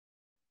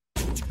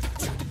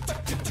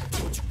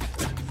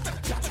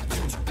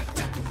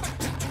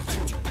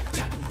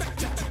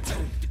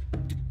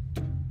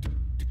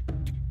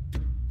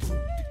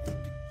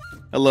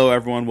Hello,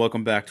 everyone.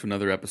 Welcome back to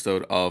another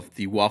episode of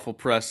the Waffle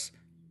Press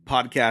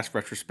podcast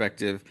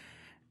retrospective,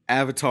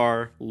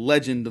 Avatar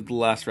Legend of the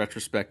Last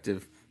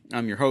Retrospective.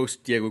 I'm your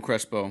host, Diego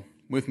Crespo.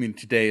 With me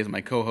today is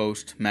my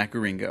co-host, Matt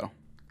Garingo.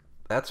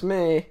 That's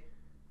me.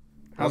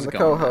 How's I'm it the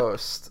going, Matt?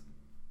 co-host.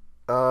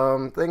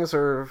 Things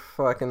are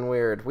fucking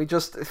weird.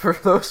 For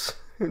those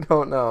who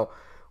don't know,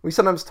 we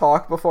sometimes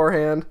talk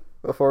beforehand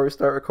before we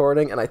start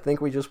recording, and I think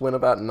we just went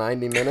about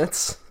 90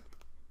 minutes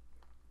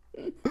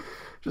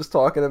just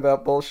talking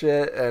about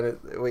bullshit, and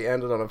we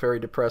ended on a very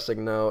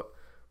depressing note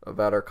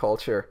about our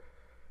culture.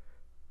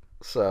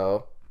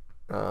 So,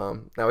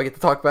 now we get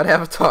to talk about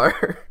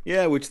Avatar.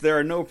 Yeah, which there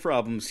are no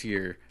problems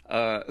here.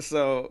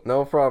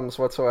 No problems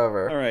All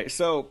whatsoever. right,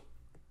 so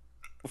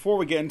before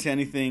we get into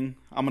anything,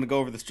 I'm going to go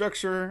over the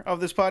structure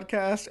of this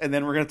podcast, and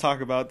then we're going to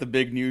talk about the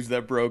big news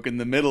that broke in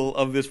the middle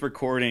of this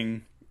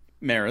recording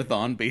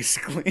marathon,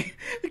 basically,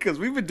 because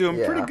we've been doing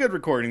pretty Yeah. good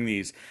recording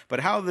these. But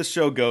how this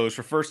show goes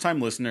for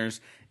first-time listeners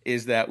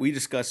is that we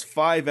discuss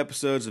 5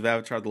 episodes of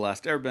Avatar: The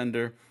Last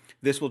Airbender.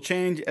 This will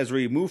change as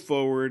we move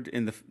forward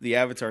in the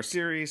Avatar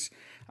series,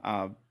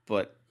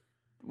 but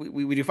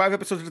we do 5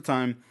 episodes at a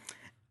time,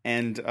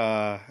 and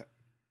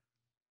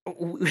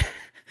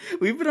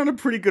we've been on a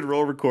pretty good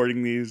roll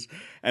recording these,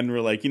 and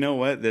we're like, you know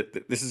what,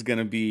 that this is going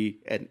to be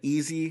an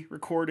easy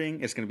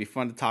recording. It's going to be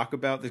fun to talk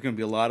about. There's going to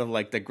be a lot of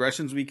like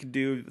digressions we could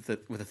do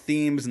with the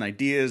themes and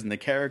ideas and the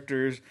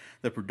characters,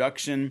 the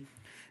production.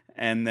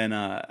 And then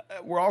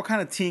we're all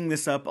kind of teeing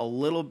this up a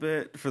little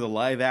bit for the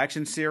live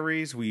action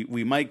series. We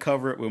might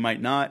cover it, we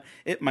might not.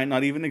 It might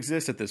not even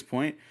exist at this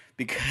point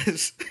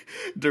because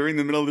during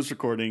the middle of this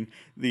recording,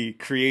 the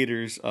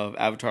creators of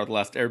Avatar: The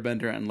Last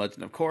Airbender and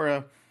Legend of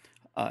Korra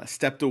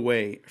stepped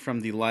away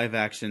from the live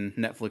action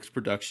Netflix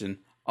production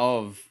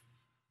of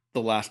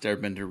The Last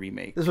Airbender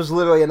remake This was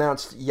literally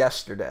announced due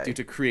yesterday.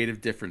 to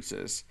creative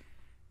differences.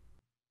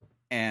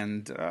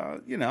 And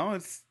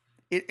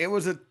it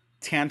was a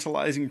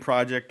tantalizing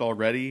project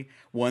already,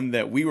 one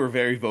that we were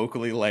very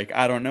vocally like,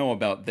 I don't know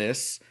about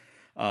this.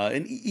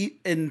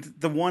 And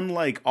the one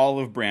like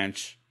olive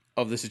branch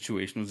of the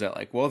situation was that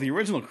like, well, the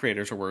original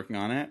creators are working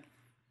on it,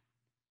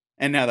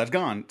 and now that's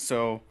gone.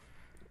 So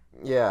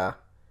Yeah.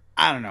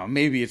 I don't know.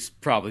 Maybe it's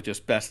probably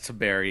just best to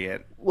bury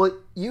it. Well,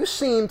 you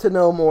seem to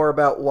know more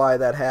about why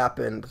that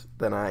happened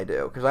than I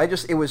do,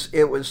 because it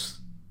was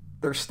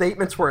their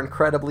statements were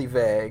incredibly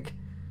vague.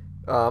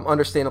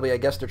 Understandably, I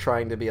guess they're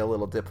trying to be a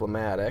little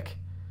diplomatic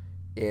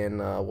in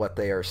what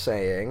they are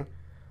saying,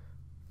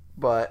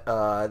 but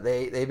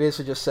they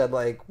basically just said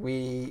like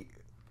we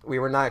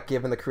were not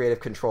given the creative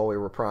control we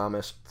were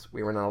promised.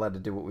 We were not allowed to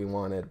do what we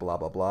wanted. Blah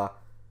blah blah.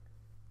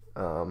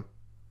 Um,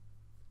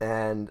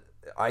 and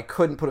I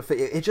couldn't put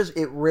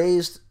it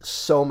raised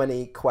so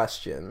many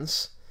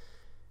questions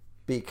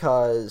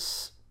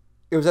because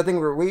it was that thing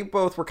where we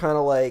both were kind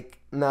of like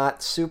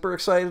not super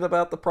excited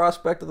about the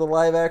prospect of the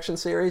live action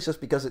series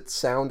just because it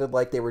sounded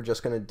like they were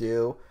just going to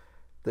do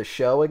the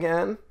show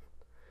again,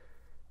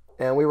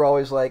 and we were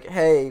always like,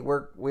 hey,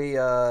 we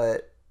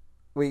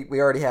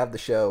already have the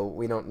show,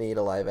 we don't need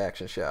a live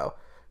action show.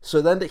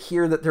 So then to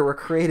hear that there were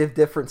creative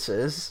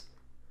differences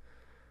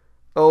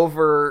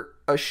over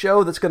a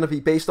show that's going to be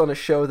based on a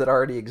show that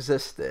already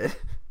existed,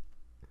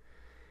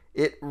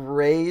 it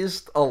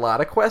raised a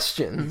lot of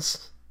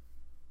questions.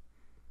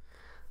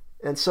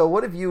 And so,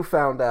 what have you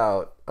found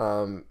out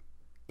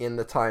in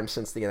the time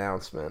since the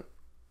announcement?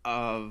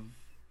 Uh,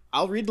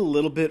 I'll read a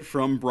little bit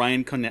from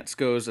Brian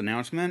Konietzko's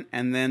announcement,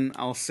 and then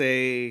I'll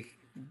say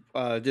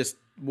just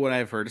what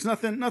I've heard. It's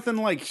nothing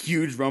like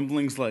huge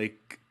rumblings,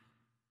 like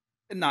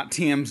not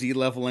TMZ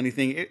level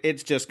anything.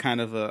 It's just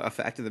kind of a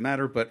fact of the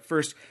matter. But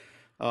first,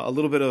 a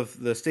little bit of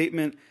the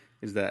statement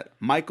is that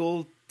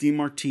Michael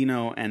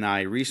DiMartino and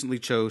I recently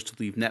chose to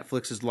leave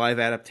Netflix's live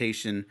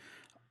adaptation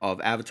of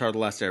Avatar: The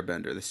Last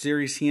Airbender, the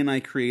series he and I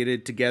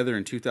created together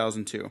in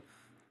 2002.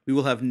 We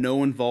will have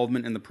no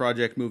involvement in the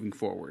project moving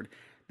forward.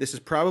 This is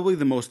probably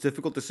the most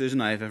difficult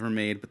decision I have ever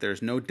made, but there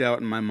is no doubt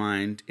in my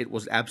mind it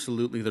was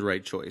absolutely the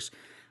right choice.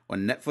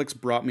 When Netflix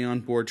brought me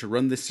on board to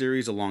run this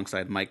series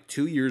alongside Mike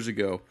 2 years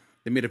ago,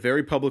 they made a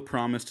very public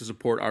promise to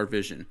support our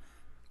vision.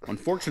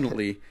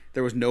 Unfortunately,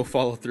 there was no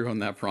follow through on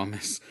that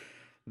promise.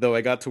 Though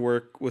I got to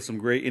work with some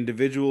great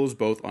individuals,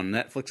 both on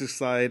Netflix's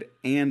side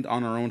and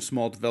on our own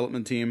small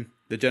development team,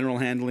 the general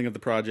handling of the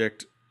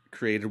project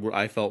created what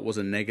I felt was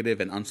a negative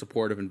and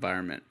unsupportive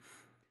environment.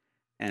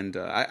 And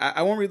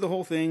I won't read the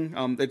whole thing.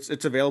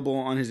 It's available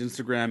on his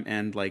Instagram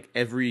and like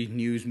every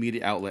news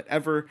media outlet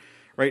ever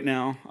right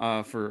now.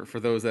 For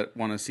those that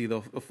want to see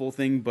the full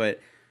thing, but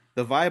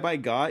the vibe I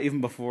got even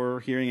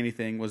before hearing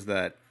anything was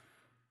that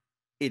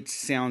it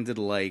sounded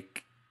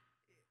like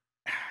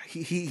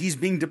he's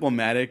being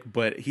diplomatic,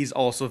 but he's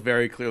also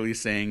very clearly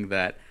saying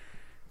that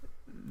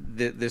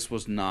this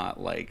was not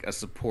like a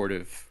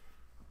supportive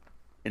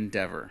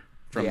endeavor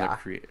from the Yeah.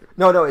 creator.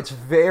 No, no, it's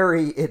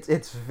very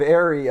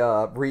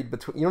read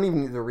between. You don't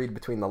even need to read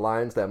between the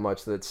lines that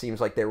much. That it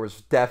seems like there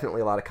was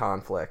definitely a lot of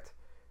conflict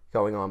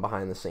going on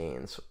behind the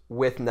scenes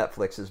with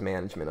Netflix's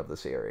management of the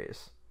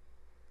series.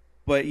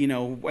 But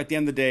at the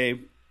end of the day,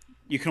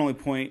 you can only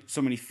point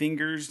so many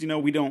fingers.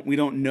 We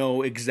don't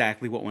know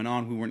exactly what went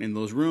on. We weren't in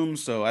those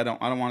rooms, so I don't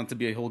want it to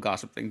be a whole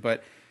gossip thing.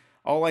 But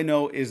all I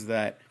know is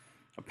that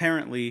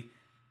apparently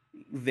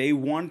they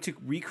wanted to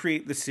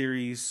recreate the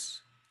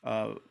series.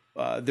 The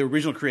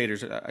original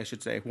creators, I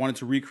should say, wanted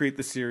to recreate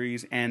the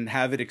series and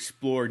have it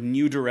explore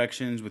new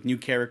directions with new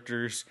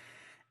characters.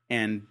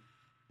 And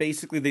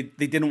basically, they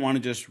didn't want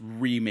to just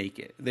remake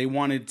it. They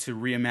wanted to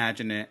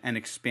reimagine it and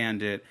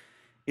expand it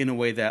in a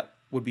way that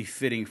would be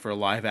fitting for a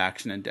live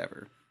action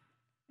endeavor.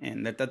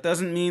 And that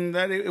doesn't mean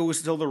that it was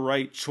still the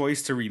right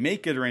choice to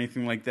remake it or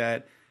anything like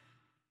that.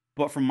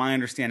 But from my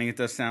understanding, it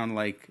does sound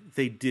like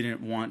they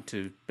didn't want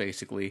to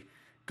basically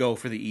go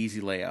for the easy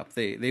layup.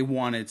 They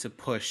wanted to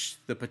push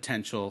the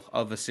potential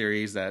of a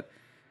series that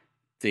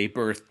they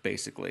birthed,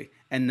 basically.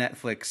 And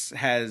Netflix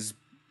has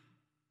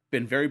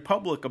been very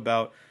public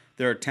about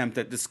their attempt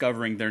at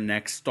discovering their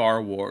next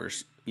Star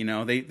Wars.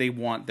 They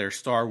want their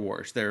Star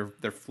Wars, their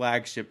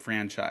flagship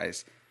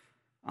franchise.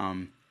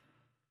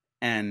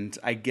 And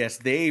I guess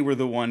they were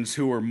the ones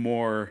who were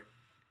more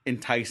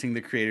enticing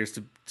the creators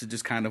to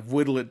just kind of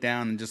whittle it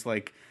down and just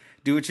like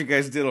do what you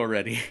guys did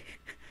already.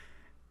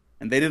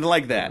 And they didn't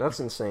like that. That's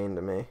insane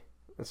to me.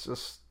 It's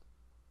just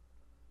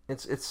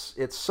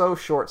it's so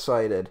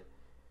short-sighted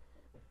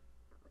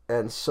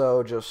and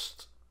so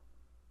just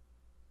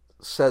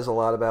says a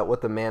lot about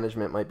what the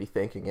management might be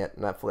thinking at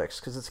Netflix,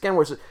 because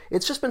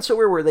it's just been so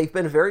weird where they've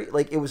been very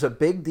like, it was a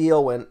big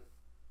deal when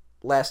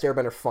Last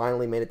Airbender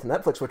finally made it to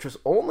Netflix, which was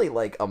only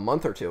like a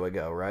month or two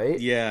ago, right?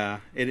 Yeah,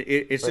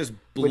 it's just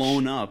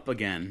blown up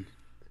again.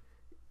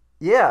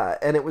 Yeah,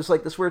 and it was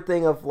like this weird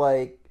thing of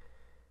like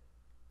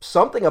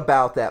something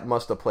about that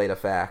must have played a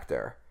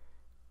factor,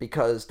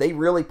 because they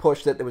really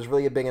pushed it. It was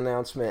really a big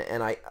announcement,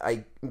 and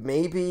I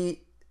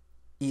maybe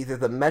either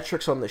the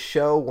metrics on the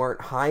show weren't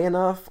high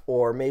enough,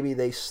 or maybe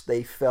they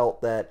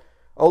felt that,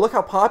 oh, look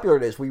how popular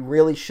it is, we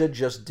really should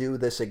just do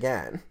this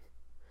again.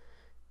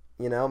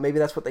 Maybe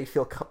that's what they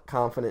feel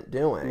confident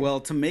doing. Well,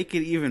 to make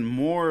it even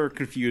more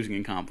confusing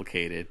and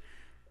complicated,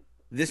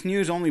 this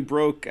news only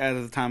broke at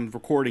the time of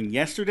recording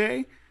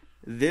yesterday.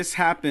 This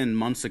happened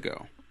months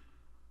ago.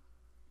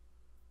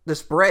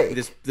 This break?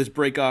 This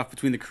break off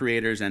between the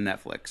creators and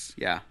Netflix,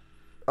 yeah.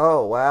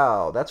 Oh,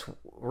 wow. That's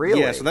really...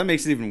 Yeah, so that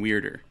makes it even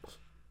weirder.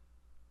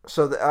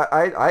 So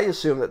I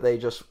assume that they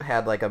just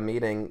had like a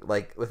meeting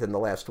like within the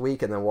last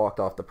week and then walked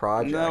off the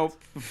project. No.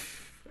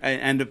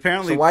 And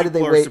apparently, so why did they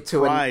people wait are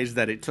surprised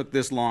that it took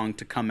this long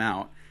to come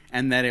out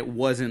and that it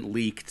wasn't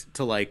leaked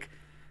to like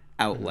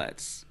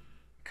outlets.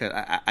 Cause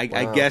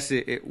I guess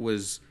it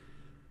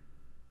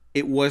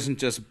wasn't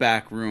just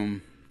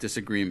backroom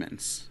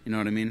disagreements. You know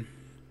what I mean?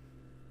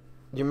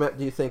 Do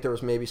you think there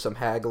was maybe some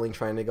haggling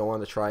trying to go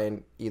on to try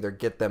and either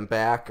get them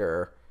back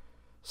or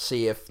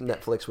see if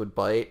Netflix would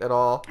bite at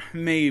all?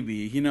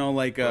 Maybe.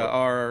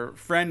 Our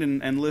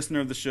friend and listener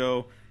of the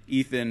show,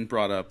 Ethan,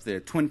 brought up the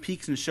Twin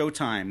Peaks and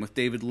Showtime with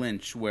David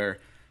Lynch, where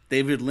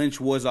David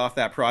Lynch was off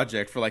that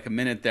project for like a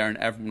minute there, and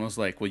everyone was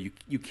like, well,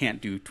 you can't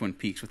do Twin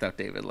Peaks without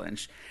David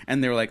Lynch.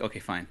 And they were like, okay,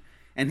 fine.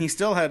 And he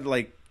still had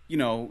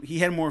he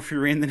had more free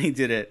reign than he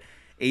did at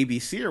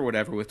ABC or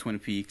whatever with Twin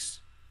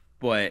Peaks,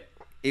 but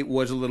it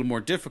was a little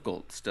more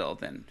difficult still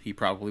than he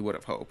probably would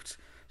have hoped.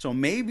 So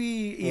maybe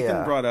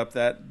Ethan brought up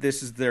that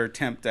this is their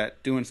attempt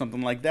at doing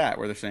something like that,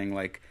 where they're saying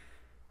like,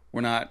 we're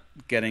not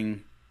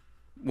getting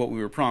what we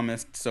were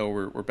promised, so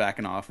we're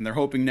backing off, and they're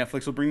hoping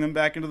Netflix will bring them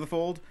back into the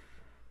fold.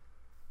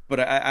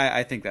 But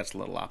I think that's a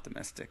little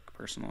optimistic,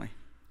 personally.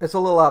 It's a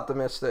little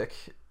optimistic,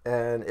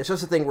 and it's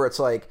just a thing where it's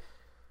like,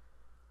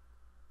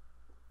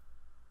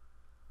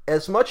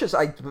 as much as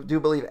I do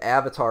believe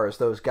Avatar is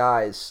those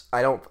guys,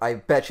 I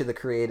bet you the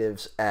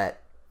creatives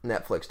at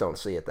Netflix don't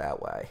see it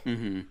that way.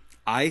 Mm-hmm.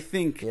 I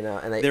think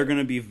they're going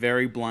to be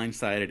very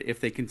blindsided if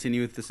they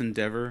continue with this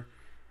endeavor.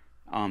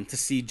 To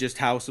see just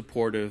how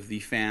supportive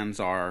the fans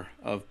are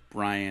of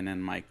Brian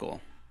and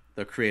Michael,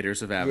 the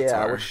creators of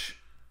Avatar.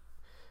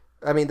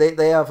 Yeah,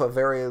 they have a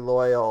very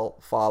loyal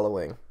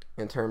following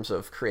in terms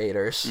of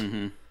creators,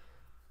 mm-hmm.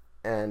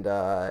 and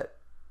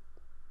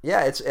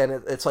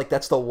it's like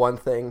that's the one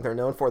thing they're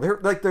known for. They're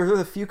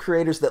the few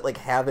creators that like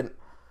haven't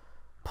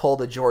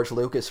pulled a George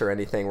Lucas or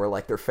anything, where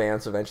like their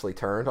fans eventually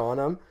turned on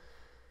them.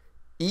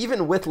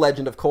 Even with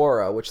Legend of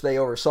Korra, which they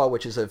oversaw,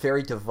 which is a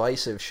very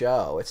divisive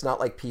show, it's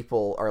not like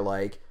people are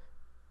like,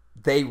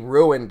 they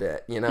ruined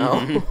it,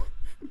 Mm-hmm.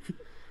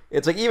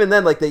 It's like, even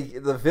then, like,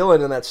 the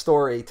villain in that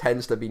story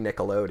tends to be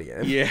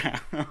Nickelodeon. Yeah.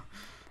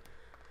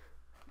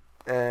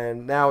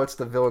 And now it's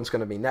the villain's going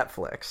to be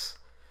Netflix.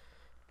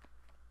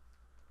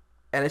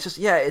 And it's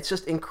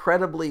just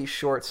incredibly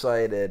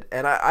short-sighted.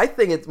 And I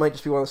think it might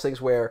just be one of those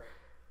things where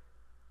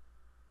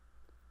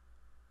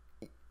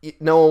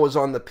no one was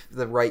on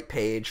the right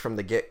page from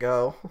the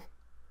get-go.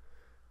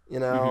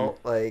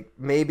 Mm-hmm. Like,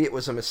 maybe it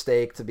was a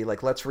mistake to be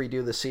like, let's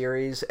redo the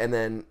series, and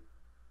then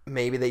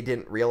maybe they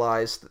didn't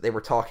realize that they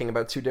were talking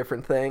about two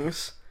different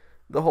things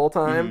the whole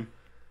time. Mm-hmm.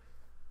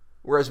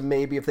 Whereas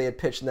maybe if they had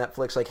pitched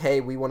Netflix like,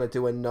 hey, we want to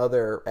do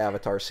another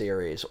Avatar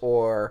series,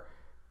 or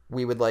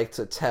we would like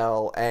to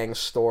tell Aang's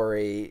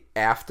story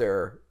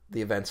after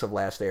the events of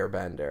Last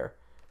Airbender,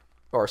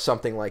 or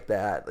something like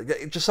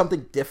that. Just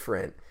something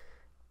different.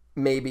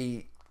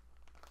 Maybe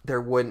there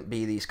wouldn't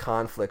be these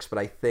conflicts, but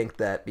I think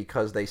that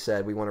because they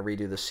said we want to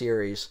redo the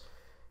series,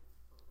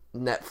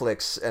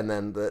 Netflix and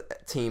then the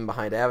team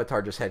behind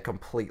Avatar just had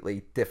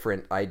completely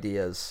different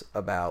ideas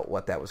about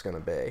what that was going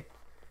to be.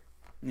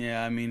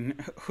 Yeah, I mean,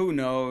 who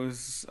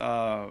knows?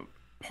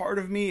 Part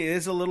of me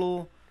is a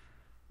little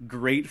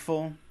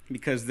grateful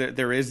because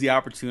there is the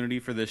opportunity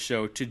for this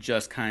show to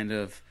just kind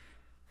of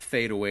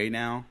fade away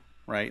now,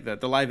 right?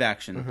 The live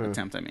action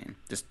attempt, I mean,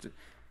 just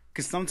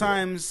because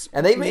sometimes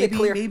and they made it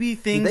clear maybe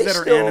things that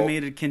are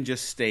animated can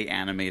just stay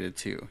animated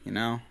too, you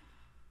know?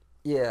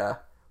 Yeah.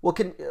 Well,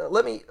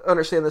 let me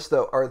understand this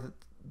though.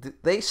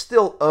 They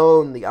still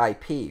own the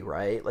IP,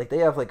 right? Like they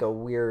have like a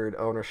weird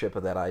ownership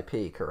of that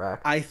IP,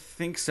 correct? I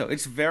think so.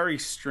 It's very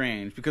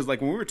strange because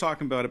like when we were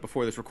talking about it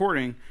before this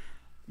recording,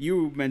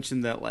 you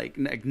mentioned that like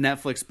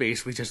Netflix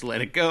basically just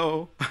let it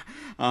go.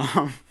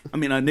 I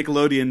mean,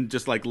 Nickelodeon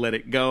just like let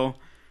it go,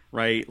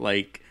 right?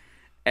 Like,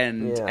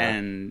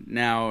 and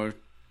now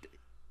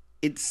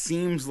it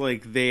seems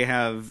like they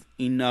have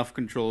enough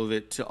control of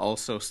it to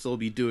also still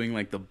be doing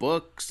like the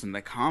books and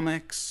the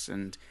comics,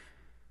 and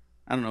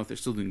I don't know if they're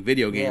still doing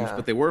video games,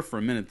 but they were for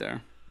a minute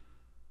there.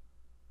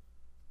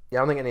 Yeah,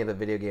 I don't think any of the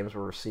video games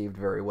were received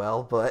very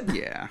well, but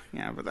yeah,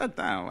 but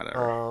that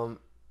whatever.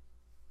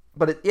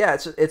 But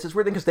it's this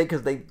weird thing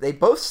because they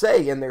both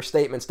say in their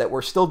statements that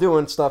we're still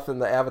doing stuff in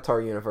the Avatar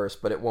universe,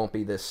 but it won't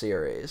be this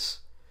series.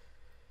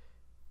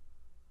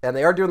 And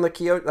they are doing the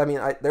Kyoshi. I mean,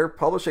 they're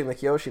publishing the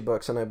Kyoshi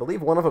books, and I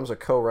believe one of them's a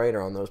co-writer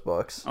on those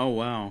books. Oh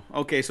wow!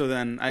 Okay, so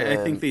then I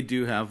think they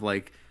do have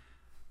like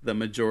the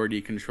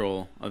majority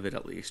control of it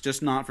at least,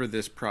 just not for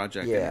this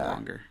project any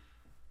longer.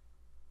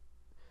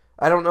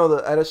 I don't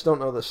know I just don't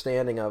know the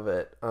standing of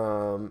it.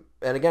 And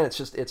again,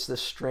 it's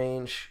this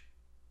strange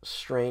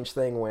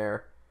thing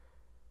where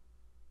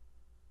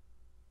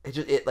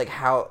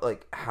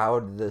how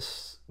did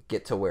this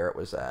get to where it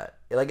was at?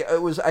 I think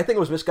it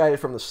was misguided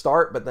from the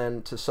start, but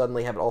then to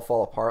suddenly have it all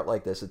fall apart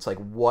like this, it's like,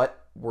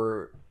 what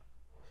were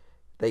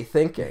they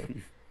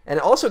thinking? And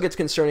it also gets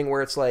concerning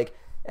where it's like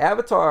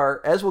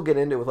Avatar, as we'll get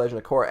into with Legend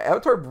of Korra,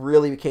 Avatar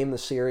really became the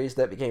series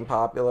that became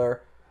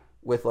popular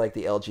with like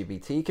the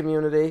LGBT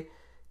community,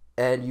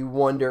 and you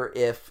wonder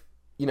if,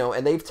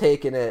 and they've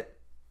taken it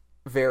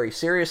very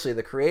seriously,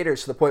 the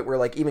creators, to the point where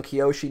like even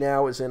Kyoshi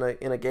now is in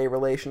a gay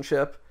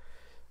relationship,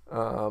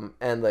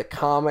 and the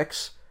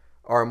comics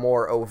are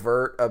more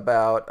overt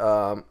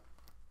about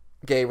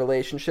gay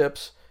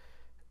relationships,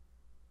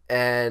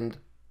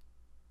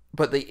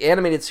 but the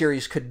animated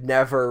series could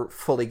never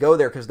fully go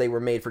there because they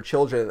were made for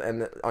children,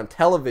 and on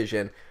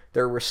television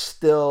there were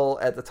still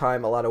at the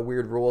time a lot of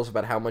weird rules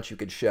about how much you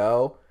could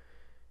show,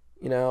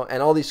 and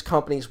all these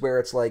companies where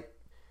it's like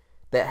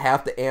that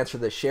have to answer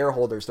the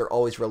shareholders, they're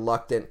always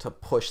reluctant to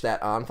push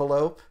that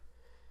envelope,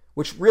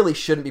 which really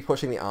shouldn't be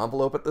pushing the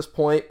envelope at this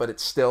point, but it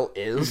still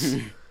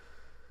is.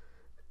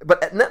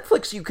 But at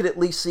Netflix, you could at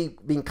least see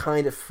being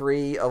kind of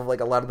free of like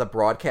a lot of the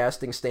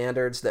broadcasting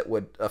standards that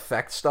would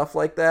affect stuff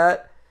like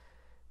that.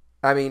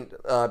 I mean,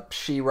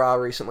 She-Ra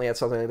recently had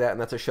something like that, and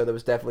that's a show that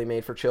was definitely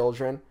made for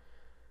children.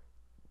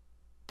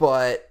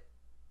 But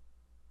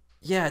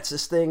yeah, it's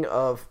this thing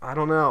of, I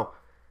don't know,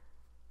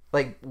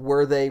 like,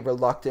 were they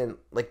reluctant?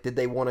 Like, did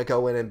they want to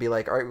go in and be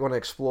like, all right, we want to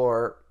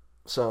explore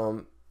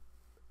some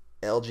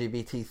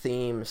LGBT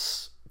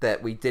themes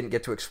that we didn't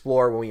get to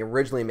explore when we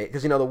originally made,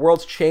 because the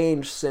world's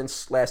changed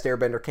since Last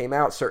Airbender came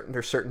out.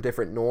 There's certain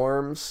different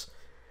norms.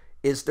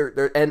 Is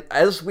there and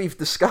as we've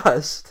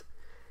discussed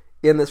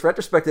in this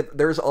retrospective,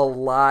 there's a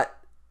lot,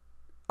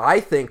 I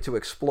think, to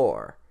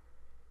explore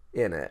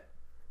in it,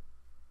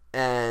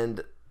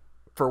 and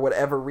for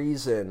whatever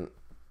reason,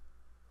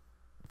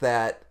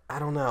 that I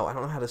don't know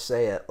how to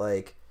say it.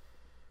 Like,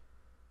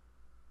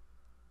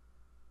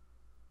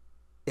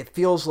 it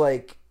feels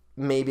like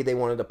maybe they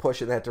wanted to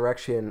push in that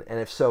direction, and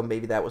if so,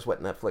 maybe that was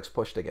what Netflix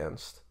pushed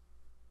against.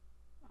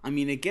 I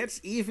mean, it gets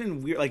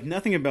even weird. Like,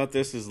 nothing about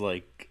this is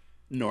like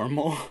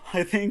normal,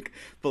 I think,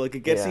 but like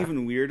it gets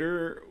even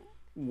weirder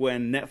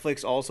when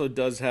Netflix also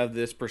does have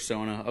this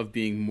persona of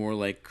being more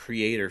like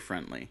creator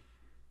friendly,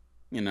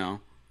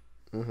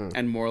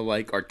 and more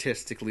like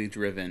artistically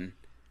driven,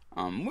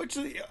 which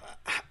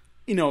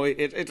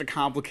it's a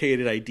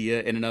complicated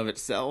idea in and of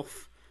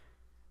itself.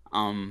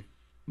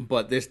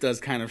 But this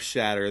does kind of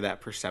shatter that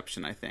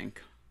perception, I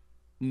think,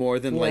 more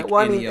than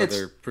any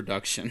other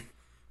production.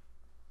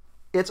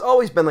 It's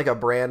always been like a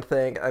brand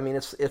thing. I mean,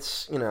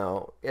 it's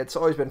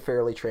always been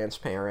fairly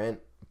transparent,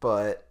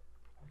 but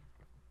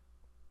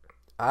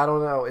I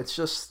don't know. It's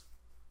just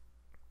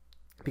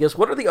because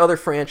what are the other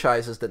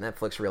franchises that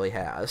Netflix really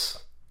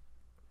has?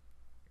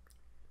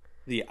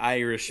 The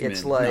Irishman.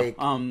 It's like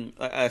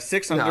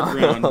 6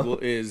 Underground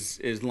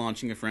is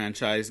launching a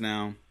franchise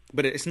now.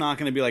 But it's not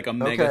going to be like a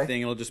mega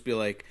thing. It'll just be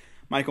like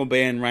Michael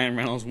Bay and Ryan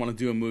Reynolds want to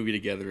do a movie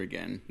together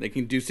again. They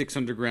can do 6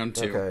 Underground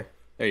too. Okay.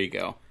 There you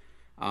go.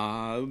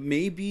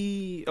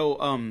 Maybe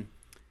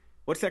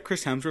what's that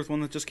Chris Hemsworth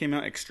one that just came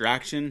out?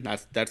 Extraction.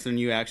 That's the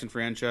new action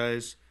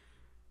franchise.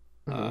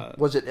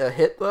 Was it a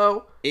hit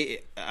though?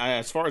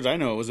 As far as I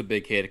know, it was a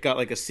big hit. It got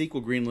like a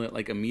sequel greenlit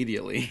like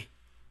immediately.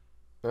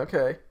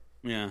 Okay.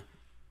 Yeah.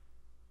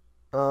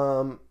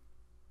 Um,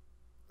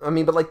 I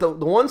mean, but like the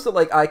ones that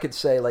like I could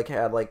say like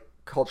had like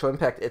cultural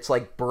impact. It's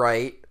like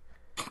Bright,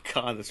 Oh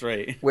God, that's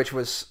right. which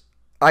was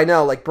I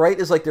know like Bright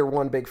is like their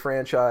one big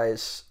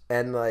franchise,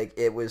 and like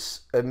it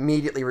was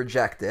immediately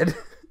rejected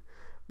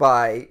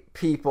by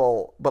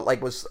people, but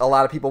like was a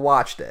lot of people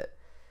watched it,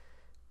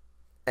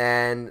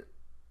 and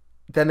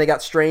then they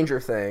got Stranger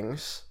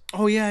Things,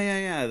 Oh yeah.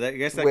 I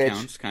guess that which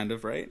counts, kind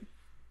of, right?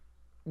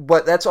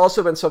 but that's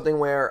also been something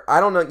where I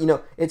don't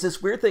know, it's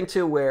this weird thing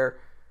too where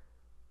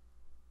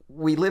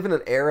we live in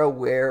an era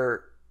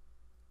where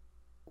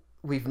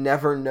we've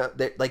never know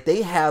like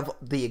they have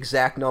the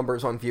exact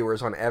numbers on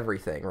viewers on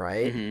everything,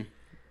 right? Mm-hmm.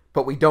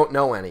 But we don't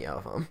know any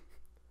of them.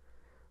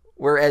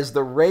 Whereas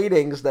the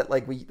ratings that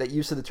like we that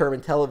used to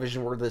determine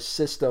television were the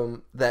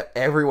system that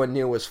everyone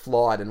knew was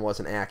flawed and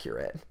wasn't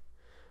accurate.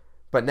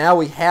 But now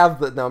we have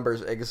the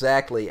numbers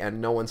exactly,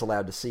 and no one's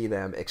allowed to see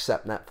them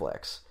except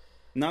Netflix.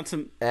 Not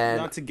to And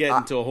not to get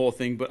into a whole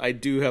thing, but I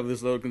do have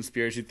this little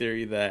conspiracy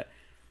theory that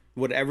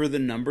whatever the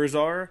numbers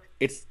are,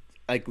 it's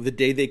like the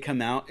day they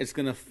come out, it's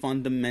gonna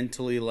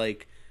fundamentally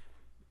like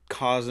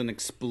cause an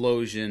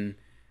explosion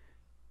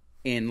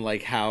in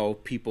like how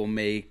people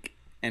make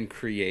and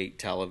create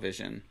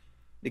television.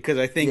 Because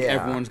I think yeah,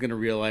 everyone's gonna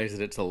realize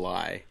that it's a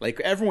lie. Like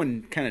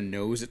everyone kind of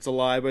knows it's a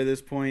lie by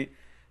this point,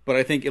 but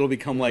I think it'll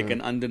become like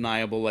an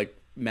undeniable like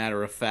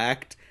matter of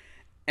fact,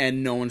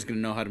 and no one's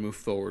gonna know how to move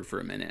forward for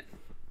a minute.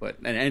 But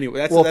and anyway,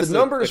 that's the a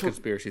numbers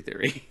conspiracy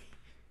theory.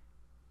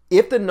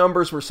 if the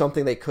numbers were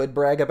something they could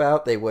brag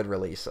about, they would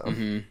release them.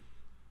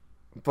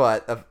 Mm-hmm.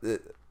 But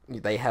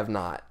they have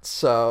not.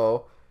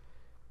 So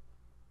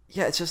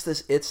yeah, it's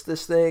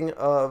this thing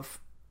of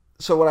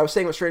so what I was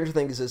saying with Stranger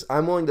Things is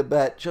I'm willing to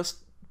bet just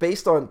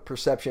based on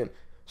perception,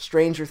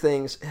 Stranger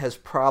Things has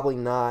probably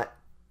not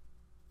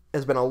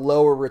has been a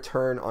lower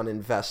return on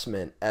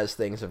investment as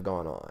things have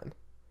gone on.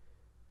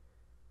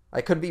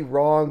 I could be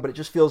wrong, but it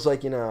just feels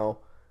like,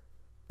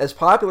 as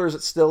popular as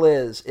it still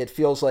is, it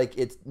feels like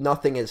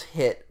nothing has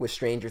hit with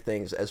Stranger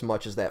Things as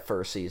much as that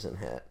first season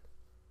hit.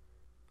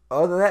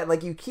 Other than that,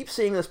 like you keep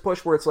seeing this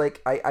push where it's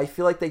like I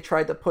feel like they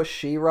tried to push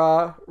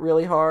She-Ra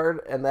really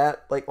hard, and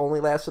that like only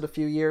lasted a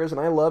few years. And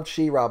I loved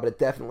She-Ra, but it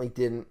definitely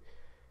didn't,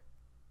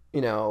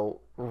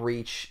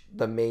 reach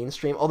the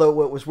mainstream. Although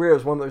what was weird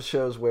was one of those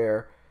shows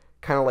where,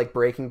 kind of like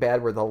Breaking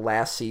Bad, where the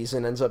last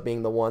season ends up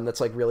being the one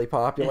that's like really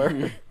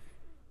popular.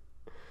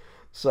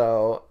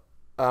 So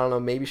I don't know,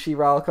 maybe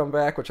She-Ra will come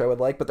back, which I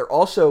would like. But they're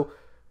also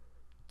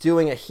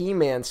doing a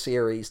He-Man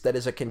series that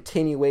is a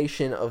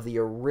continuation of the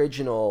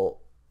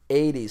original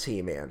 80s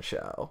He-Man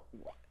show.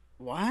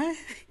 What?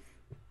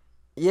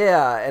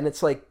 Yeah, and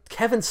it's like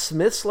Kevin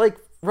Smith's like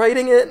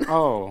writing it.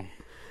 Oh.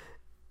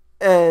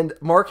 And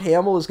Mark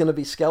Hamill is going to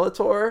be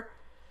Skeletor.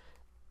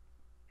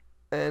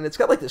 And it's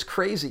got like this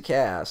crazy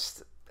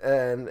cast.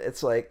 And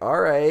it's like,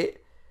 all right.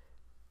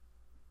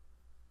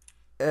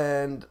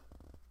 And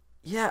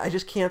yeah, I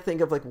just can't think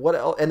of like what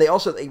else. And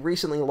they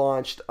recently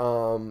launched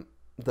the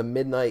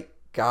Midnight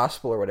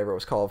Gospel or whatever it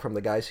was called from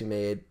the guys who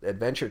made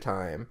Adventure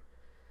Time,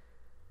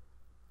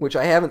 which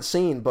I haven't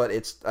seen, but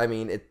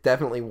it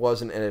definitely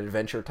wasn't an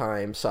Adventure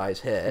Time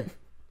size hit.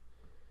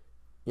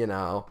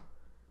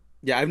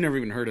 Yeah, I've never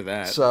even heard of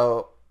that.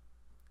 So,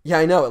 yeah,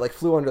 I know it like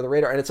flew under the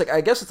radar, and it's like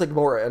I guess it's like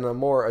a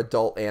more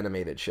adult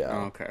animated show.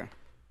 Oh, okay.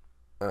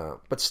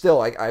 But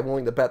still, I'm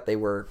willing to bet they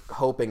were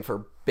hoping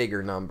for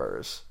bigger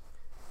numbers.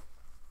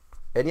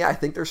 And yeah, I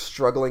think they're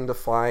struggling to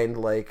find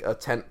like a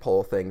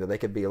tentpole thing that they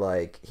could be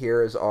like,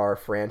 here is our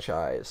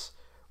franchise,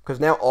 because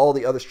now all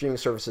the other streaming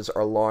services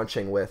are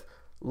launching with,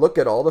 look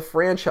at all the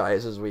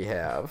franchises we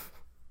have.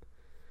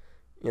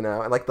 And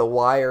like The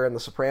Wire and The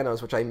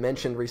Sopranos, which I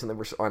mentioned recently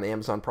were on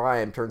Amazon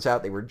Prime, turns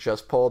out they were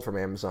just pulled from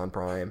Amazon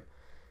Prime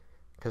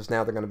because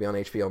now they're going to be on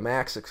HBO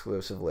Max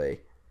exclusively.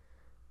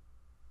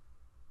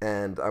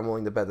 And I'm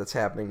willing to bet that's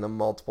happening to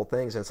multiple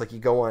things. And it's like you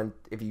go on,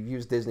 if you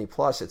use Disney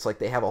Plus, it's like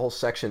they have a whole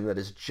section that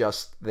is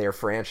just their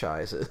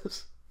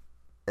franchises.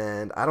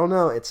 And I don't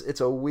know,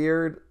 it's a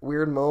weird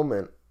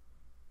moment.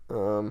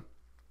 The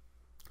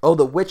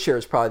Witcher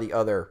is probably the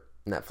other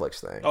Netflix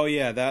thing. Oh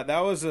yeah, that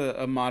was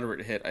a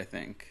moderate hit, I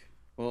think.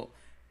 Well,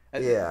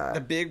 yeah.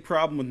 The big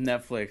problem with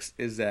Netflix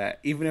is that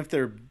even if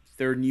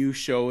their new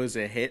show is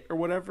a hit or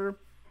whatever,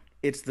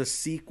 it's the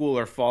sequel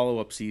or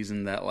follow-up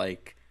season that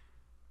like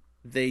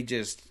they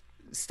just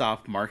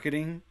stop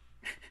marketing.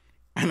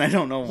 And I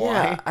don't know why.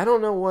 Yeah, I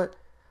don't know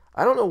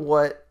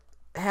what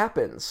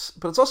happens.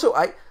 But it's also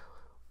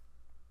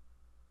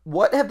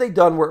what have they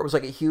done where it was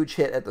like a huge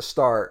hit at the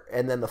start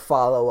and then the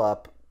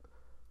follow-up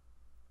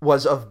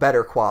was of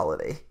better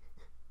quality?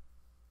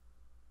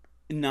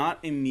 Not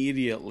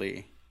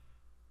immediately.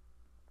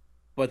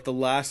 But the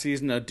last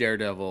season of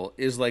Daredevil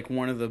is like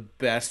one of the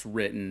best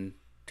written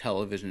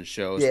television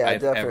shows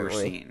I've ever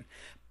seen.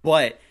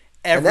 But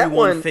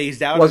everyone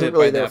phased out of it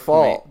by that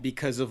point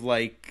because of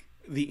like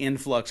the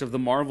influx of the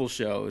Marvel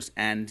shows,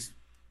 and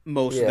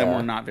most of them were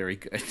Yeah. not very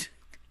good.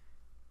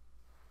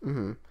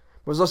 Mm-hmm.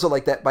 It was also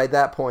like that by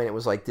that point. It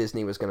was like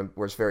Disney was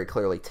very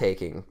clearly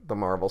taking the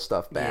Marvel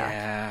stuff back.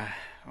 Yeah.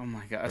 Oh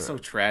my god, it's so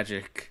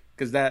tragic.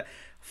 Because that,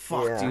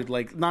 fuck, Yeah. dude.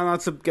 Like,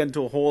 not to get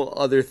into a whole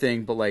other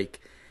thing, but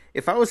like,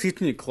 if I was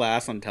teaching a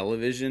class on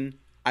television,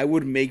 I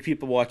would make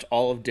people watch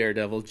all of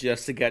Daredevil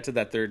just to get to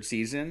that third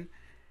season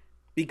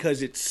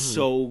because it's Mm-hmm.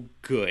 so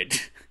good.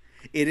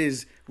 It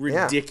is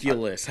Yeah.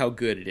 ridiculous how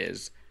good it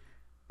is.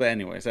 But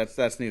anyways,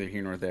 that's neither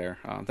here nor there.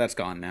 That's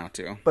gone now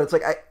too. But it's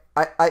like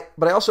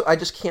but I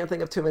just can't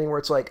think of too many where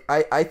it's like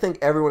I think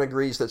everyone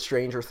agrees that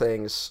Stranger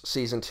Things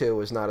season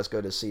 2 is not as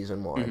good as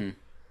season 1. Mm-hmm.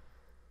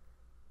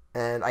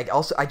 And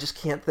I just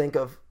can't think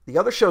of the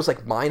other shows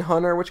like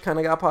Mindhunter, which kind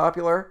of got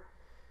popular,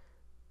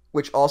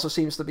 which also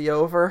seems to be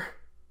over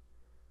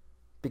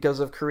because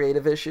of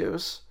creative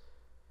issues.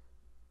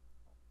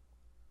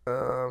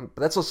 But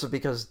that's also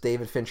because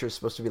David Fincher is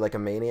supposed to be like a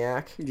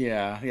maniac.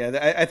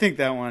 Yeah. I think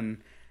that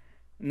one,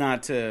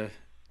 not to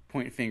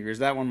point fingers,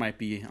 that one might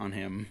be on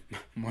him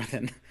more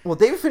than. Well,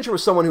 David Fincher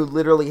was someone who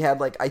literally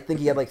had I think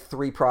he had like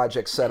 3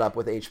 projects set up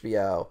with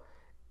HBO,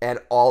 and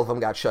all of them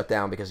got shut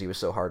down because he was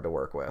so hard to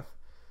work with.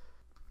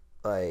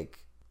 Like,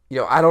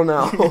 I don't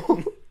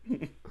know.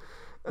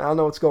 I don't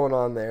know what's going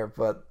on there,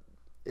 but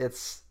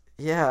it's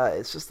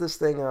just this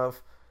thing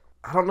of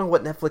I don't know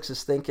what Netflix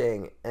is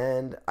thinking,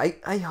 and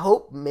I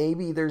hope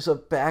maybe there's a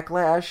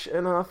backlash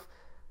enough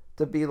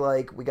to be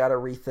like, we got to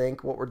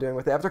rethink what we're doing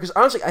with Avatar. Because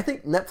honestly, I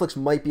think Netflix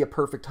might be a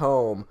perfect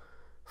home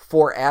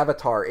for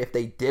Avatar if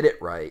they did it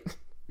right.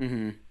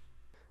 Mm-hmm.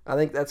 I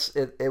think that's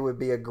it. It would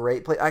be a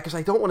great place because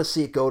I don't want to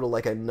see it go to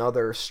like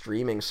another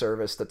streaming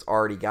service that's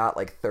already got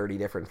like 30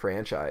 different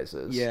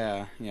franchises.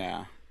 Yeah.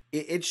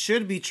 It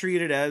should be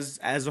treated as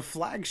a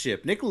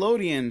flagship.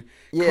 Nickelodeon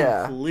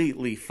Yeah.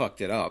 completely fucked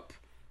it up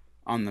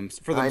on them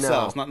for I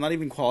themselves. know. Not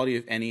even quality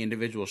of any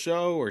individual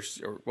show or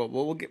well,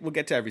 we'll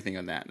get to everything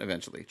on that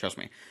eventually. Trust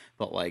me.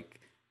 But like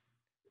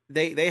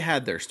they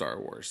had their Star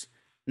Wars.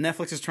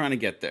 Netflix is trying to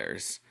get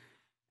theirs,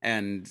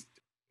 and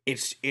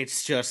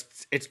it's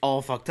just it's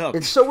all fucked up.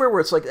 It's so weird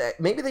where it's like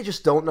maybe they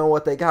just don't know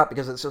what they got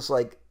because it's just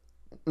like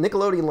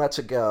Nickelodeon lets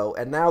it go,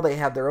 and now they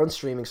have their own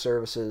streaming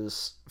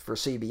services for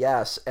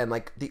CBS, and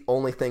like the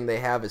only thing they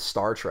have is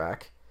Star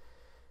Trek.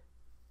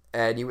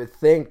 And you would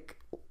think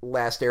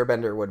Last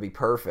Airbender would be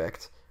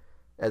perfect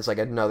as like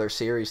another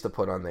series to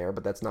put on there,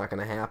 but that's not going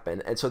to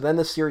happen. And so then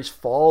the series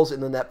falls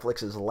into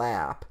Netflix's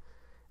lap,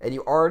 and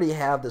you already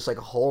have this like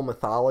whole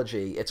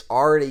mythology. It's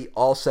already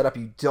all set up.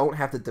 You don't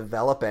have to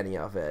develop any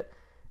of it,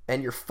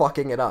 and you're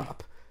fucking it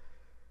up.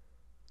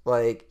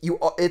 Like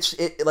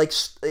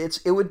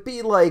it would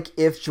be like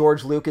if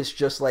George Lucas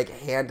just like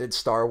handed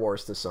Star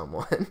Wars to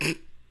someone,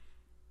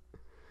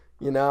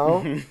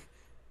 and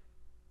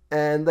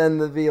then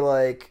they'd be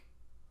like,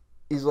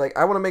 he's like,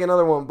 I want to make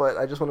another one, but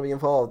I just want to be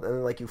involved, and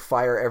then like you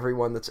fire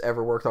everyone that's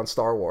ever worked on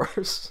Star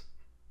Wars.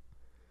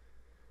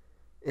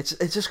 It's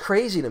just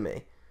crazy to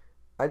me.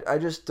 I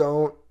just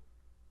don't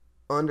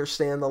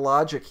understand the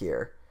logic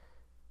here,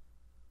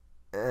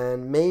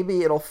 and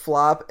maybe it'll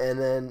flop, and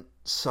then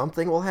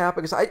something will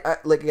happen because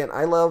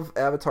I love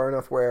Avatar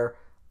enough where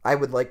I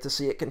would like to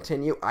see it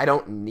continue. I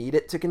don't need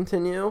it to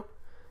continue,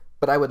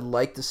 but I would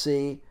like to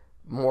see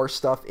more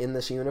stuff in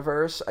this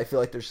universe. I feel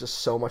like there's just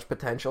so much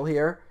potential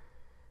here,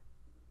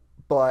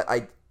 but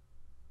I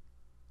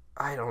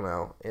don't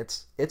know.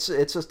 It's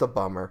just a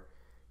bummer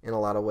in a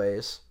lot of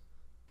ways.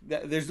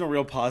 There's no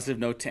real positive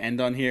note to end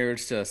on here.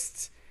 It's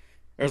just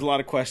there's a lot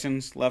of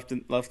questions left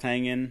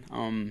hanging.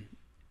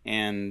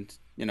 And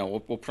we'll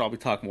probably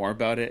talk more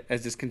about it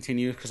as this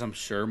continues because I'm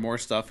sure more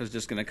stuff is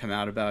just going to come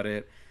out about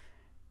it.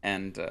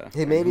 And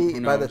hey, maybe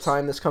who by the knows?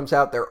 time this comes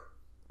out,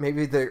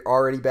 they're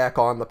already back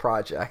on the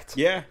project.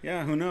 Yeah,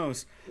 who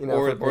knows?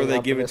 Or they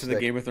give it to the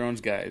Game of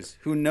Thrones guys,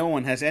 who no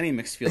one has any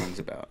mixed feelings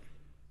about.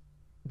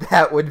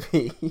 That would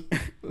be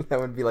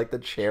like the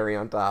cherry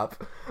on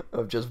top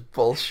of just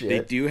bullshit. They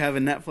do have a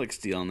Netflix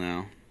deal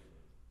now.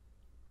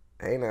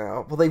 Hey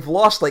now. Well, they've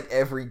lost like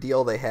every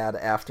deal they had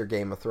after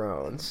Game of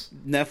Thrones.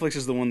 Netflix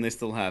is the one they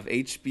still have.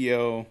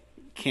 HBO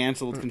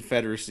canceled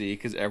Confederacy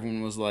because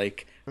everyone was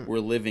like, "We're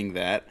living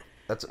that."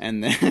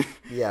 And then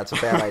yeah, it's a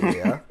bad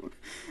idea.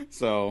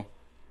 So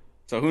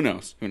who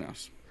knows? Who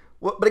knows?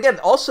 Well, but again,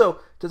 also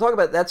to talk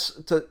about that's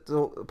to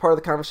part of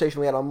the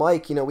conversation we had on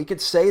Mike. We could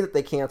say that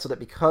they canceled it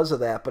because of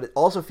that, but it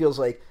also feels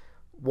like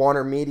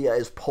Warner Media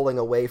is pulling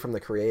away from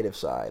the creative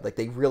side. Like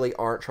they really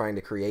aren't trying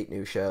to create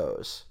new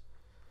shows.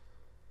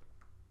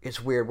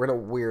 It's weird. We're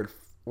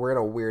in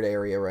a weird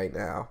area right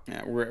now.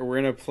 Yeah, we're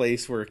in a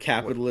place where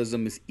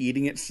capitalism is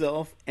eating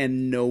itself,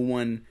 and no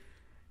one,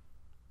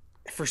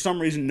 for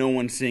some reason, no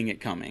one's seeing it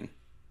coming,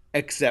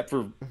 except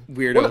for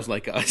weirdos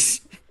like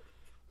us.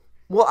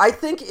 Well, I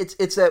think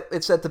it's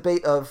that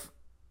debate of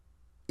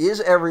is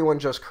everyone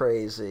just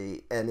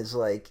crazy, and is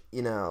like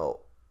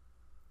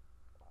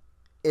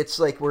it's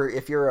like where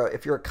if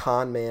you're a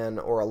con man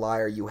or a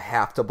liar, you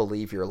have to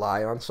believe your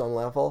lie on some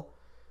level.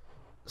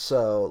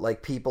 So,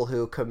 like, people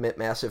who commit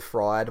massive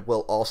fraud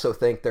will also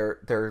think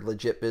they're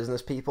legit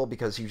business people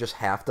because you just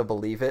have to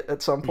believe it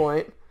at some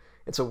point.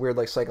 It's a weird,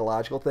 like,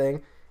 psychological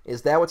thing.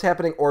 Is that what's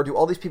happening, or do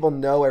all these people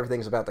know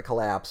everything's about to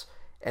collapse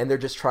and they're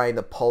just trying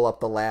to pull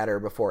up the ladder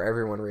before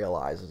everyone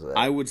realizes it?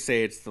 I would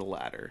say it's the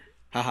latter.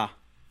 Haha.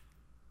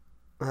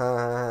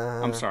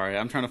 I'm Uh, sorry.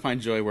 I'm trying to find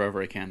joy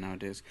wherever I can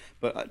nowadays.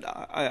 But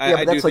yeah, I but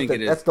do that's like think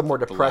it is that's the more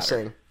the latter,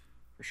 depressing.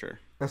 for sure.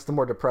 That's the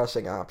more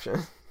depressing option.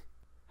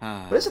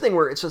 But it's Ah, the thing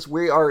where it's just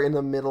we are in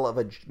the middle of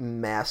a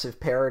massive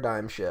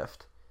paradigm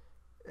shift,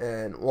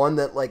 and one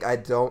that like I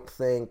don't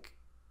think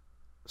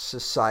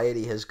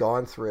society has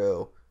gone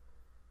through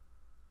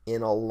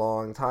in a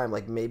long time,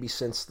 like maybe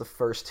since the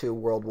first two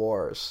world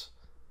wars.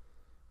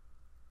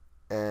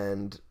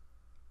 And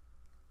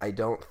I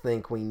don't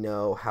think we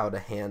know how to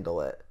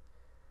handle it.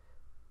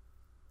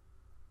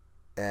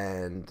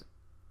 And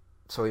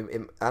so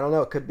I don't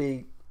know, it could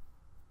be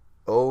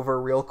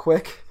over real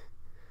quick,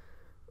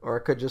 or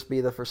it could just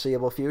be the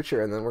foreseeable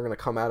future, and then we're going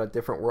to come out a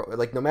different world.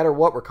 Like, no matter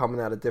what, we're coming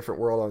out a different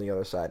world on the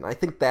other side. And I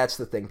think that's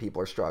the thing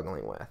people are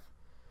struggling with.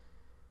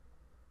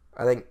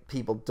 I think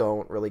people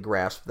don't really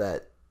grasp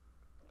that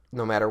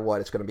no matter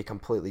what, it's going to be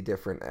completely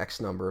different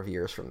X number of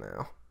years from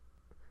now.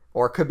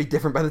 Or it could be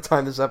different by the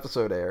time this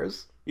episode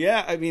airs.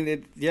 yeah. I mean,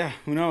 it. Yeah.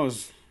 Who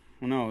knows?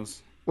 Who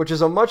knows? Which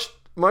is a much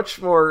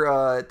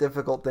more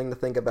difficult thing to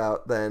think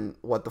about than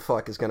what the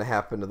fuck is going to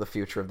happen to the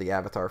future of the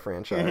Avatar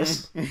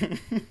franchise.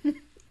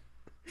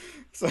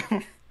 So,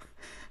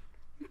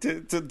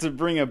 to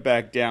bring it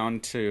back down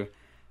to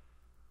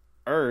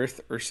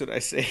Earth, or should I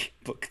say,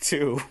 Book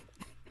Two?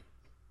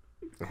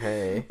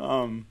 Hey,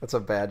 that's a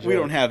bad joke. We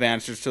don't have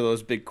answers to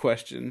those big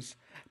questions,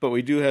 but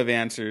we do have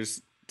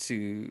answers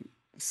to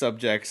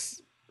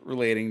subjects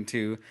relating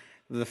to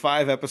the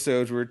 5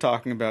 episodes we're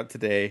talking about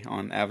today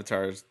on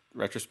Avatar's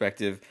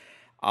retrospective: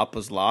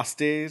 Appa's Lost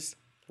Days,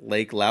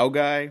 Lake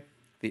Laogai,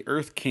 The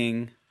Earth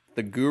King,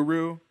 The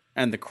Guru,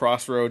 and The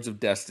Crossroads of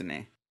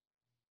Destiny.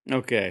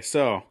 Okay,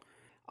 so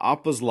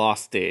Appa's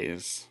Lost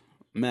Days.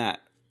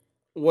 Matt,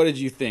 what did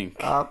you think?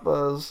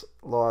 Appa's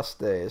Lost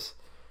Days.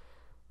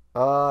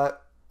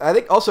 I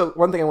think also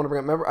one thing I want to bring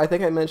up. Remember, I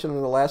think I mentioned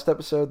in the last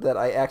episode that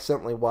I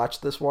accidentally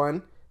watched this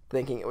one,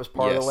 thinking it was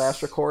part of the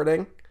last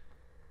recording.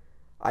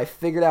 I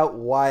figured out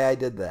why I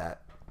did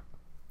that.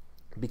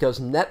 Because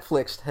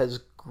Netflix has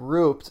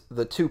grouped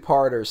the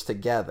two-parters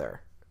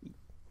together.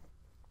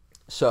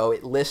 So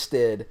it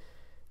listed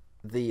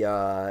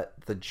the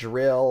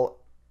drill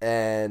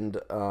and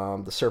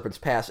the Serpent's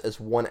Pass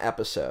as one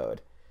episode.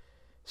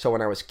 So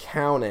when I was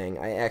counting,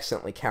 I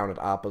accidentally counted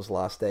Appa's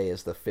Lost Day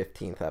as the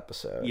 15th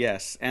episode.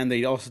 Yes, and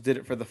they also did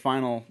it for the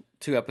final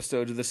 2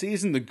 episodes of the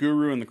season, The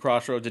Guru and The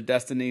Crossroads of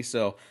Destiny.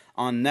 So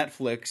on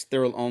Netflix,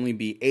 there will only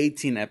be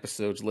 18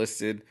 episodes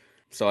listed.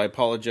 So I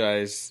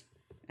apologize,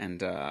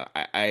 and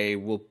I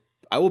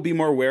will be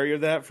more wary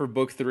of that for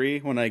Book 3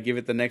 when I give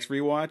it the next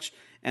rewatch,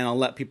 and I'll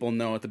let people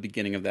know at the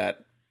beginning of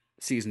that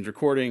season's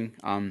recording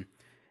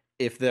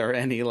if there are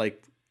any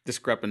like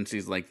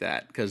discrepancies like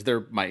that, because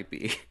there might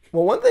be.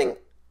 Well, one thing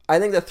I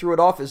think that threw it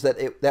off is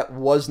that that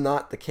was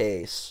not the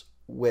case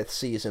with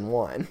season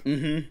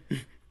 1,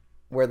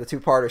 where the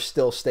two-parters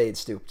still stayed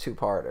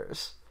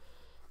two-parters.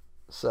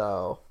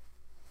 So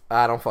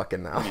I don't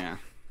fucking know. Yeah.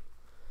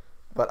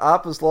 But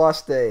Appa's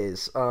Lost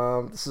Days.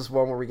 This is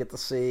one where we get to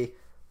see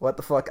what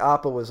the fuck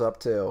Appa was up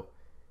to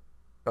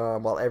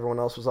while everyone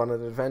else was on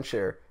an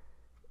adventure.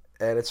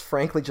 And it's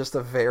frankly just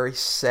a very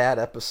sad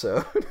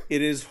episode.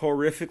 It is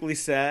horrifically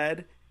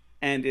sad,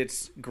 and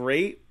it's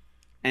great,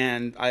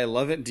 and I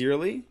love it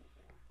dearly.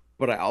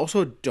 But I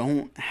also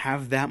don't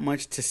have that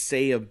much to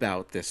say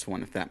about this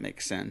one, if that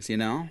makes sense, you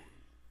know?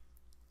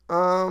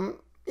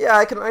 Yeah,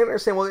 I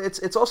understand. Well,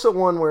 it's also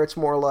one where it's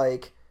more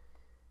like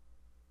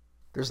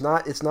it's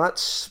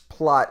not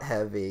plot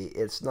heavy.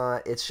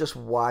 It's just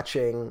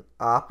watching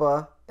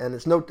Appa, and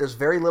there's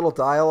very little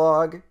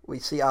dialogue. We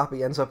see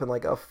Appa ends up in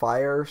like a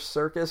fire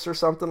circus or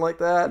something like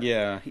that.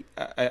 Yeah,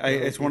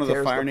 it's one of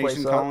the Fire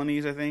Nation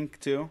colonies, I think,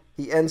 too.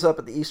 He ends up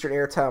at the Eastern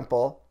Air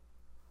Temple,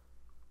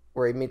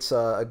 where he meets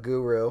a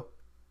guru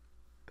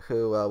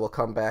who will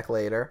come back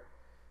later.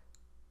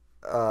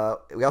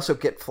 We also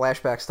get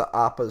flashbacks to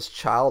Appa's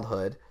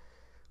childhood,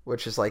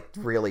 which is like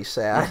really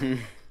sad.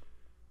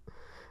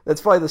 That's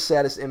probably the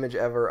saddest image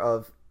ever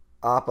of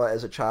Appa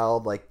as a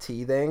child, like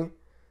teething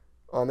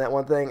on that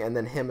one thing, and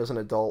then him as an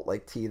adult,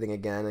 like teething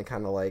again and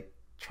kind of like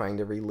trying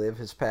to relive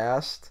his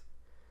past.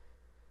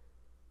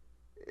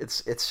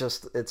 It's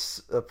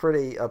a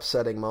pretty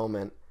upsetting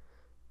moment.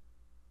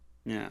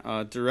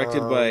 Yeah,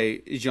 directed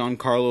by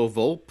Giancarlo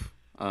Volpe.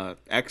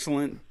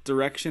 Excellent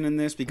direction in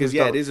this, because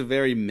it is a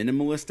very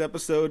minimalist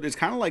episode. It's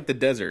kind of like The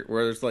Desert,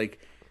 where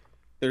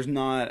there's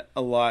not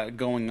a lot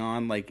going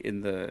on like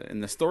in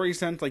the story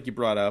sense, like you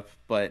brought up,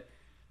 but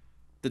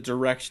the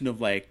direction of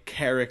like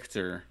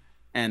character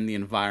and the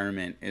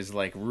environment is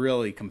like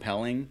really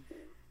compelling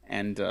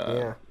and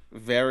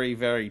very,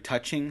 very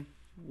touching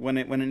when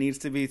it needs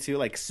to be too.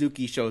 Like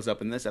Suki shows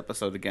up in this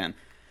episode again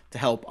to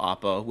help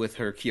Appa with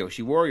her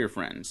Kyoshi warrior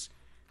friends,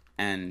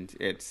 and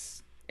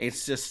it's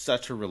it's just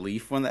such a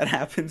relief when that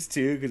happens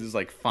too, because it's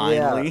like Yeah.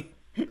 finally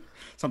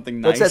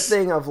something Well, it's that nice.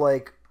 thing of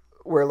like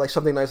where like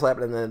something nice will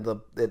happen and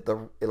then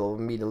it'll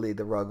immediately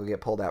the rug will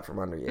get pulled out from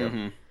under you.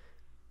 Hmm.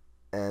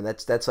 And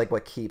that's like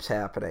what keeps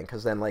happening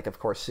because then like of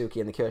course Suki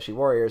and the Kyoshi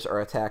warriors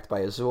are attacked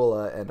by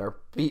Azula and are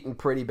beaten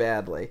pretty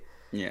badly,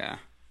 Yeah.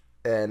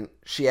 and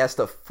she has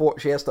to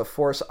force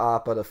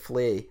Appa to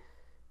flee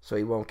so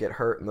he won't get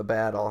hurt in the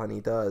battle, and he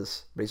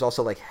does, but he's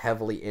also like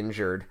heavily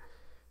injured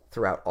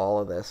throughout all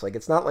of this. Like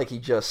it's not like he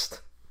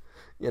just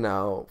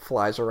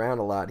flies around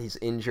a lot. He's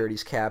injured,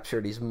 he's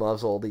captured, he's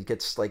muzzled, he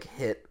gets like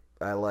hit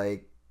by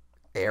like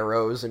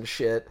arrows and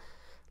shit.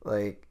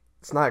 Like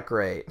it's not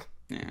great.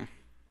 Yeah.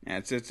 Yeah,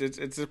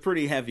 it's a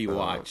pretty heavy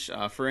watch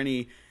for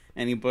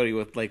anybody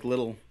with like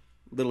little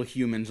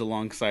humans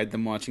alongside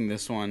them watching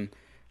this one.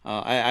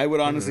 I would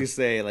honestly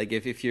say like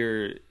if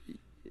you're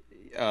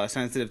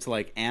sensitive to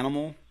like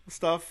animal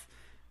stuff,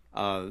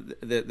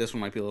 this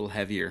one might be a little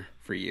heavier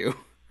for you.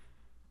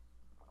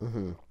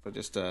 Mm-hmm.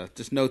 So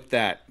just note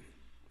that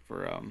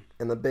for And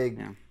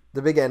yeah.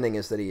 the big ending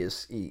is that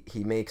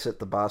he makes it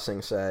to Ba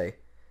Sing Se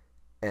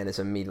and is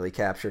immediately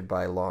captured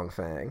by Long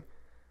Fang.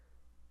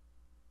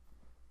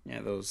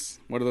 Yeah,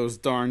 what are those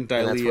darn And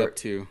that's Dai Li where up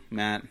to,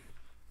 Matt?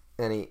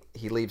 and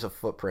he leaves a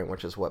footprint,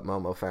 which is what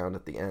Momo found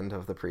at the end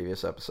of the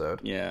previous episode.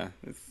 Yeah,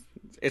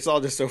 it's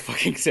all just so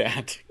fucking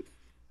sad.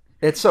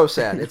 It's so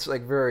sad. It's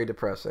like very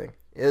depressing.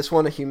 This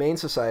won a Humane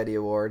Society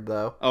award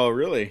though Oh,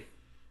 really?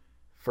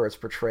 for its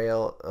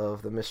portrayal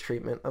of the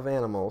mistreatment of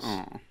animals.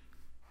 Oh.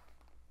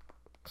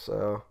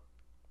 So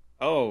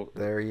Oh,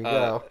 there you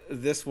go.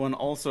 this one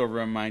also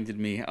reminded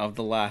me of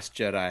The Last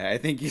Jedi. I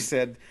think you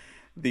said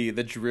the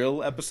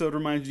drill episode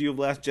reminded you of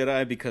Last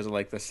Jedi because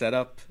like the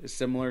setup is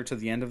similar to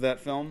the end of that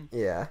film.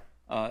 Yeah.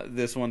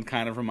 This one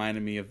kind of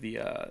reminded me of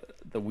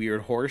the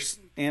weird horse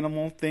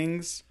animal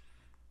things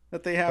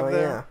that they have Oh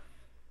there.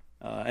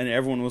 yeah. And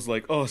everyone was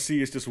like, "Oh,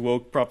 see, it's just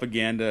woke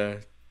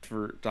propaganda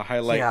to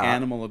highlight Yeah.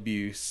 animal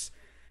abuse."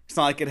 It's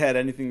not like it had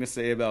anything to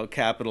say about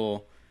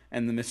capital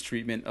and the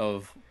mistreatment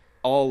of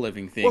all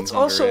living things. Well, it's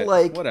under also it.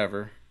 like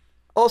Whatever.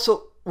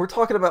 Also, we're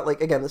talking about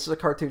like again, this is a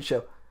cartoon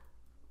show.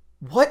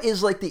 What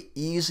is like the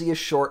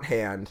easiest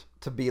shorthand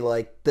to be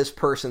like this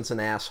person's an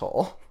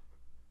asshole?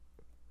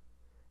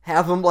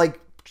 Have them like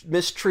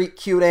mistreat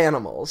cute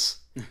animals.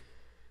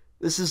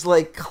 This is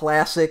like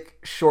classic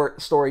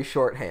short story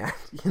shorthand,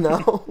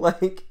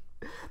 like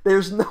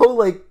there's no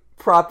like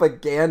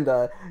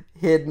propaganda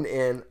hidden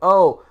in,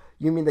 oh,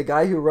 you mean the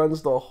guy who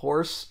runs the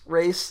horse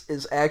race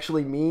is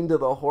actually mean to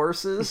the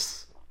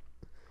horses?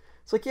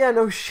 It's like, yeah,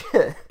 no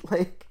shit.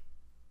 Like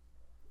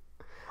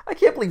I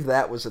can't believe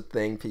that was a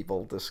thing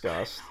people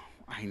discussed.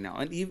 I know.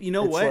 And you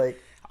know It's what?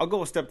 like- I'll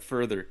go a step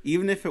further.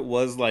 Even if it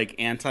was like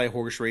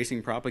anti-horse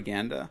racing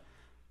propaganda,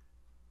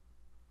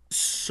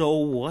 so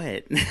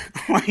what?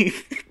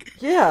 Like,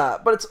 Yeah,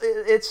 but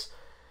it's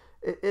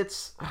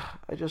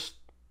I just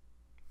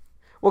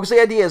well, because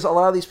the idea is a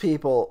lot of those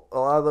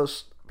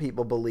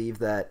people believe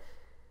that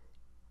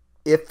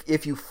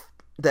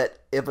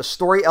if a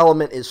story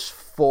element is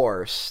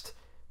forced,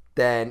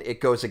 then it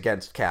goes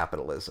against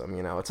capitalism.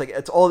 It's like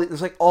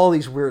there's like all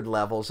these weird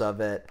levels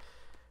of it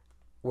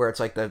where it's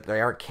like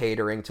they aren't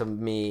catering to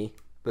me,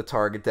 the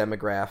target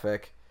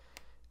demographic,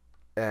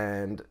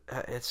 and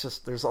it's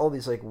just there's all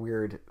these like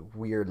weird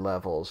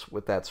levels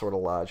with that sort of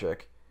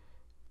logic,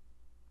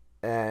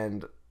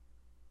 and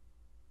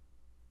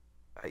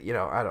I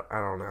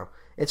don't know.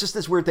 It's just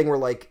this weird thing where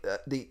like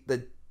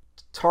the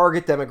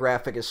target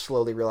demographic is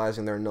slowly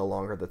realizing they're no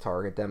longer the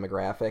target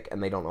demographic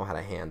and they don't know how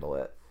to handle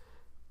it,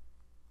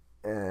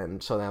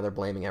 and so now they're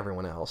blaming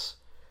everyone else.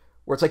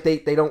 Where it's like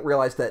they don't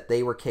realize that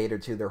they were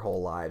catered to their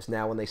whole lives.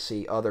 Now when they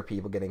see other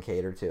people getting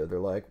catered to, they're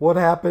like, "What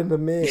happened to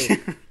me?"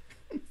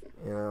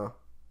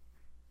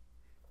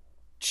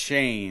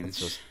 change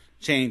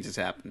is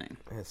happening.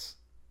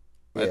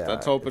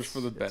 Let's hope it's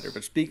for the better.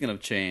 But speaking of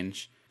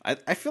change,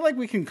 I feel like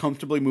we can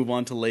comfortably move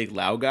on to Lake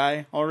Lao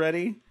Guy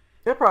already.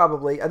 Yeah,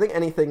 probably. I think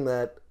anything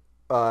that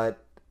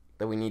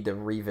we need to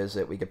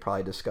revisit, we could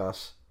probably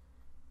discuss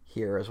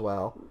here as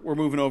well. We're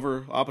moving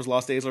over Appa's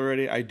Lost Days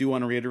already. I do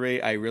want to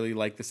reiterate, I really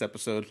like this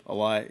episode a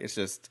lot. It's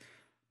just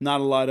not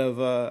a lot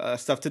of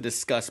stuff to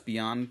discuss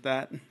beyond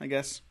that, I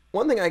guess.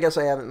 One thing I guess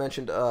I haven't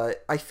mentioned,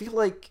 I feel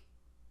like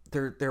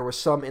there was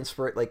some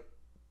inspiration. Like,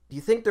 do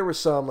you think there was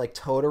some like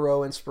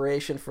Totoro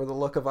inspiration for the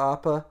look of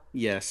Appa?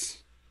 Yes.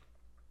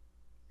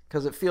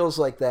 Because it feels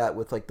like that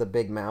with like the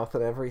big mouth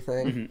and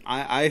everything. Mm-hmm.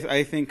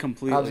 I think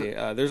completely.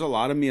 There's a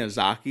lot of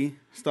Miyazaki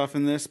stuff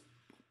in this.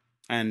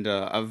 And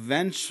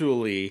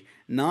eventually,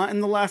 not in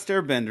The Last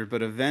Airbender,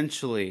 but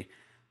eventually,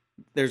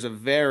 there's a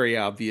very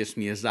obvious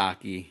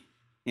Miyazaki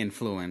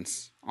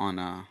influence on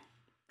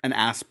an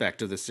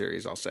aspect of the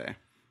series, I'll say.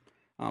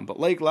 But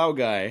Lake Lao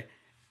Guy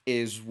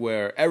is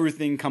where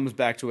everything comes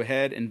back to a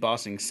head in Ba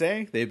Sing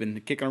Se. They've been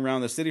kicking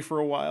around the city for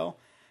a while,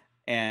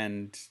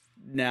 and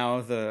now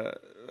the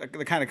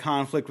kind of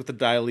conflict with the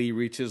Dai Li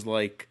reaches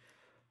like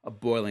a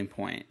boiling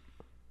point.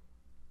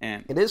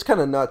 And it is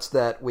kind of nuts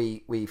that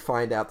we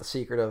find out the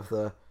secret of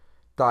the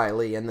Dai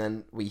Li, and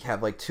then we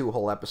have like 2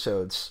 whole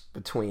episodes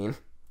between,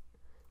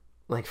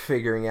 like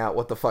figuring out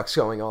what the fuck's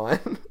going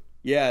on.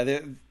 Yeah,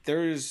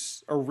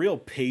 there's a real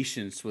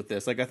patience with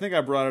this. Like, I think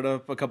I brought it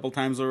up a couple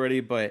times already,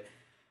 but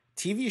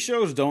TV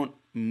shows don't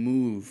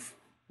move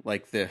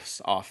like this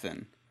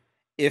often,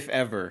 if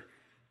ever.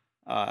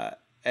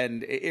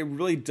 And it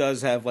really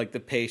does have like the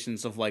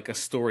patience of like a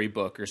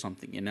storybook or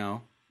something, you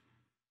know,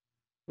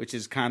 which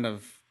is kind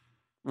of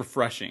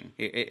refreshing.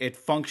 It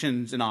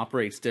functions and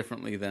operates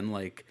differently than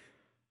like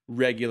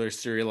regular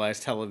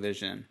serialized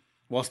television,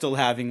 while still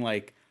having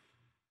like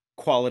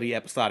quality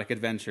episodic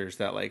adventures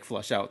that like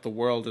flesh out the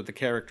world or the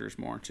characters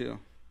more too.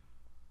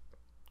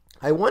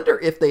 I wonder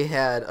if they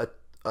had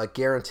a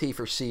guarantee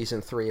for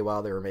season 3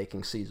 while they were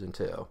making season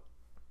 2.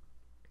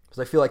 Because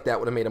I feel like that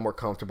would have made it more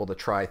comfortable to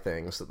try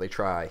things that they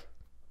try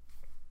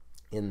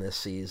in this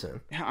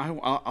season. Yeah,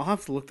 I'll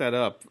have to look that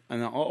up,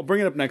 and I'll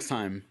bring it up next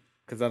time,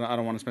 because I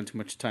don't want to spend too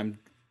much time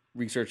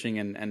researching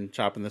and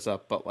chopping this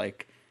up. But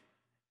like,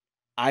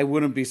 I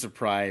wouldn't be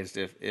surprised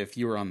if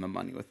you were on the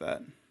money with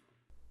that.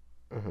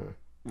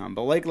 Mm-hmm.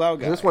 But like Lao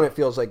Guy, this one, it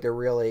feels like they're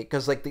really,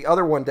 because like the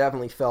other one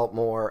definitely felt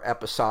more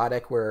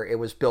episodic, where it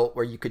was built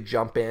where you could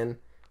jump in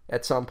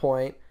at some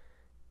point,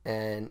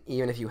 and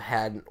even if you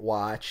hadn't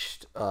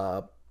watched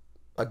a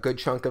good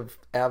chunk of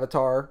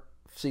Avatar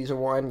season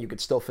 1, you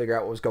could still figure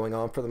out what was going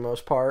on for the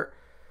most part.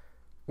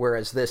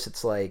 Whereas this,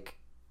 it's like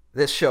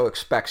this show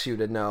expects you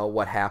to know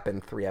what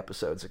happened 3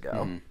 episodes ago.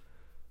 Mm-hmm.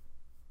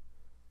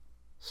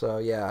 So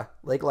yeah,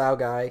 Lake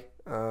Laogai,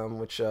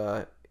 which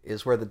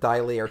is where the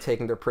Dai Li are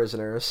taking their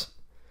prisoners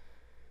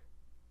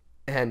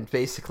and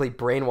basically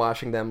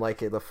brainwashing them like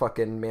the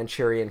fucking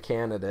Manchurian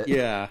Candidate.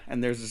 Yeah,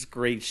 and there's this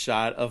great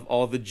shot of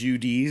all the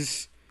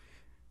Judies,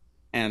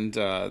 and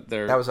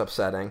that was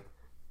upsetting.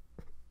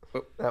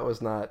 That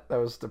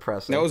was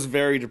depressing. That was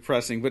very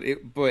depressing, but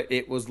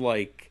it was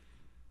like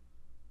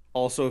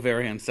also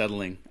very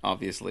unsettling,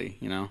 obviously,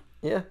 you know?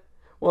 Yeah.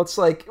 Well, it's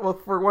like,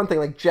 for one thing,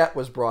 like Jet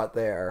was brought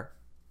there,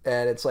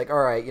 and it's like,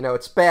 all right, you know,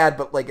 it's bad,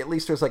 but like at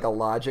least there's like a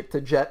logic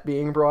to Jet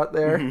being brought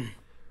there. Mm-hmm.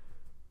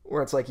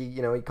 Where it's like he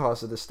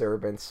caused a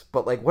disturbance,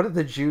 but like, what did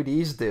the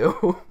Judies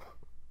do?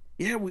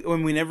 Yeah,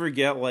 we never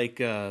get like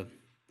a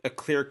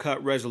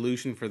clear-cut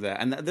resolution for that.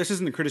 And this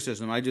isn't a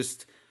criticism.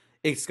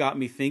 It's got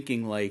me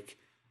thinking, like,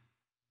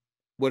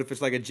 what if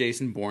it's like a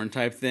Jason Bourne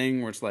type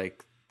thing where it's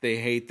like they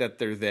hate that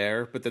they're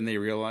there, but then they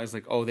realize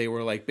like, oh, they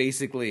were like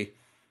basically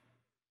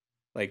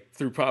like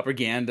through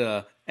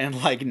propaganda and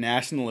like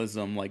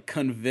nationalism, like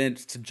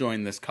convinced to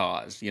join this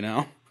cause, you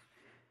know?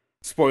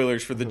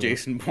 Spoilers for the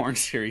Jason Bourne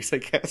series, I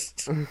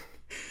guess.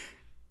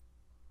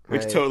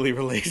 Which totally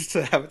relates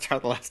to Avatar: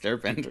 The Last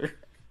Airbender.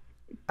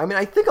 I mean,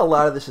 I think a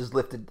lot of this is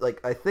lifted,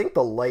 like, I think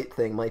the light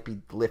thing might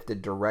be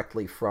lifted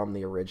directly from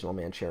the original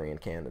Manchurian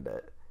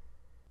Candidate.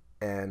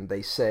 And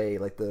they say,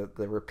 like, the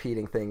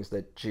repeating things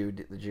that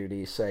the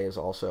Judies say is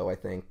also, I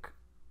think,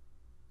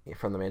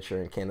 from the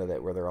Manchurian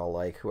Candidate, where they're all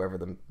like, whoever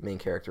the main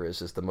character is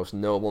the most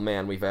noble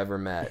man we've ever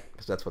met,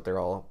 because that's what they're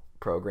all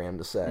programmed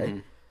to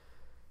say.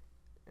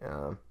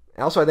 Mm-hmm.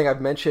 Also, I think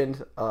I've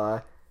mentioned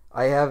I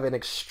have an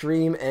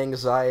extreme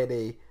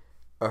anxiety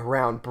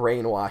around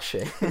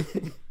brainwashing. I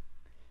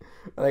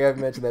think I've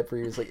mentioned that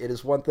previously. It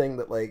is one thing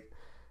that like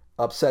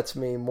upsets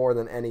me more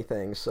than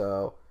anything.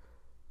 So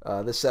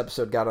this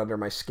episode got under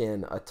my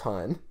skin a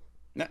ton.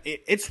 Now,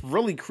 it's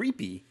really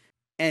creepy,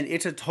 and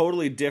it's a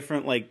totally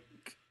different like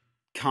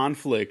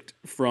conflict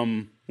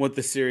from what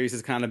the series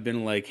has kind of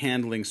been like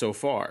handling so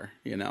far.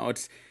 You know,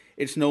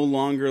 it's no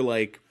longer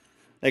like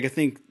I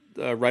think.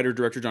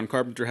 Writer-director John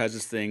Carpenter has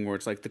this thing where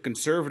it's like the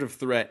conservative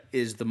threat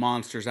is the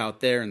monsters out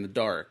there in the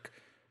dark.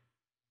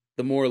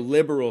 The more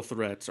liberal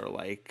threats are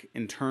like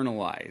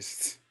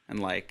internalized and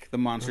like the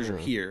monsters are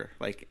here,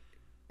 like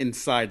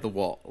inside the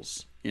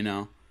walls, you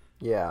know?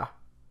 Yeah.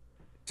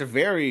 It's a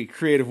very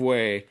creative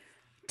way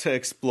to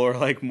explore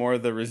like more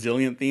of the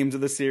resilient themes of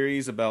the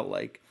series about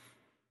like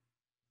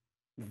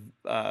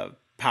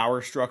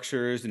power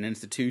structures and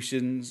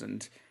institutions,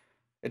 and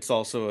it's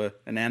also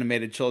an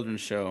animated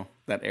children's show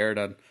that aired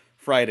on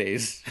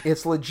Fridays.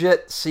 It's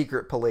legit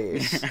secret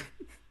police.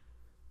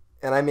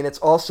 And I mean, it's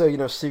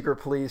also, secret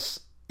police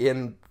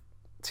in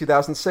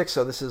 2006,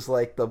 so this is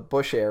like the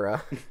Bush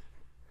era.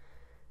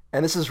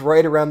 And this is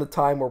right around the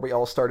time where we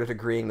all started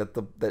agreeing that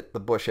the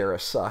Bush era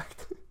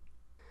sucked.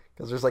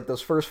 Because there's like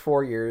those first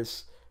 4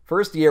 years,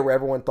 first year where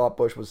everyone thought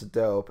Bush was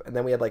dope, and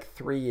then we had like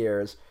 3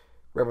 years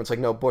where everyone's like,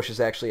 no, Bush is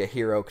actually a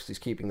hero because he's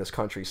keeping this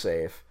country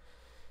safe.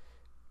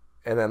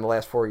 And then the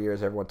last 4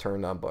 years, everyone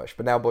turned on Bush.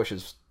 But now Bush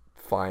is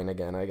fine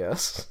again, I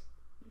guess.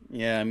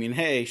 Yeah, I mean,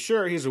 hey,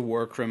 sure, he's a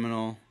war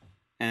criminal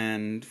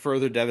and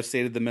further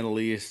devastated the Middle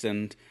East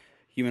and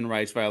human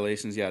rights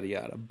violations, yada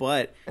yada.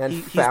 But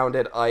he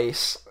founded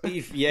ICE.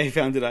 He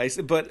founded ICE.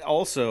 But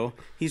also,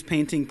 he's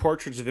painting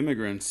portraits of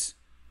immigrants.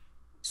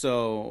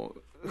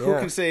 So who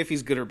can say if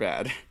he's good or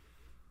bad?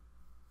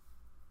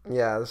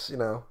 Yeah, this,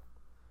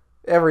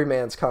 every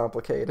man's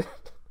complicated.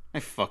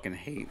 I fucking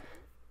hate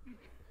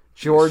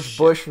George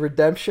Bush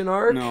redemption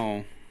arc.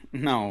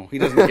 No, he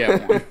doesn't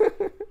get one.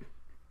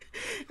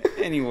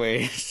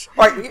 Anyways,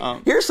 All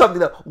right, here's something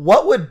though.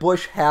 What would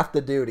Bush have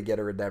to do to get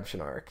a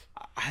redemption arc?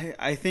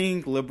 I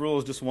think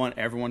liberals just want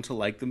everyone to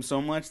like them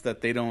so much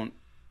that they don't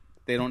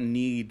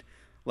need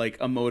like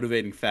a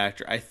motivating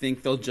factor. I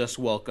think they'll just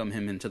welcome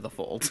him into the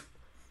fold.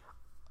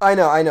 I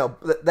know.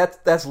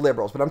 That's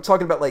liberals, but I'm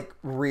talking about like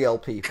real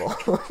people.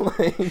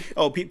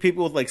 Like,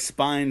 People with like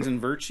spines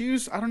and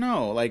virtues. I don't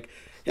know. Like,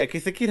 I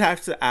think he'd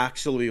have to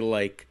actually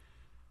like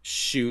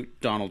shoot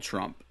Donald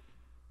Trump.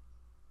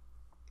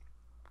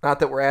 not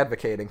that we're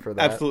advocating for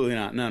that. Absolutely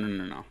not.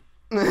 No.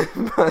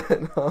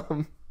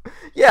 But,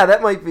 yeah,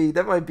 that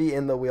might be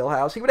in the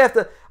wheelhouse. He would have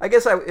to. I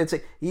guess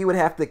he would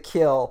have to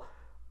kill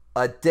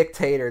a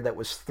dictator that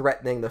was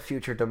threatening the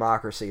future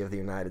democracy of the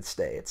United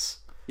States.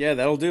 Yeah,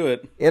 that'll do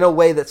it. In a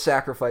way that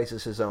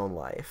sacrifices his own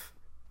life.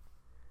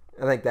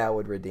 I think that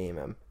would redeem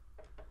him.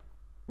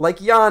 Like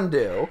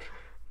Yondu.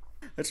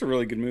 That's a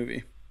really good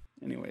movie.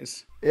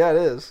 Anyways. Yeah, it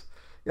is.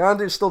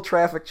 Yondu still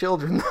trafficked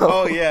children, though.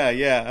 Oh,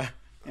 yeah.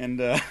 And,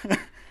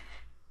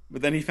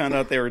 but then he found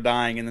out they were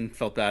dying and then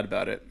felt bad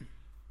about it.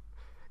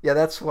 Yeah,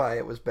 that's why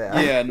it was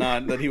bad. Yeah,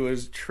 not that he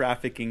was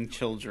trafficking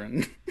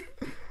children.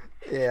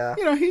 Yeah.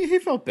 He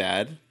felt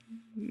bad.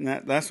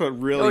 That's what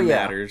really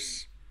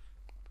matters.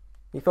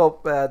 He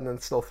felt bad and then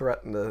still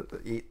threatened to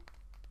eat.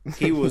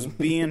 He was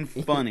being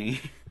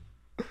funny.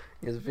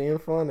 He was being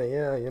funny,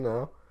 yeah,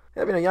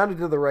 I mean, Yondu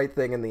did the right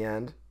thing in the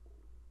end.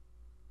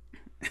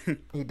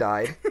 He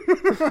died.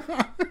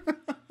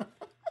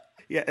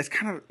 Yeah, it's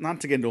kind of,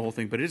 not to get into the whole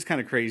thing, but it is kind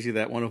of crazy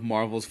that one of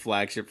Marvel's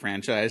flagship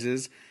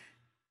franchises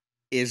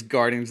is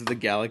Guardians of the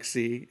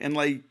Galaxy. And,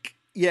 like,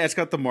 yeah, it's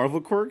got the Marvel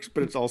quirks,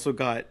 but it's also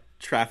got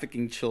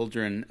trafficking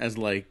children as,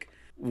 like,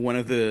 one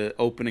of the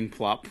opening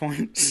plot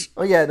points.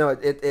 Oh yeah, no,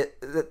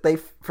 they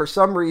for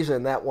some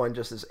reason that one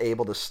just is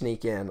able to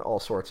sneak in all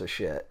sorts of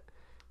shit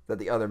that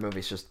the other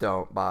movies just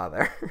don't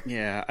bother.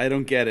 Yeah, I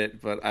don't get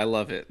it, but I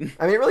love it.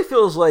 I mean, it really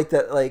feels like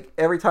that. Like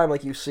every time,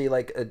 like you see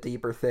like a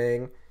deeper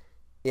thing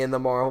in the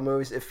Marvel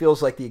movies, it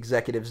feels like the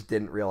executives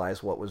didn't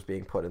realize what was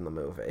being put in the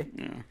movie.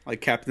 Yeah, like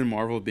Captain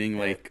Marvel being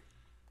like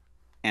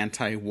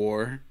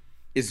anti-war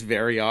is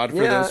very odd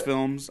for those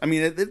films. I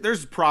mean,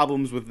 there's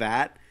problems with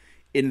that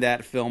in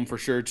that film for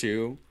sure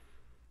too,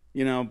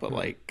 but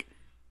like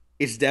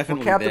it's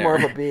definitely Captain there.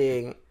 Marvel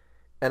being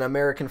an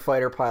American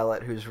fighter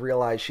pilot who's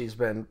realized she's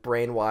been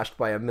brainwashed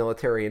by a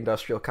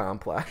military-industrial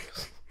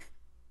complex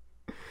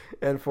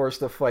and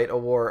forced to fight a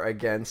war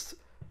against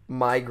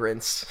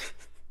migrants.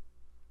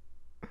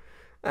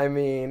 I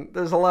mean,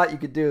 there's a lot you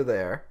could do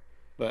there.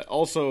 But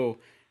also,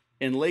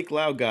 in Lake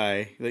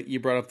Laogai, that you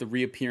brought up the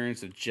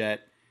reappearance of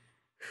Jet,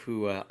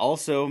 who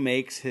also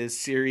makes his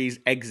series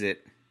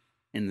exit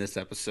in this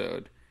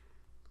episode.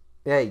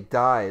 Yeah, he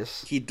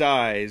dies. He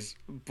dies,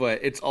 but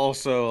it's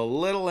also a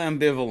little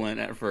ambivalent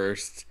at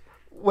first.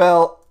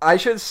 Well, I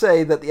should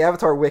say that the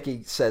Avatar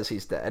Wiki says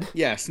he's dead.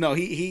 Yes, no,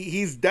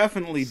 he's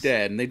definitely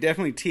dead, and they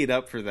definitely teed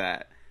up for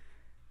that.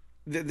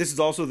 This is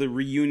also the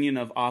reunion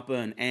of Appa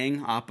and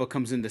Aang. Appa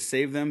comes in to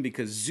save them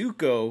because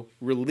Zuko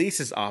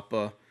releases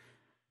Appa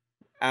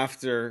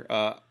after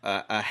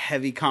a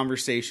heavy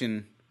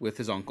conversation with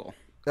his uncle.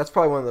 That's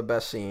probably one of the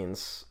best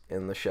scenes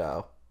in the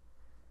show,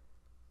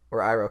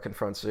 where Iroh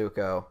confronts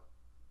Zuko,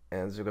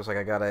 and Zuko's like,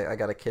 "I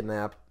gotta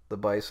kidnap the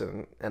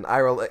bison," and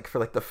Iroh, like, for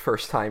like the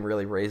first time,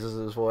 really raises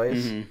his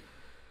voice. Mm-hmm.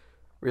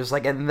 We're just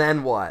like, and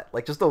then what?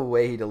 Like, just the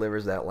way he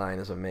delivers that line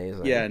is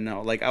amazing. Yeah,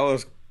 no, like I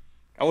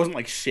wasn't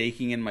like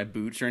shaking in my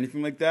boots or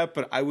anything like that,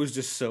 but I was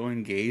just so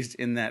engaged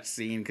in that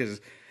scene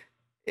because,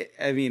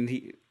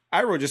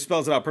 Iroh just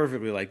spells it out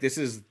perfectly. Like, this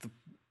is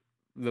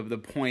the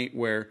point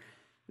where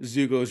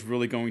Zuko is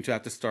really going to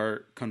have to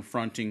start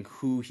confronting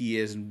who he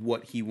is and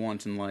what he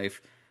wants in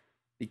life,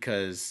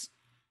 because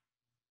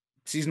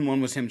season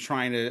 1 was him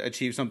trying to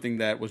achieve something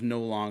that was no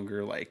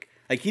longer like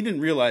he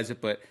didn't realize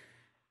it, but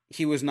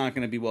he was not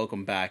going to be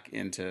welcomed back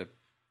into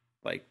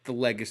like the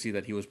legacy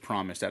that he was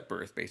promised at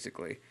birth,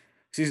 basically.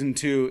 Season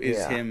 2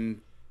 is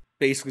him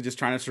basically just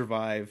trying to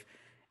survive,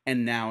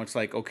 and now it's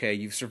like, okay,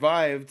 you've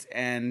survived,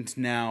 and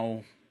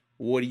now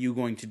what are you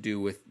going to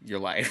do with your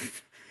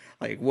life?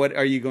 Like, what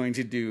are you going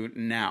to do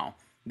now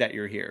that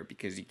you're here?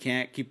 Because you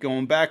can't keep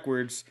going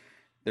backwards.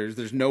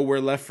 There's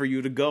nowhere left for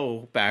you to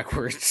go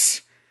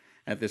backwards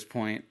at this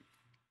point.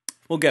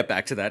 We'll get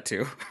back to that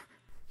too.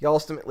 He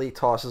ultimately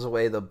tosses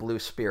away the blue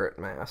spirit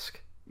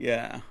mask.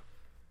 Yeah.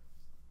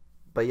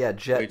 But yeah,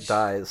 Jet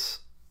dies.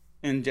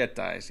 And Jet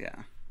dies,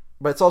 yeah.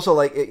 But it's also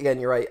like, again,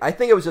 you're right. I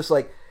think it was just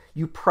like,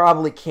 you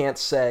probably can't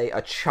say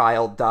a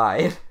child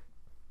died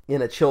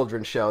in a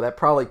children's show. That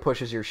probably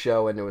pushes your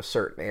show into a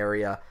certain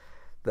area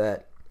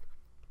that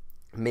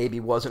maybe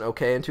wasn't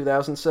okay in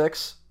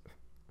 2006.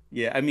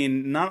 Yeah, I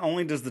mean, not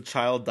only does the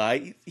child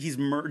die,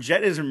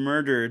 Jet is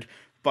murdered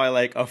by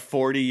like a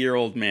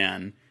 40-year-old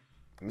man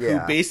who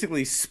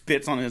basically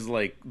spits on his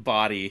like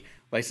body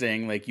by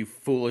saying like, "You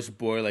foolish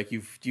boy, like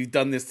you've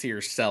done this to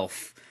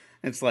yourself."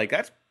 And it's like,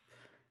 that's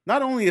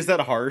not only is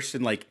that harsh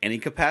in like any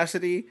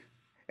capacity,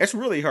 it's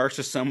really harsh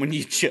to someone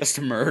you just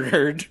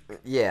murdered.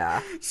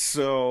 Yeah.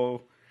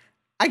 So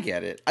I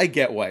get it. I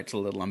get why it's a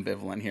little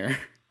ambivalent here.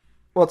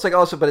 Well, it's like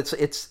also, but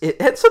it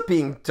ends up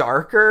being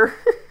darker.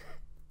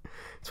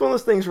 It's one of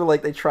those things where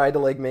like they tried to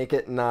like make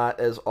it not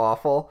as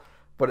awful,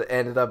 but it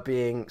ended up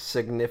being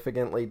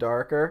significantly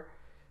darker.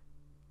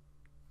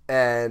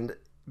 And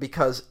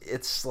because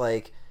it's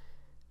like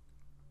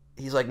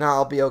he's like, "No,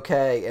 I'll be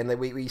okay." And then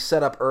we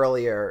set up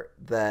earlier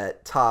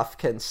that Toph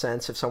can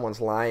sense if someone's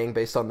lying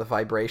based on the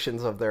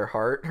vibrations of their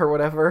heart or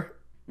whatever.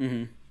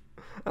 Mm-hmm.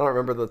 I don't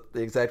remember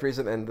the exact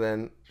reason. And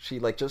then she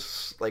like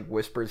just like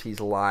whispers he's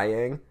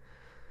lying,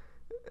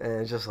 and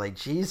it's just like,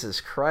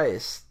 Jesus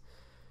Christ.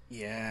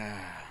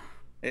 Yeah,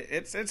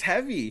 it's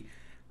heavy.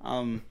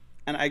 And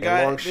I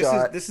got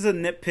this is a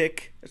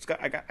nitpick.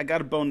 I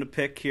got a bone to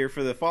pick here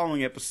for the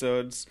following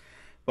episodes,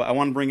 but I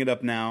want to bring it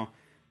up now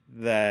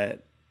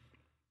that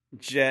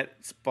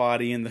Jet's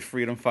body and the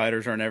Freedom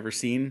Fighters are never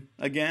seen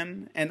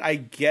again. And I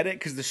get it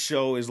because the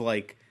show is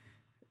like,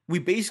 we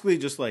basically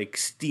just like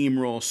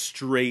steamroll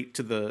straight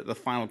to the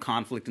final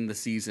conflict in the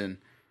season,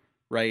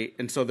 right?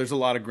 And so there's a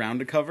lot of ground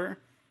to cover.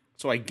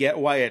 So I get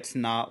why it's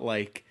not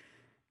like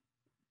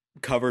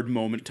covered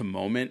moment to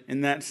moment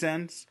in that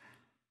sense.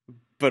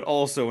 But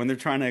also when they're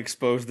trying to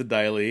expose the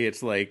Dai Li,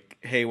 it's like,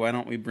 hey, why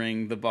don't we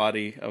bring the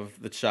body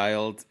of the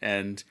child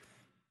and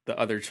the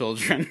other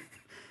children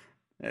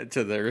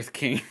to the Earth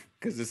King?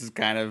 Because this is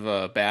kind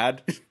of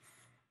bad.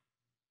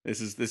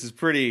 This is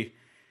pretty.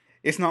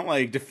 It's not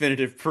like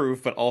definitive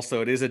proof, but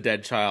also it is a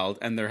dead child,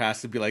 and there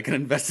has to be like an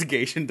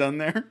investigation done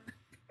there.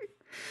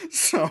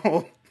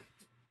 So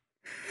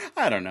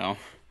I don't know.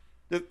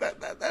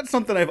 That's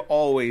something I've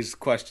always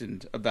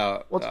questioned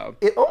about. Well,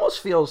 it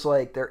almost feels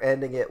like they're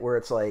ending it where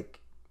it's like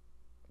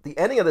the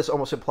ending of this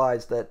almost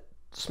implies that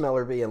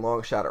Smellerby and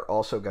Longshot are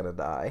also going to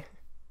die.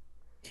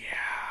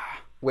 Yeah.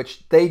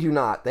 Which they do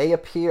not. They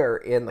appear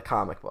in the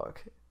comic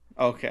book.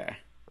 Okay.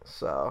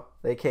 So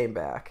they came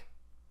back.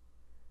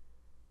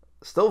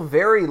 Still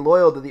very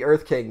loyal to the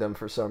Earth Kingdom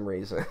for some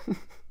reason.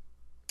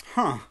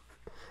 Huh.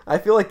 I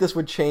feel like this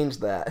would change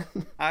that.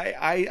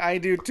 I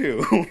do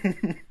too.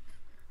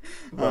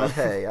 But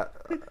hey,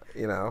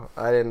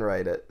 I didn't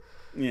write it.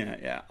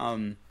 Yeah.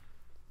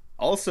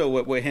 Also,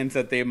 what hints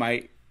that they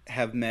might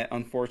have met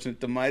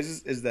unfortunate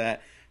demises is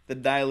that the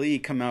Dai Li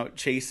come out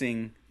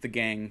chasing the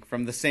gang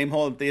from the same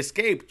hole that they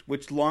escaped,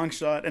 which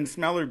Longshot and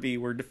Smellerby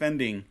were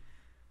defending.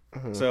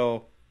 Mm-hmm.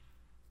 So,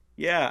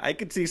 yeah, I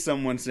could see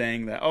someone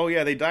saying that, oh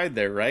yeah, they died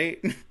there, right?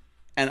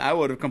 And I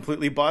would have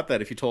completely bought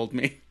that if you told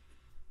me.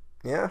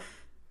 Yeah.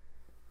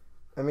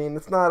 I mean,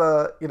 it's not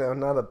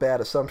a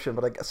bad assumption,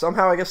 but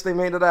somehow I guess they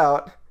made it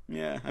out.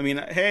 Yeah, I mean,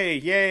 hey,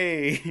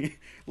 yay!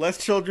 Less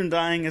children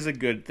dying is a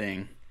good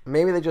thing.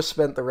 Maybe they just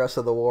spent the rest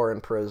of the war in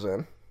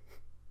prison.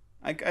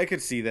 I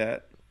could see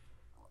that.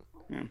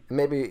 Yeah.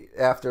 Maybe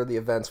after the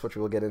events, which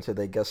we'll get into,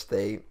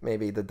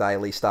 maybe the Dai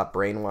Li stopped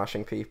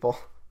brainwashing people.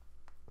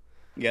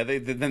 Yeah,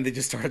 then they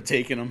just started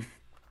taking them.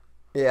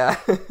 Yeah.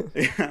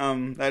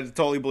 That's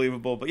totally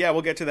believable. But yeah,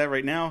 we'll get to that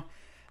right now.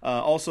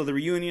 Also, the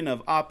reunion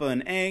of Appa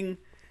and Aang,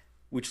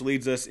 which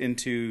leads us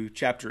into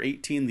Chapter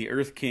 18, The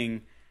Earth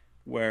King,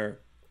 where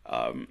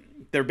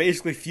they're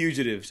basically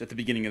fugitives at the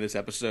beginning of this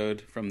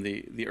episode from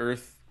the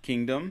Earth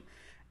Kingdom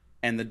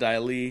and the Dai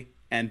Li,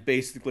 and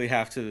basically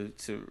have to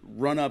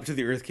run up to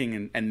the Earth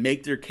King and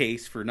make their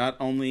case for not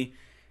only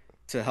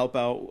to help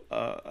out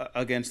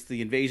against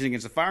the invasion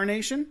against the Fire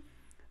Nation,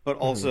 but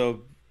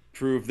also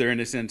prove their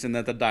innocence and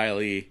that the Dai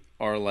Li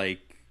are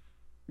like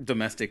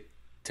domestic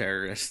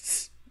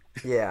terrorists.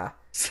 Yeah.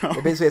 So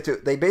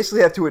they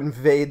basically have to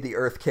invade the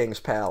Earth King's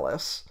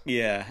palace.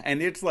 Yeah,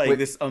 and it's like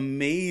this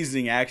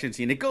amazing action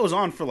scene. It goes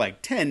on for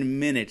like 10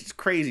 minutes. It's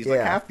crazy. It's like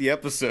half the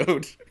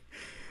episode.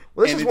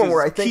 Well, this is one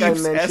where I think I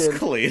mentioned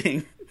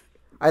escalating.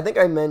 I think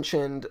I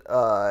mentioned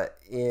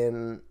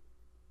when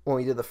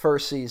we did the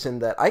first season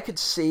that I could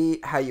see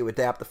how you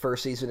adapt the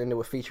first season into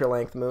a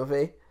feature-length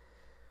movie.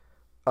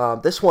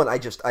 This one,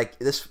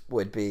 this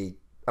would be.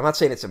 I'm not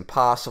saying it's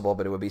impossible,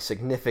 but it would be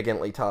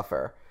significantly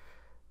tougher.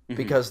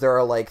 Because there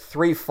are like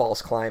 3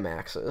 false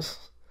climaxes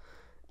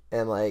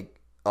and like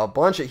a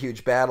bunch of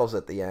huge battles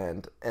at the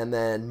end and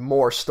then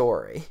more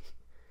story.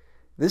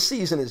 This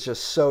season is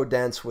just so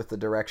dense with the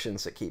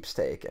directions it keeps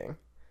taking.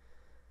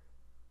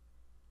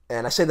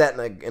 And I say that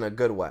in a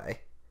good way.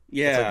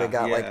 Yeah. It's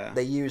like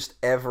they used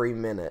every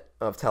minute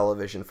of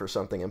television for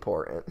something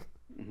important.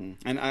 Mm-hmm.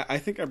 And I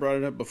think I brought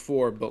it up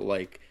before, but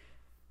like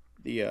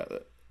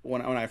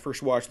when I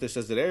first watched this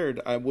as it aired,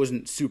 I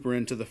wasn't super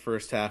into the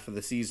first half of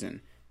the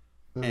season.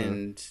 Mm-hmm.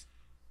 And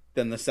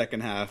then the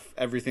second half,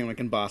 everything like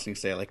in Bossing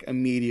Say, like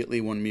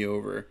immediately won me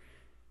over.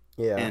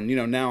 Yeah. And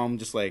now I'm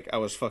just like, I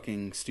was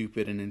fucking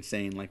stupid and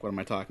insane. Like, what am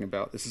I talking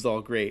about? This is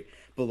all great,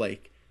 but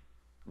like,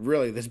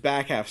 really, this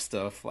back half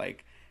stuff,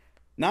 like,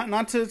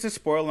 not to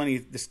spoil any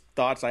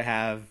thoughts I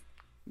have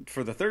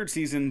for the third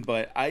season,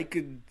 but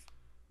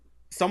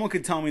someone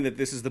could tell me that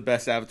this is the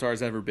best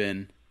Avatar's ever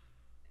been,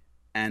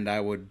 and I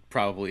would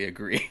probably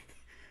agree.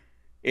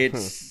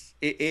 It's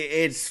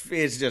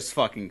just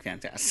fucking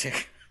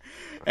fantastic.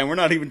 And we're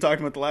not even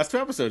talking about the last 2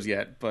 episodes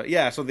yet. But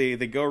yeah, so they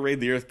go raid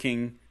the Earth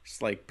King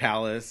like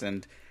palace,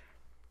 and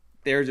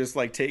they're just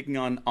like taking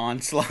on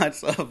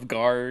onslaughts of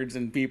guards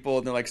and people.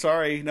 And they're like,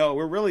 "Sorry, no,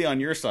 we're really on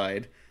your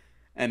side."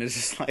 And it's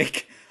just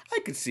like I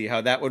could see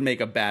how that would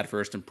make a bad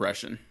first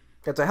impression.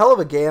 It's a hell of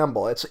a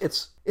gamble. It's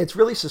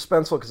really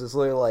suspenseful because it's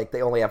literally like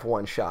they only have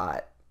one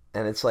shot,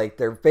 and it's like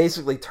they're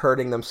basically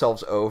turning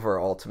themselves over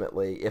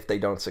ultimately if they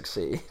don't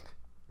succeed.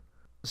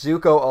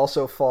 Zuko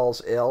also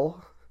falls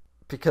ill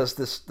because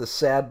the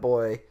sad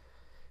boy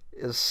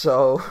is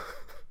so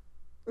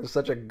there's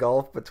such a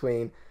gulf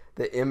between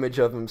the image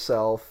of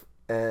himself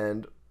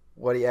and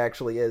what he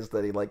actually is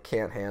that he like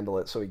can't handle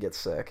it, so he gets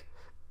sick.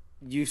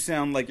 You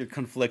sound like you're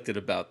conflicted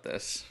about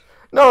this.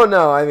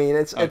 No. I mean,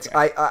 it's Okay. it's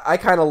I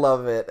kind of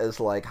love it as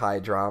like high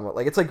drama.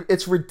 Like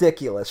it's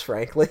ridiculous,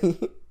 frankly.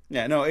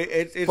 Yeah, no,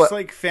 it's But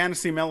like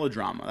fantasy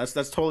melodrama.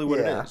 That's totally what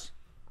it yeah, is.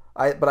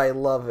 but I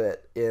love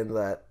it in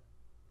that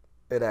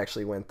it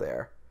actually went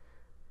there.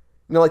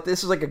 You know, like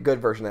this is like a good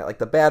version of that. Like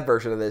the bad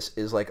version of this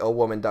is like a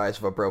woman dies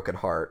of a broken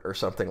heart or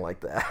something like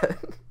that,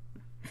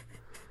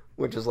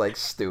 which is like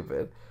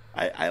stupid.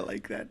 I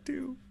like that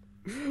too.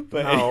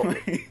 But No,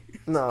 anyway,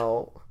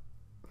 no,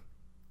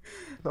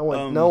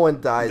 no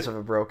one dies of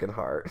a broken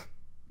heart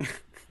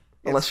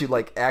unless you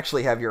like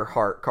actually have your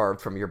heart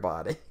carved from your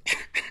body.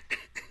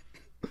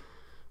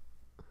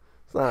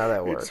 It's not how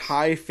that works. it's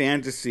high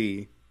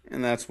fantasy,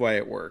 and that's why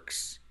it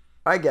works.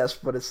 I guess,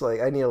 but it's like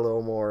I need a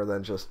little more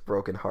than just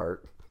broken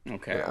heart.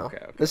 Okay, You know?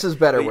 okay. This is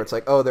better But where it's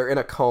like, oh, they're in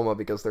a coma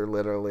because they're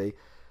literally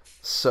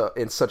so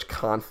in such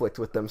conflict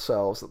with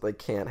themselves that they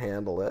can't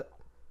handle it.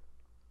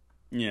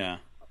 yeah,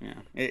 yeah.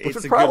 Which It's would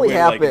a good probably way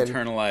to like happen.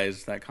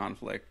 internalize that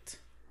conflict.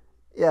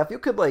 Yeah, if you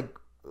could like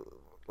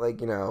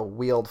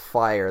wield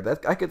fire,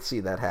 that I could see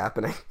that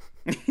happening.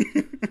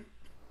 If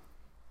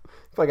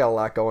I got a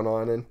lot going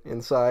on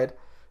inside.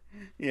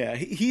 Yeah,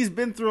 he's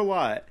been through a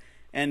lot,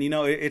 and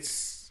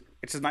it's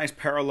a nice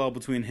parallel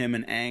between him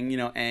and Aang. You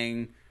know,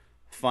 Aang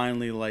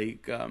finally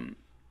like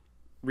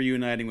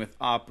reuniting with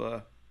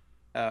Appa,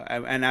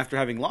 and after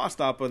having lost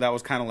Appa, that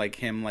was kind of like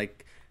him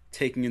like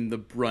taking in the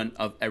brunt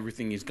of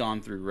everything he's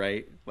gone through.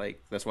 Right,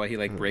 like that's why he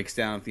like breaks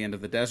down at the end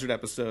of the desert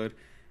episode,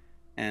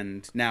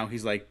 and now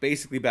he's like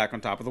basically back on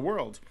top of the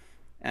world.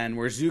 And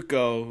where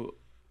Zuko,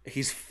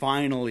 he's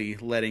finally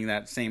letting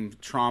that same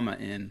trauma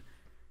in,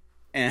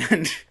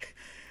 and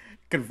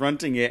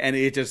confronting it, and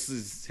it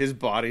just his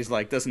body's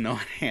like doesn't know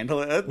how to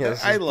handle it.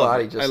 Yes, I his love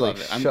body it. just I love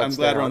like it. I'm shuts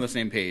glad we're down. on the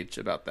same page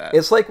about that.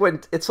 It's like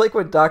when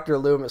Dr.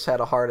 Loomis had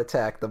a heart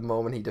attack the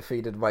moment he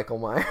defeated Michael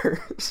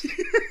Myers.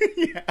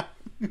 Yeah.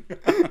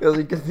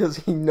 because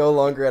he no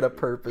longer had a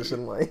purpose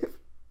in life.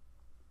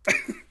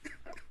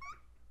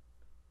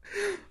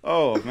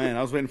 Oh man,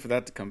 I was waiting for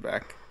that to come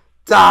back.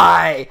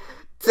 Die!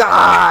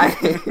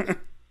 Die!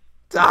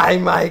 Die,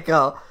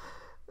 Michael!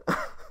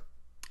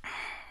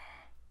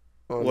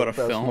 One What of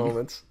a the best film.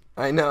 moments.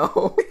 I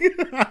know.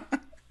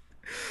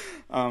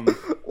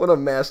 What a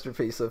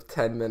masterpiece of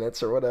 10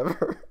 minutes or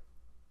whatever.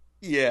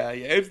 Yeah,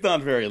 it's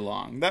not very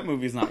long. That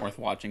movie's not worth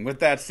watching, but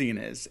that scene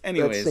is. That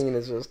Anyways, scene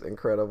is just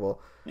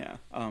incredible. yeah.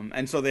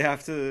 And so they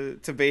have to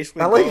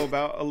basically I like- go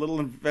about a little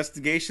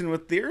investigation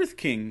with the Earth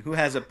King, who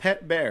has a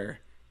pet bear.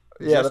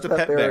 Yeah, Just the a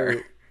pet pet bear.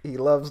 bear. He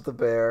loves the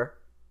bear.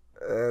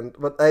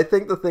 But I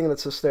think the thing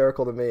that's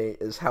hysterical to me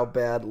is how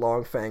bad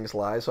Longfang's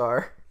lies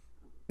are.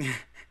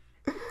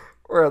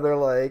 Where they're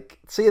like,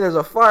 see, there's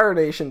a Fire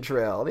Nation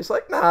trail. And he's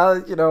like, nah,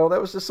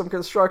 that was just some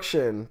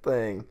construction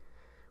thing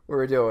we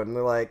were doing. And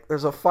they're like,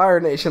 there's a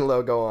Fire Nation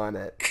logo on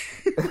it.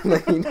 And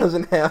then he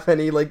doesn't have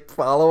any, like,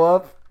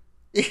 follow-up.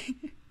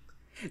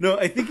 No,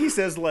 I think he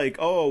says like,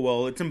 "Oh,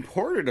 well, it's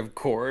imported, of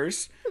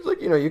course." It's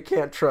like, you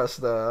can't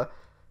trust the...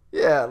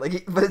 Yeah,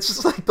 but it's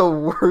just, like, the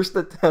worst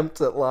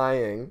attempt at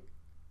lying.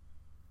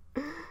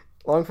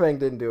 Longfang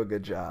didn't do a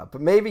good job.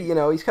 But maybe,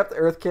 he's kept the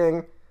Earth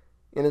King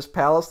in his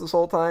palace this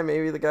whole time.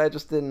 Maybe the guy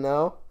just didn't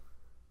know.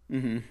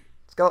 Mm-hmm.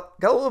 It's got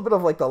a little bit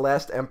of like the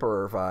Last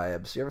Emperor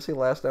vibes. You ever see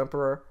Last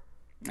Emperor?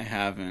 I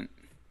haven't.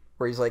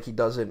 Where he's like he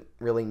doesn't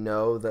really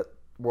know that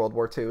World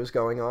War II is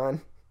going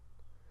on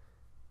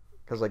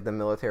because like the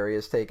military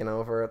is taken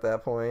over at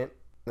that point.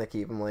 They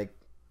keep him like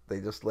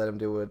they just let him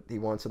do what he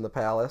wants in the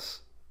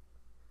palace.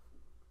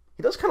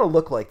 He does kind of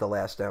look like the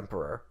Last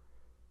Emperor.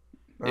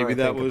 Maybe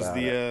that was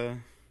the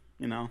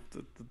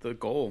the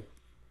goal.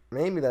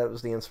 Maybe that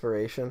was the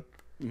inspiration.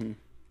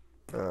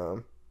 Mm-hmm.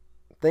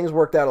 Things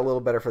worked out a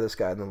little better for this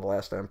guy than the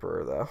Last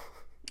Emperor, though.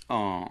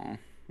 Oh,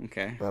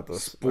 okay. Not the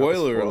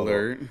Spoiler spoiler.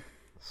 alert.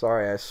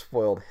 Sorry, I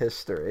spoiled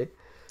history.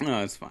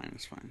 No, it's fine.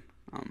 It's fine.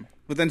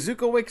 But then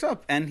Zuko wakes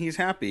up and he's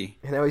happy.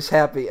 And now he's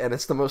happy, and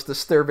it's the most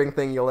disturbing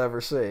thing you'll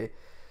ever see.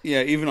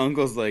 Yeah, even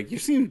Uncle's like, "You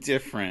seem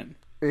different."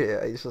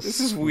 Yeah, he's just This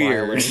is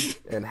smiling weird.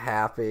 and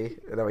happy,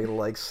 and how he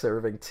likes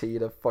serving tea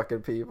to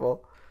fucking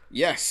people.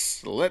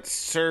 Yes, let's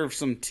serve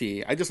some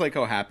tea. I just like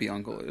how happy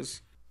Uncle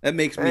is. That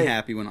makes me Hey.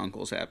 happy when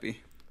Uncle's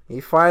happy. He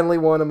finally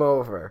won him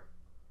over,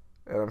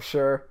 and I'm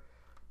sure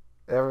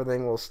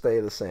everything will stay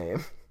the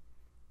same,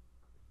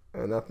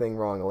 and nothing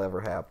wrong will ever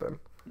happen.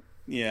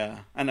 Yeah,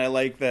 and I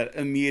like that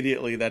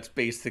immediately that's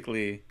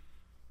basically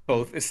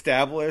both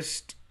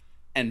established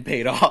and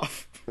paid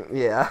off.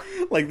 Yeah.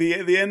 Like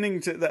the ending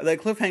to that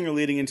cliffhanger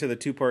leading into the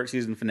 2-part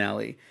season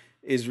finale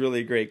is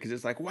really great because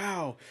it's like,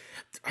 wow,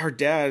 our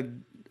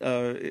dad.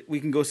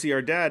 We can go see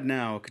our dad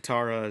now,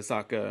 Katara,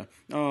 Sokka.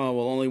 Oh,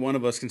 well, only one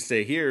of us can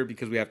stay here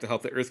because we have to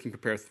help the Earth King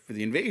prepare for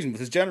the invasion with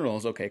his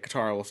generals. Okay,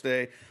 Katara will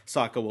stay.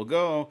 Sokka will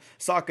go.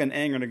 Sokka and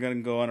Aang are going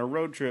to go on a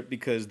road trip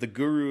because the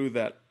guru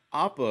that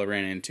Appa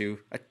ran into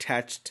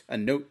attached a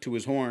note to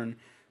his horn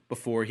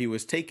before he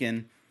was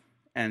taken.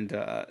 And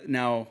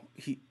now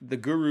the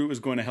guru is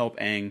going to help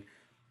Aang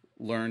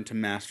learn to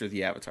master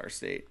the Avatar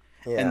state.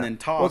 Yeah. And then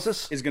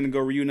Toph is going to go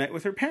reunite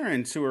with her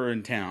parents who are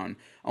in town.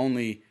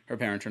 Only her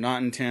parents are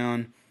not in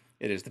town.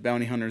 It is the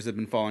bounty hunters that have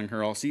been following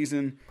her all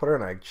season. Put her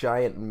in a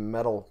giant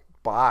metal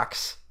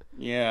box.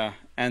 Yeah.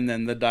 And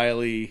then the Dai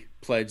Li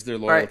pledge their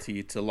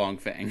loyalty to Long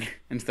Feng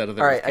instead of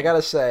their... All right, I got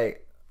to say,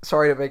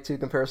 sorry to make two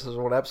comparisons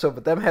in one episode,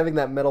 but them having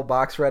that metal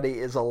box ready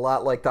is a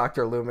lot like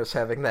Dr. Loomis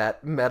having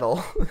that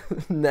metal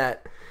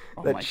net,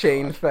 that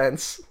chain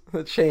fence,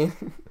 the chain...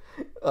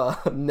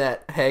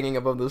 net hanging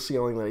above the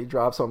ceiling that he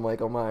drops on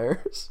Michael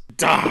Myers.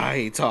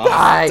 Die, Toph!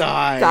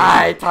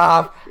 Die,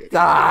 Toph!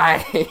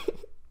 Die!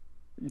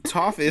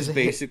 Toph is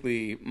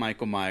basically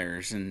Michael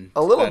Myers, and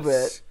a little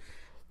bit.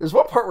 There's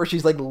one part where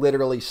she's like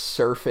literally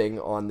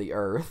surfing on the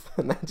earth,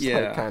 and that's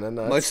like kind of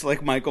nuts. Much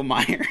like Michael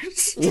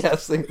Myers.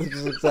 Yes, I think this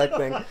is the exact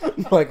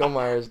thing Michael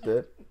Myers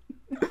did.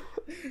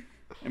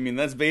 I mean,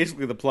 that's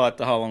basically the plot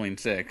to Halloween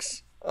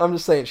 6. I'm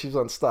just saying she's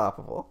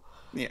unstoppable.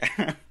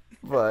 Yeah.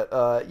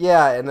 But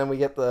yeah, and then we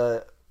get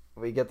the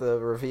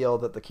reveal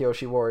that the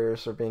Kyoshi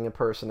warriors are being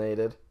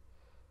impersonated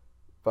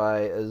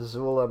by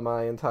Azula,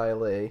 Mai, and Ty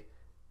Lee.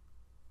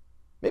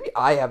 Maybe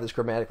I have this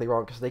grammatically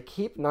wrong because they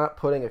keep not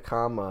putting a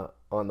comma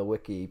on the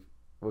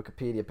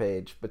Wikipedia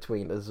page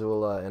between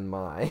Azula and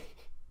Mai.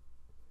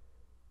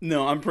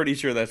 No, I'm pretty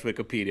sure that's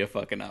Wikipedia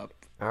fucking up.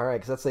 All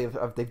right, because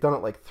they've done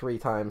it like 3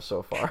 times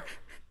so far.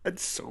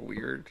 That's so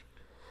weird.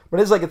 But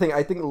it's like a thing.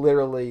 I think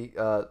literally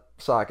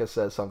Sokka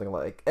says something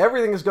like,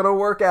 "Everything is gonna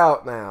work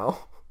out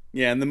now."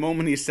 Yeah, and the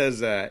moment he says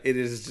that, it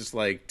is just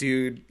like,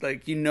 dude,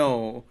 like,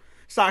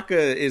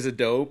 Sokka is a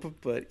dope,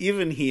 but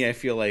even he, I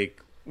feel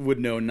like, would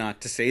know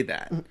not to say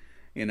that.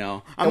 You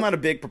know, I'm not a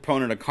big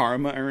proponent of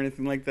karma or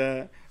anything like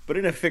that, but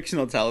in a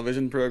fictional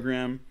television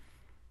program,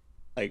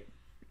 like,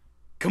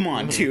 come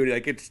on, dude,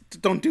 like,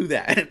 don't do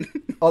that.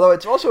 Although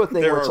it's also a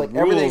thing where it's like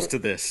rules everything to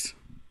this.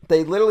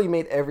 They literally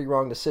made every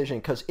wrong decision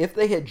because if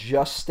they had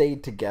just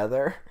stayed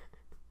together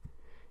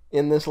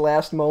in this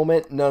last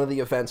moment, none of the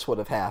events would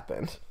have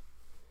happened.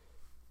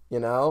 You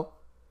know?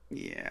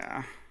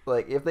 Yeah.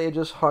 Like, if they had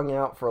just hung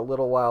out for a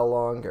little while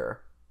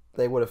longer,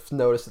 they would have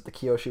noticed that the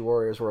Kyoshi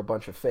warriors were a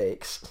bunch of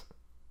fakes.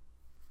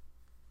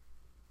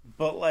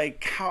 But,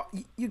 like, how...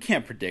 You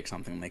can't predict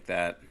something like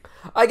that.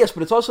 I guess,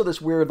 but it's also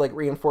this weird, like,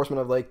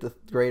 reinforcement of, like, the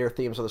greater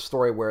themes of the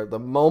story where the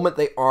moment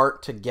they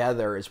aren't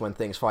together is when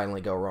things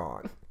finally go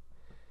wrong.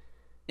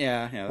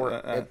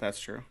 Yeah, that's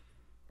true.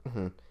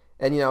 Mm-hmm.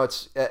 And,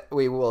 it's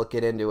we will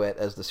get into it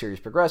as the series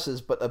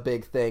progresses, but a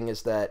big thing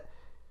is that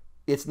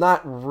it's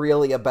not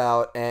really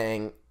about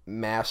Aang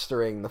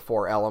mastering the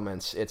 4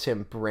 elements. It's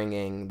him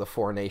bringing the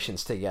 4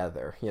 nations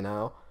together, you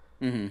know?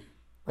 Mm-hmm.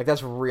 Like,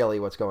 that's really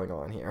what's going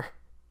on here.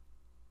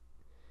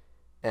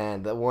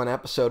 And the one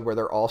episode where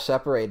they're all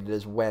separated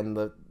is when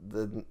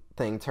the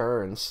thing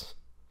turns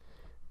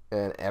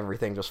and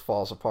everything just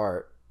falls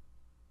apart.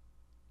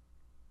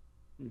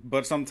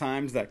 But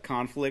sometimes that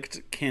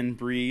conflict can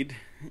breed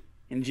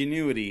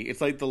ingenuity.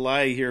 It's like the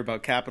lie you hear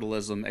about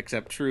capitalism,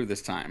 except true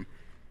this time.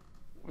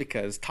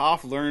 Because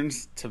Toph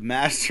learns to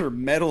master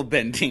metal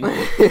bending.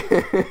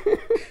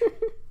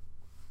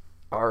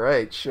 All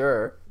right,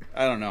 sure.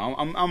 I don't know.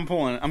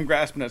 I'm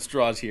grasping at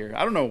straws here.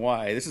 I don't know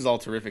why. This is all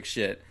terrific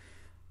shit.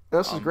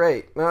 This is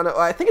great. No,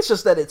 I think it's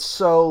just that it's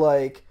so,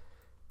 like,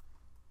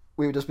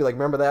 we would just be like,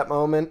 remember that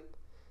moment?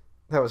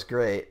 That was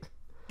great.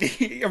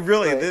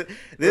 Really,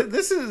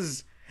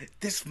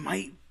 this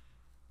might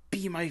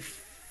be my,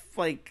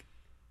 like,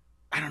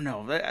 I don't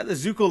know. The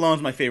Zuko alone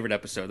is my favorite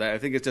episode. I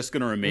think it's just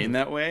going to remain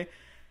that way.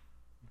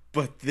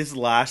 But this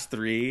last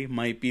 3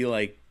 might be,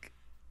 like,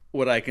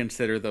 what I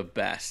consider the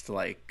best.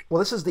 Like, well,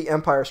 this is the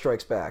Empire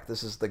Strikes Back.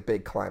 This is the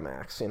big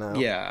climax, you know?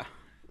 Yeah.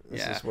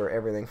 This is where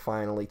everything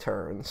finally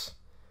turns.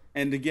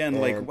 And again,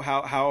 like,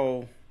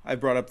 how I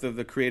brought up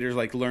the creators,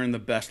 like, learned the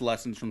best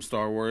lessons from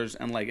Star Wars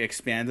and, like,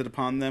 expanded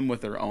upon them with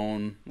their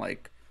own,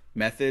 like,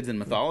 methods and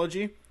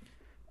mythology.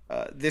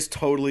 This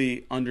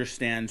totally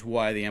understands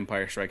why The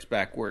Empire Strikes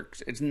Back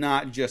works. It's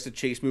not just a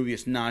chase movie.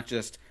 It's not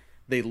just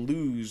they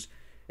lose.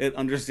 It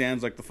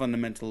understands, like, the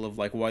fundamental of,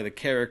 like, why the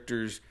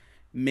characters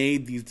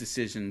made these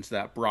decisions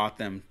that brought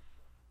them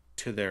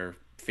to their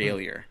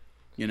failure,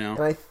 you know?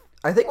 And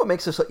I think what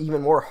makes this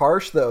even more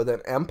harsh, though,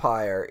 than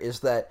Empire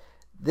is that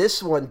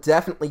this one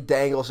definitely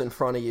dangles in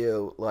front of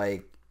you,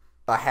 like,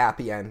 a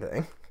happy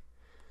ending.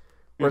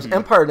 Whereas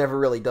Empire never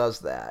really does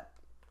that.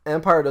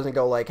 Empire doesn't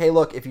go like, hey,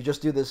 look, if you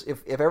just do this,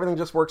 if everything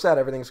just works out,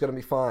 everything's going to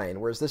be fine.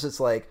 Whereas this,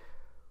 it's like,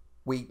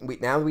 we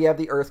now we have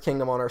the Earth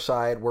Kingdom on our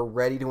side. We're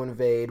ready to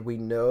invade. We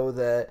know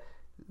that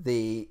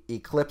the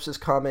eclipse is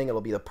coming.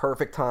 It'll be the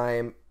perfect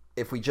time.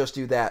 If we just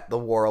do that, the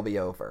war will be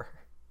over.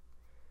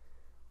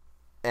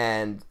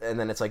 And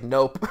then it's like,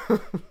 nope.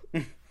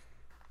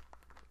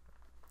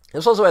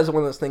 This also has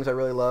one of those things I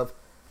really love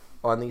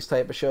on these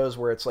type of shows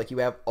where it's like you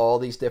have all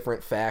these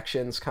different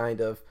factions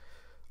kind of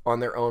on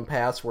their own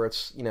paths, where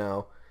it's,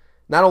 not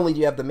only do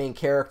you have the main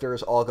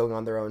characters all going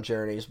on their own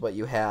journeys, but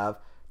you have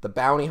the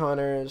bounty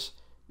hunters,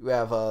 you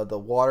have the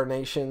Water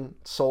Nation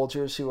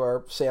soldiers who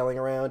are sailing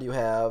around, you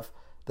have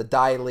the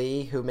Dai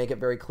Li, who make it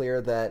very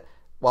clear that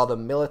while the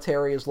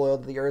military is loyal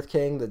to the Earth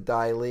King, the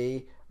Dai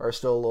Li are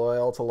still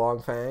loyal to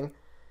Long Fang.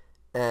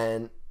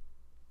 And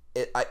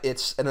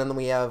and then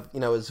we have,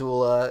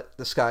 Azula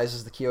disguised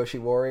as the Kyoshi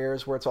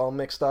Warriors, where it's all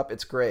mixed up.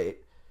 It's great.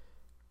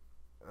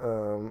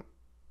 Well,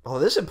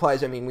 this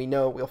implies, we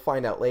know, we'll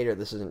find out later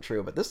this isn't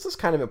true, but this does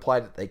kind of imply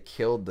that they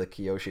killed the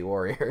Kyoshi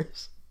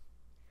Warriors.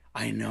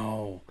 I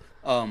know.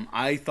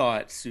 I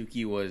thought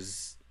Suki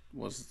was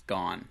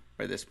gone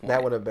by this point.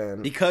 That would have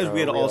been... Because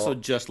we had also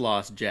just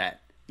lost Jet,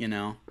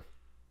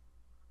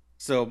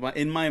 So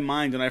in my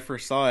mind, when I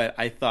first saw it,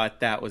 I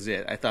thought that was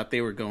it. I thought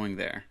they were going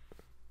there.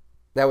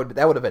 That would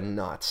have been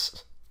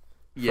nuts.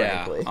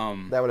 Yeah.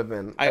 Frankly. That would have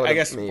been... I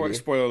guess,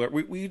 spoiler alert,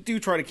 we do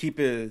try to keep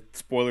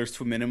spoilers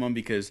to a minimum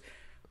because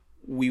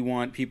we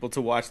want people to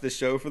watch the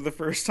show for the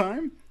first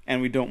time,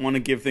 and we don't want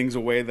to give things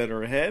away that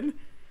are ahead.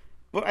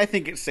 But I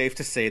think it's safe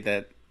to say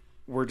that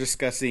we're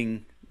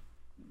discussing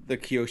the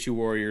Kyoshi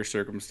Warrior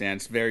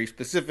circumstance very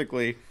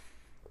specifically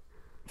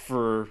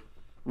for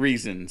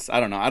reasons. I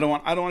don't know. I don't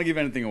want to give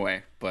anything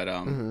away, but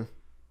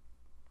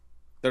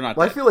they're not.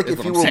 Well, dead, I feel like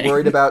if you were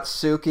worried about about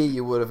Suki,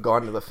 you would have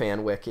gone to the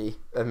fan wiki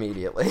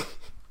immediately.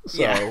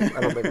 So yeah. I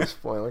don't think we're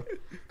spoiling,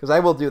 because I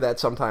will do that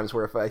sometimes.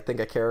 Where if I think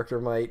a character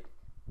might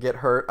get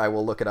hurt, I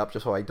will look it up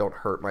just so I don't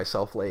hurt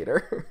myself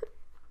later.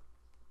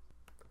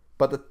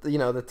 But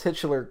the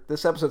titular,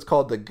 this episode's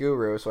called The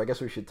Guru, so I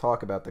guess we should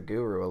talk about the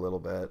Guru a little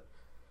bit.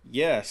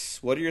 Yes.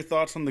 What are your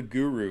thoughts on the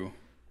Guru?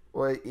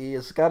 Well,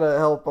 he's got to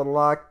help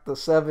unlock the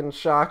 7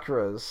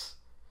 chakras.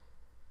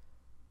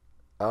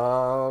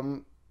 I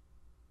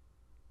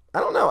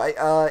don't know.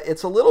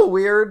 It's a little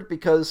weird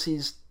because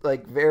he's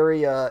like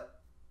very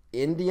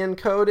Indian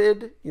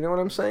coded. You know what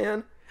I'm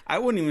saying? I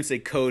wouldn't even say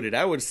coded.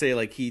 I would say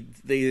like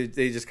they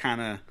just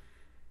kind of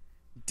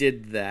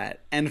did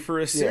that. And for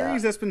a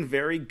series that's been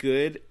very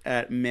good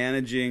at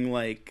managing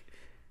like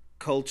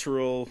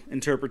cultural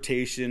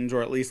interpretations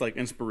or at least like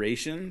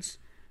inspirations,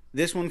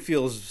 this one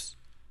feels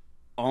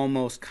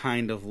almost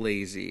kind of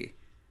lazy.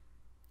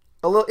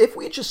 A little, if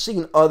we just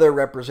seen other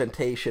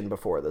representation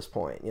before this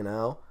point,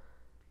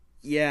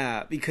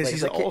 Yeah, because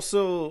he's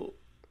also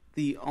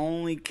the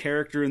only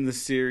character in the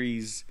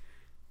series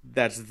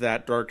that's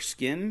that dark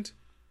skinned.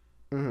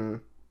 Mm-hmm.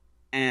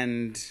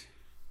 And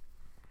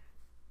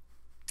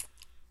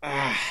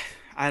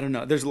I don't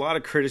know. There's a lot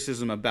of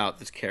criticism about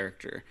this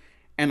character.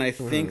 And I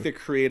think the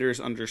creators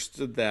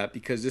understood that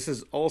because this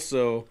is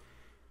also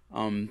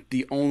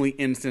the only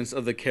instance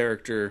of the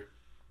character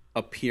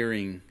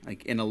appearing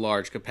like in a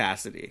large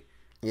capacity.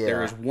 Yeah.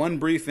 There is one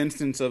brief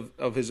instance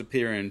of his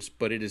appearance,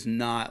 but it is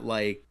not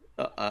like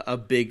a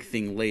big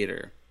thing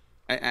later.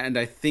 And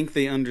I think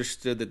they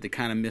understood that they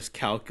kind of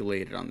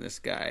miscalculated on this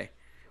guy,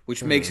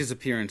 which makes his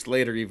appearance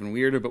later even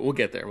weirder, but we'll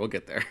get there.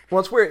 Well,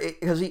 it's weird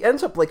because he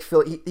ends up like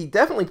he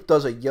definitely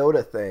does a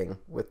Yoda thing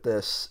with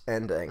this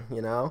ending,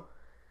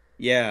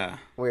 Yeah.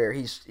 Where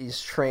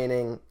he's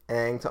training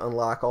Aang to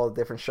unlock all the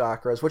different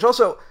chakras, which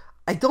also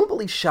I don't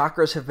believe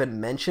chakras have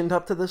been mentioned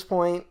up to this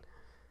point.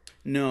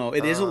 No,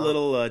 it is a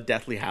little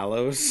Deathly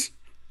Hallows.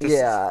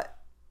 Yeah.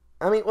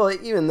 Well,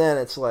 even then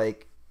it's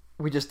like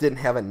we just didn't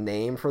have a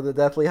name for the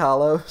Deathly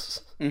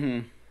Hallows.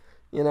 Mm-hmm.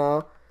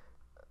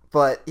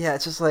 But yeah,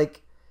 it's just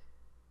like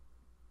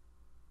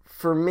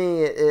for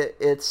me,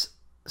 it's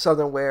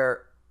something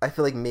where I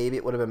feel like maybe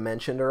it would have been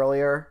mentioned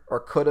earlier, or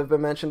could have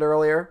been mentioned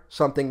earlier.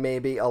 Something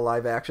maybe a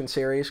live-action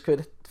series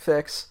could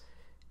fix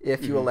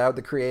if you allowed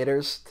the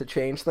creators to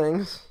change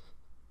things.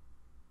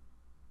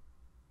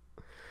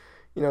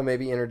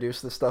 Maybe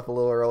introduce this stuff a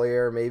little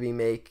earlier. Maybe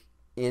make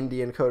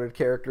Indian-coded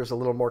characters a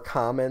little more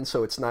common,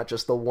 so it's not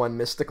just the one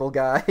mystical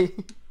guy.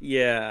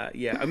 Yeah.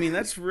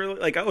 That's really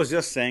like I was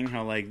just saying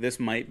how like this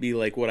might be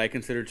like what I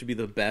consider to be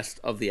the best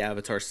of the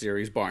Avatar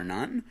series, bar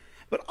none.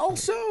 But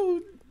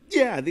also,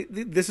 yeah,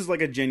 this is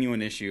like a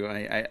genuine issue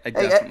I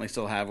definitely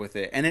still have with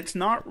it. And it's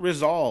not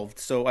resolved,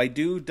 so I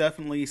do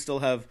definitely still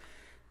have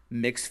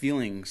mixed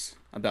feelings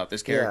about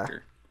this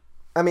character.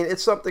 Yeah.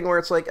 It's something where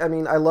it's like, I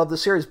love the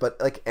series,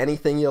 but like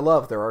anything you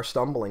love, there are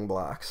stumbling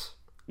blocks.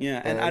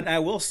 Yeah, and I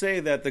will say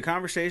that the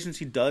conversations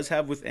he does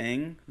have with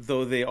Aang,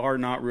 though they are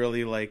not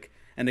really like...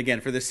 And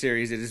again, for this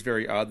series, it is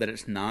very odd that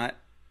it's not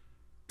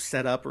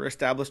set up or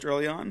established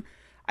early on.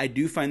 I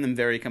do find them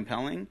very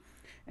compelling.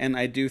 And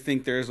I do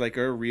think there's like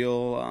a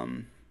real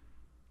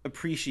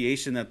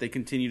appreciation that they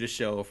continue to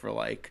show for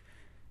like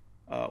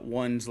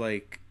one's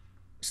like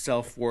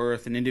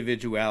self-worth and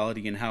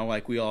individuality and how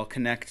like we all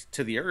connect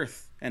to the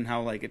earth and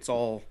how like it's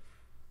all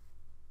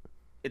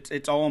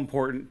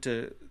important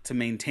to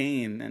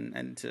maintain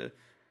and to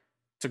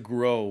to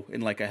grow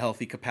in like a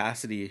healthy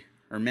capacity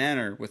or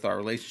manner with our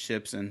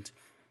relationships and,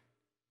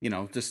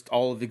 just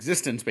all of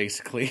existence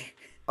basically.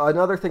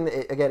 Another thing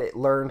that, again, it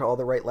learned all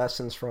the right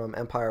lessons from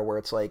Empire, where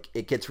it's like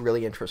it gets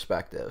really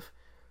introspective,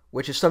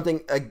 which is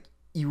something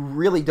you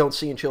really don't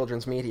see in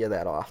children's media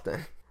that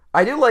often.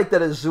 I do like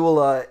that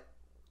Azula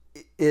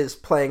is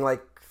playing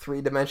like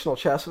 3-dimensional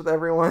chess with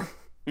everyone.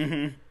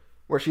 Mm-hmm.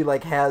 Where she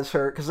like has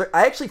her, because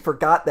I actually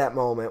forgot that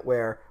moment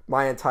where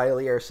Maya and Ty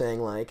Lee are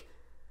saying like,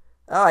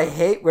 "Oh, I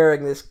hate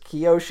wearing this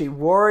Kyoshi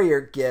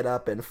warrior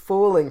getup and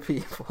fooling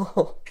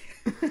people."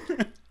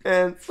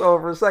 And so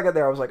for a second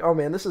there, I was like, "Oh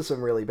man, this is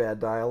some really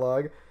bad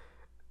dialogue."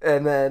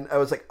 And then I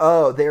was like,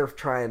 "Oh, they're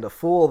trying to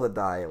fool the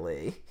Ty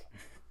Lee,"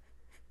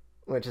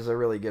 which is a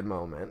really good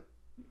moment.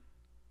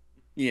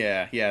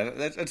 Yeah,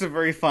 that's a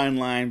very fine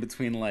line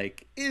between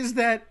like, is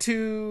that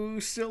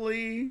too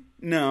silly?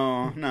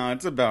 No,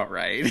 it's about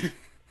right.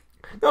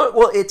 No,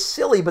 well, it's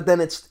silly, but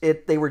then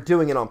they were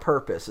doing it on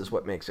purpose, is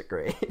what makes it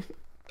great.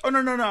 Oh no,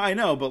 I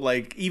know, but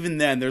like even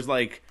then, there's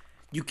like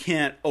you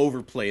can't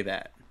overplay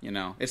that.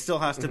 It still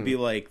has to be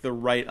like the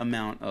right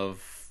amount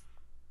of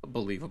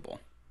believable.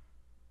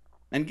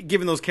 And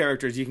given those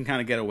characters, you can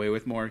kind of get away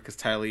with more because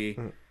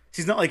Tylee,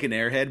 she's not like an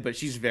airhead, but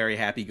she's very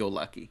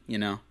happy-go-lucky.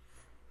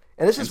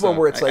 And this is one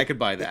where it's like I could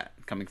buy that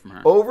coming from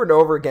her over and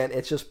over again.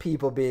 It's just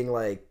people being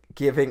like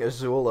giving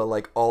Azula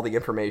like all the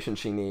information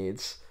she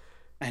needs.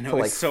 I know, to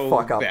like it's so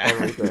fuck up bad.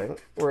 everything.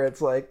 Where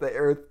it's like the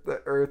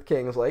Earth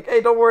King is like,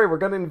 "Hey, don't worry, we're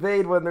gonna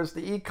invade when there's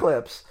the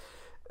eclipse,"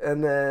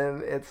 and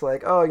then it's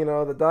like, "Oh,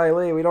 the Ty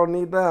Lee, we don't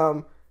need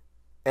them."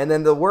 And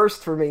then the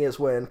worst for me is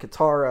when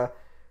Katara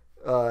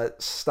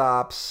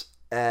stops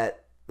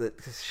at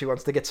she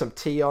wants to get some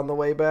tea on the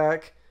way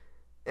back.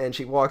 And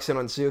she walks in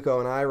on Zuko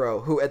and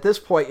Iroh, who at this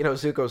point,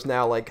 Zuko's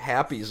now like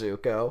happy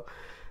Zuko,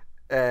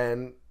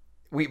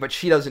 but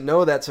she doesn't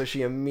know that, so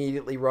she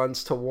immediately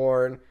runs to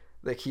warn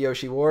the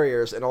Kyoshi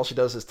warriors, and all she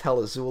does is tell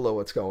Azula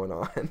what's going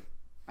on.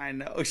 I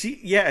know.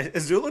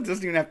 Azula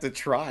doesn't even have to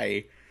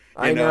try.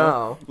 I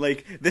know.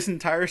 Like this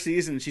entire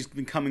season, she's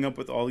been coming up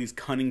with all these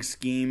cunning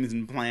schemes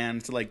and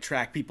plans to like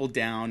track people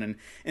down and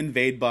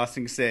invade Ba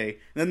Sing Se.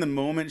 And then the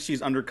moment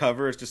she's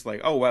undercover, it's just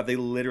like, oh wow, they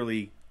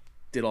literally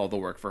did all the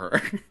work for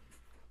her.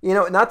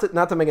 Not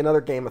to make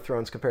another Game of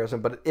Thrones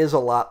comparison, but it is a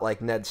lot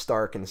like Ned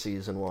Stark in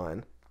season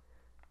 1,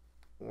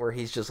 where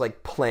he's just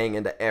like playing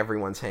into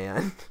everyone's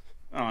hand.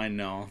 Oh, I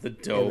know, the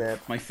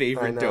dope, my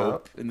favorite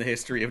dope in the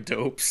history of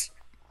dopes.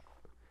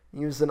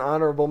 He was an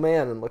honorable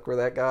man, and look where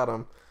that got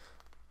him.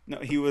 No,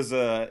 he was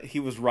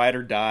ride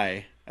or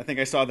die. I think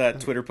I saw that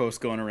Twitter post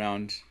going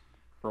around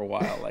for a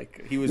while.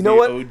 Like he was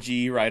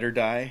OG ride or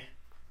die.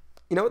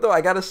 You know what though?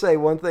 I gotta say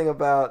one thing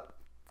about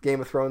Game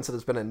of Thrones that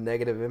has been a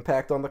negative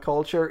impact on the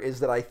culture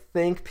is that I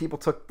think people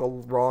took the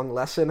wrong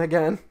lesson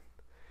again,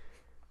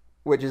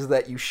 which is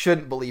that you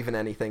shouldn't believe in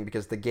anything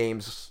because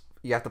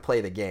you have to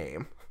play the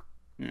game.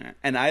 Yeah.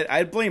 And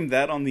I blame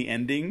that on the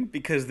ending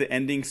because the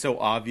ending so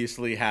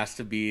obviously has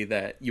to be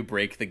that you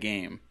break the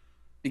game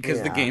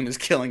because the game is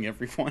killing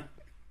everyone.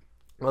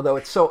 Although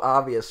it's so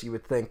obvious, you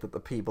would think that the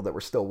people that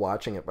were still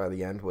watching it by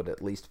the end would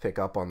at least pick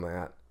up on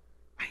that.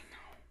 I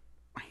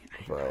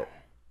know.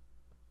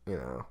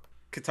 But,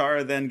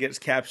 Katara then gets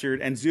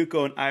captured, and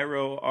Zuko and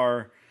Iroh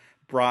are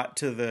brought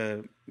to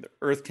the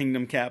Earth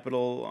Kingdom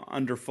capital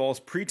under false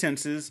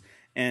pretenses,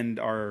 and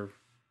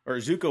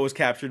Zuko was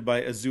captured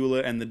by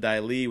Azula and the Ty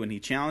Lee when he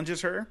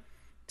challenges her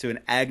to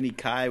an Agni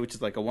Kai, which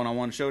is like a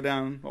one-on-one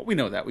showdown. Well, we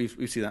know that.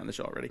 We've seen that in the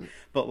show already.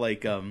 But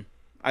like,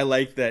 I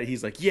like that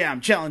he's like, "Yeah,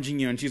 I'm challenging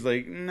you," and she's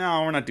like,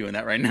 "No, we're not doing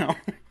that right now."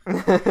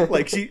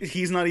 Like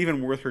he's not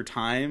even worth her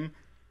time,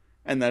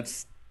 and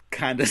that's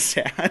kind of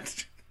sad.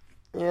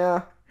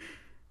 Yeah.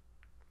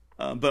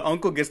 But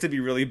Uncle gets to be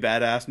really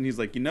badass, and he's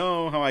like, "You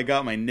know how I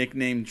got my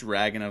nickname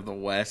Dragon of the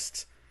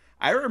West?"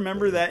 I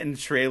remember that in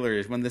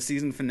trailers when the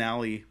season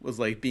finale was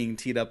like being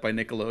teed up by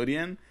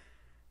Nickelodeon,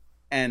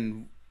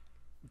 and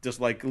just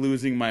like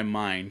losing my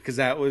mind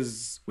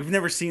because we've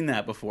never seen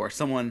that before.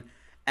 Someone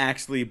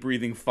actually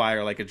breathing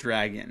fire like a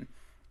dragon.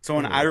 So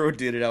when Iroh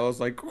did it, I was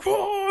like,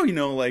 "Whoa!"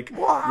 Like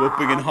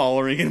whooping and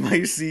hollering in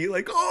my seat,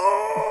 like,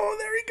 "Oh,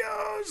 there he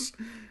goes!"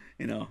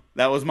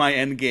 That was my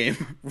end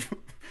game.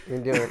 You're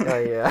doing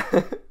yeah.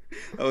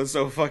 That was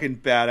so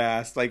fucking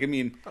badass. Like, I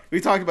mean, we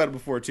talked about it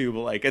before too,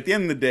 but like at the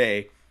end of the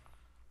day,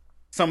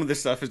 some of this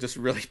stuff is just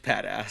really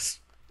badass.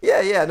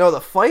 Yeah. No, the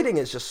fighting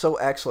is just so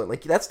excellent.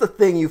 Like that's the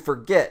thing you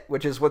forget,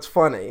 which is what's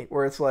funny,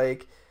 where it's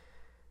like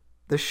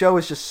the show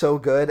is just so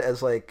good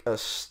as like a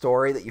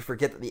story that you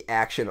forget that the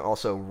action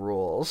also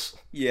rules.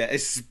 Yeah,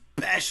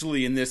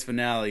 especially in this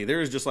finale.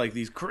 There's just like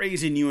these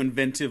crazy new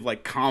inventive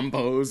like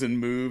combos and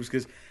moves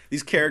because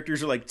these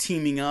characters are like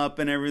teaming up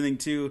and everything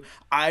too.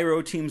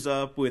 Iroh teams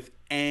up with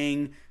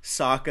Aang,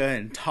 Sokka,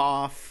 and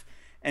Toph,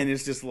 and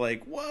it's just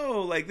like,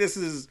 whoa, like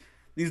these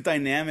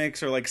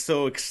dynamics are like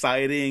so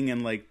exciting,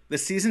 and like the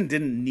season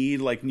didn't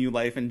need like new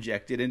life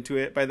injected into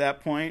it by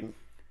that point,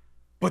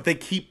 but they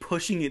keep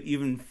pushing it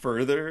even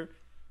further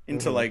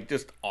into like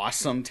just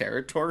awesome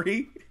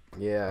territory.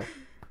 Yeah.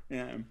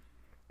 Yeah.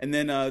 And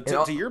then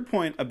to your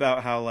point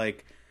about how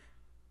like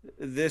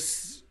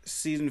this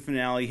season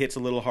finale hits a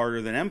little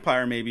harder than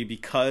Empire, maybe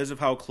because of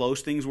how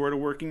close things were to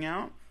working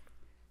out.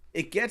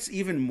 It gets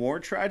even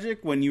more tragic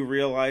when you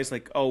realize,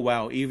 like, oh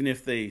wow, even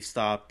if they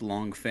stopped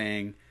Long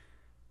Fang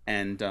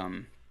and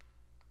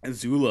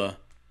Azula,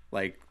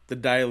 like the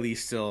Daily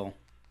still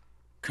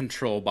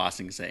control Ba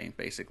Sing Se,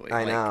 basically.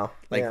 I know.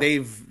 Like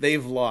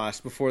they've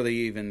lost before they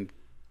even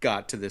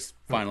got to this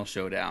final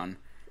showdown.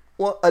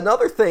 Well,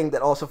 another thing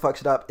that also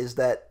fucks it up is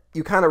that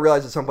you kind of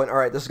realize at some point, all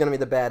right, this is going to be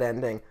the bad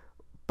ending.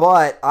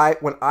 But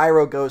when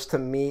Iroh goes to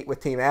meet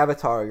with Team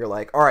Avatar, you're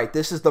like, all right,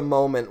 this is the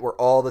moment where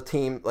all the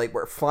team, like,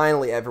 where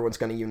finally everyone's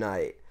going to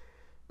unite.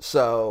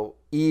 So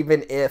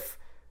even if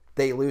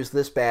they lose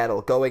this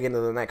battle going into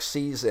the next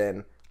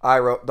season,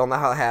 they'll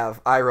now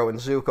have Iroh and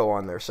Zuko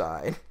on their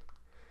side,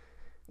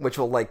 which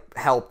will, like,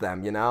 help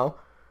them, you know?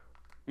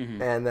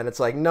 Mm-hmm. And then it's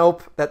like,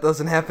 nope, that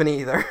doesn't happen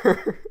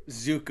either.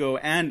 Zuko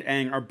and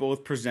Aang are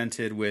both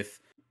presented with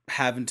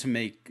having to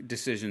make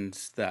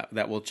decisions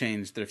that will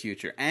change their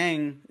future.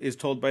 Aang is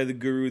told by the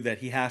guru that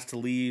he has to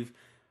leave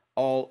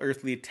all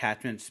earthly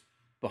attachments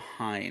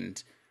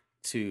behind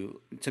to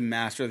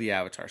master the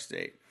Avatar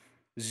state.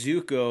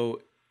 Zuko,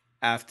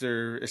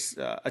 after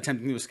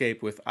attempting to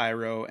escape with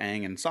Iroh,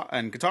 Aang,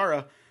 and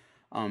Katara,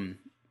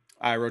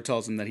 Iroh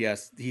tells him that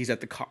he's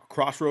at the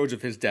crossroads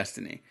of his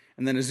destiny.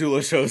 And then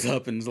Azula shows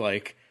up and's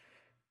like,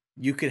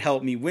 you could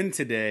help me win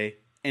today,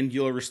 and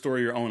you'll restore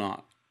your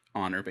own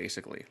honor,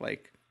 basically.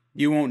 Like,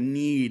 you won't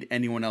need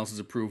anyone else's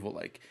approval.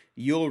 Like,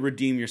 you'll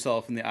redeem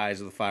yourself in the eyes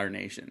of the Fire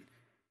Nation,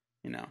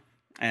 you know?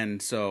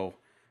 And so,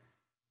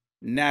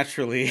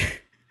 naturally,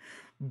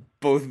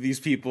 both of these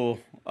people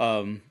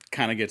kind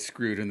of get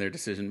screwed in their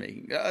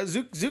decision-making.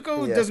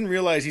 Zuko doesn't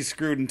realize he's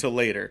screwed until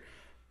later.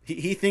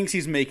 He thinks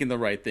he's making the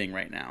right thing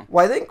right now.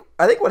 Well,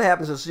 I think what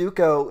happens is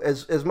Zuko,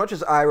 as much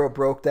as Iroh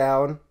broke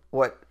down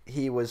what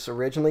he was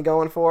originally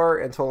going for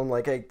and told him,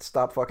 like, hey,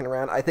 stop fucking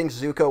around, I think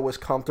Zuko was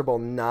comfortable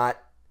not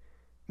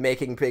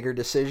making bigger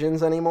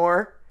decisions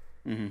anymore.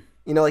 Mm-hmm.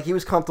 You know, like, he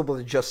was comfortable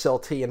to just sell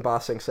tea in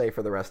Ba Sing Se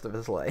for the rest of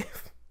his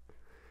life.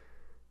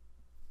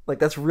 Like,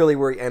 that's really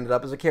where he ended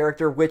up as a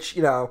character, which,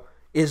 you know,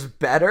 is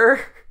better,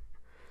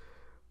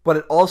 but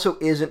it also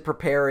isn't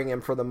preparing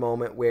him for the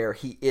moment where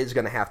he is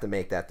going to have to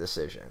make that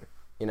decision,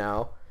 you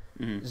know?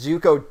 Mm-hmm.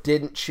 Zuko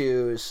didn't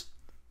choose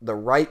the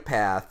right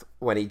path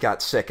when he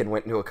got sick and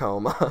went into a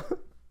coma.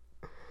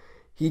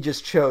 He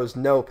just chose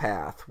no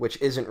path, which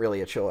isn't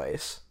really a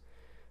choice.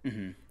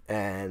 Mm-hmm.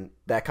 And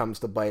that comes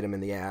to bite him in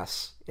the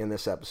ass in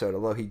this episode,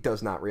 although he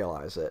does not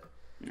realize it.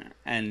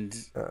 And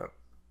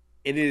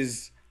it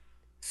is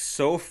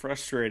so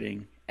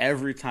frustrating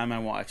every time I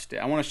watched it.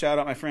 I want to shout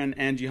out my friend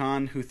Angie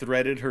Han, who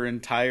threaded her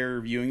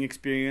entire viewing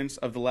experience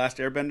of The Last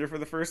Airbender for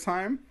the first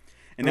time.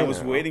 And I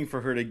was waiting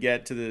for her to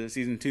get to the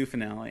season 2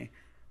 finale,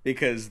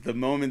 because the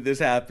moment this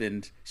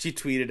happened, she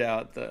tweeted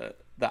out the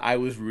I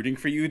was rooting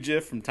for you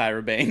gif from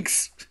Tyra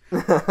Banks.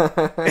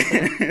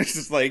 It's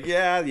just like,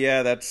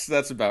 yeah,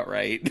 that's about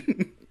right.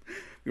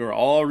 We were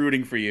all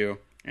rooting for you,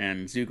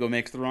 and Zuko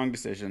makes the wrong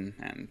decision,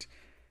 and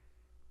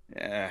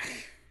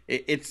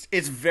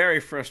it's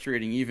very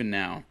frustrating even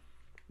now,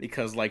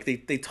 because like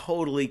they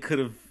totally could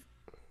have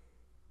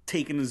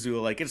taken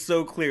Azula. Like, it's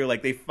so clear,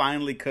 like they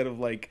finally could have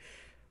like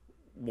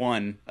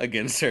won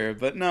against her,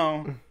 but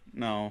no.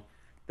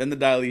 Then the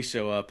Daily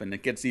show up, and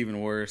it gets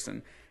even worse,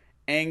 and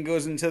Aang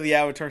goes into the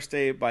Avatar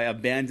state by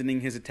abandoning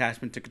his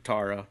attachment to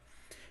Katara,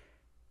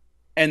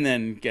 and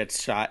then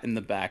gets shot in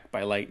the back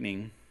by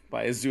lightning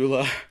by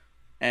Azula,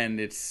 and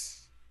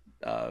it's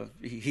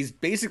he's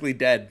basically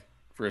dead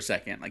for a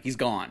second, like he's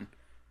gone.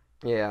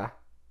 Yeah.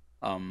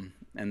 And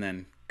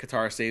then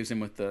Katara saves him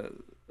with the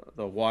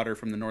water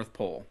from the North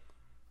Pole.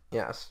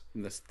 Yes.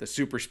 The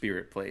super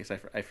spirit place.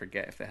 I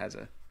forget if it has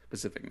a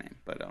specific name,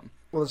 but well,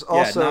 there's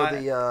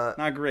also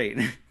not great.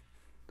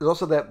 There's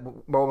also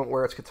that moment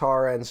where it's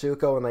Katara and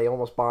Zuko and they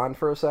almost bond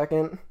for a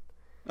second.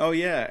 Oh,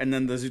 yeah. And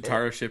then the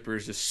Zutara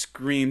shippers just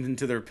screamed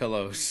into their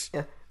pillows.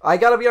 Yeah. I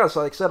gotta be honest,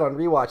 like I said, on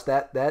rewatch,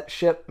 that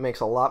ship makes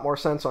a lot more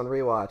sense on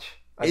rewatch.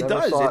 It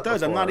does. Before,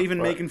 I'm not even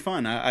making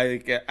fun. I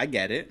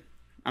get it.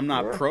 I'm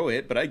not pro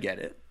it, but I get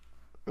it.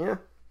 Yeah.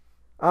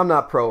 I'm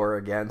not pro or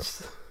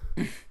against.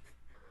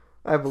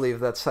 I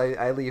believe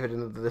I leave it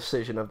in the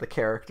decision of the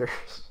characters.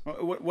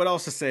 What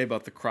else to say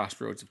about the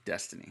Crossroads of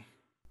Destiny?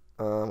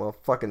 Well,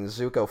 fucking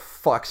Zuko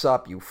fucks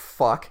up, you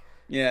fuck.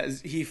 Yeah,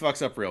 he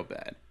fucks up real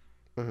bad.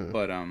 Mm-hmm.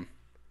 But and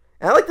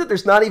I like that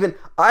there's not even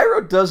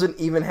Iroh doesn't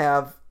even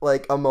have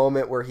like a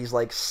moment where he's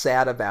like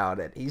sad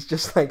about it. He's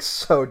just like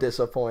so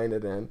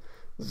disappointed in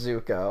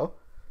Zuko.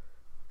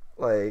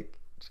 Like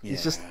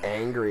he's just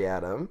angry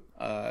at him.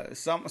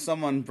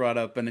 Someone brought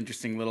up an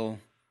interesting little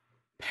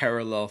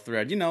parallel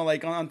thread. You know,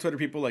 like on Twitter,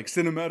 people like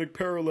cinematic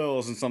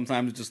parallels, and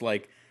sometimes it's just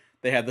like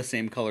they have the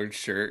same colored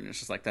shirt, and it's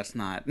just like that's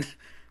not.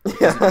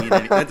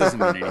 That doesn't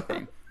mean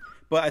anything.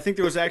 But I think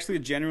there was actually a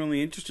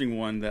genuinely interesting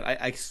one that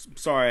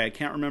I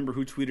can't remember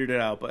who tweeted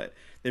it out, but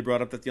they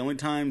brought up that the only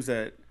times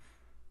that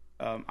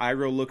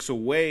Iroh looks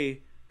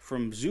away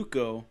from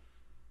Zuko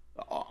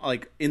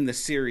like in the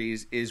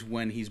series, is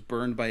when he's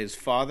burned by his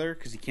father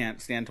because he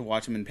can't stand to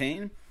watch him in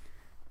pain,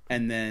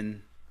 and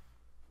then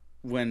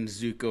when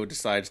Zuko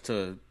decides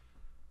to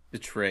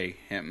betray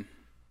him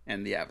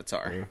and the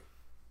Avatar.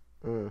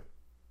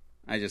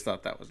 I just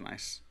thought that was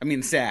nice. I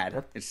mean,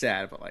 sad. It's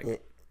sad, but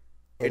like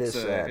it's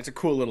sad. It's a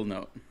cool little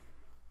note.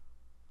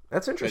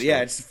 That's interesting. But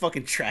yeah, it's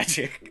fucking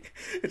tragic.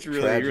 It's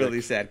really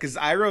really sad because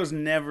Iroh's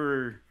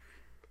never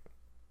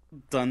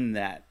done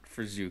that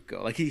for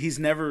Zuko. Like he's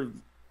never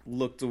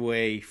looked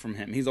away from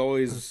him. He's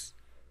always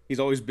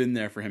been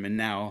there for him, and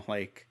now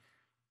like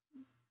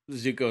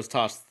Zuko's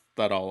tossed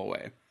that all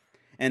away.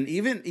 And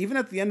even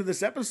at the end of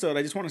this episode,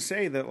 I just want to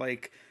say that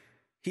like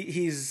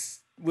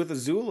he's with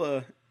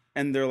Azula,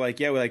 and they're like,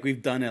 yeah,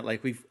 we've done it.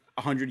 Like we've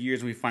 100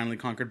 years, and we finally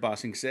conquered Ba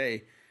Sing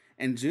Se,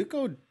 and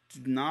Zuko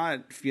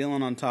not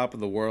feeling on top of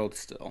the world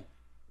still.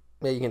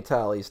 Yeah, you can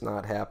tell he's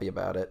not happy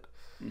about it.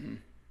 Mm-hmm.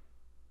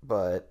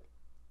 But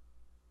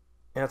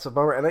yeah, it's a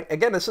bummer. And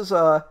again, this is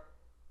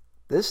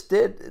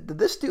did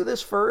this do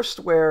this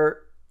first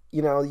where,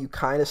 you know, you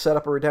kind of set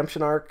up a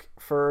redemption arc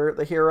for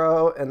the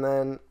hero, and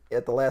then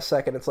at the last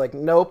second it's like,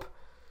 nope,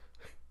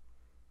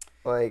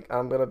 like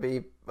I'm gonna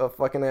be a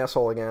fucking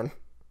asshole again.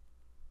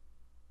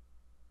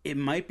 It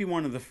might be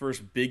one of the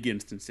first big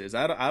instances.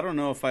 I don't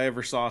know if I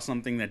ever saw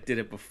something that did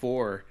it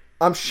before.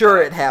 I'm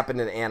sure it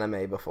happened in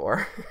anime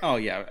before. Oh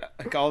yeah,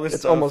 like all this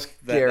it's stuff almost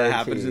that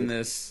happens in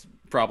this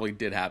probably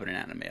did happen in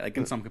anime, like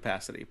in some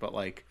capacity. But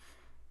like,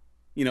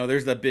 you know,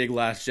 there's that big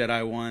Last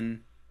Jedi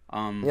one.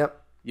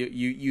 Yep.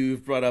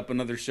 You've brought up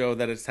another show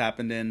that it's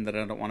happened in that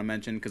I don't want to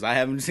mention because I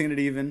haven't seen it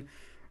even.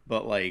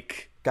 But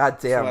like, God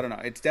damn, so I don't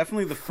know. It's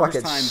definitely the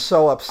first time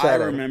so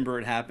upsetting. I remember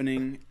it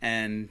happening,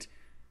 and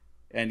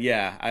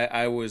yeah,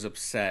 I was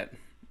upset.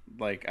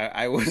 Like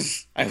I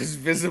was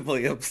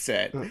visibly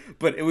upset,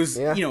 but it was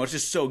you know, it's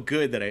just so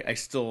good that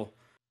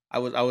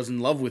I was in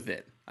love with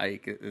it.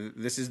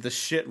 This is the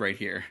shit right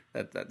here.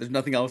 That there's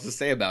nothing else to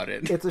say about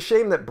it. It's a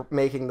shame that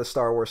making the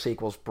Star Wars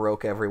sequels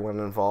broke everyone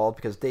involved,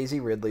 because Daisy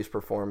Ridley's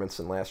performance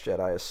in Last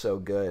Jedi is so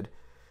good.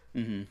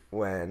 Mm-hmm.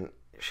 When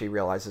she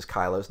realizes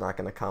Kylo's not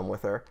going to come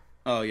with her.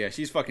 Oh yeah,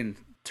 she's fucking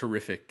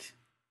terrific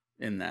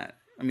in that.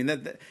 I mean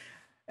that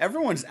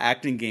everyone's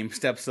acting game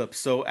steps up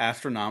so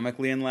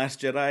astronomically in Last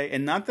Jedi,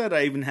 and not that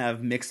I even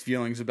have mixed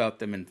feelings about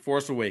them in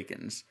Force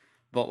Awakens,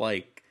 but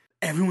like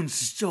everyone's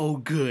so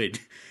good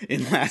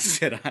in Last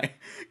Jedi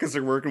because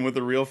they're working with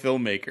a real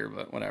filmmaker.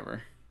 But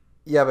whatever.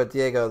 Yeah, but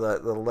Diego,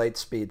 the light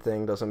speed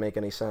thing doesn't make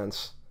any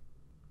sense.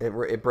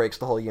 It breaks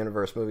the whole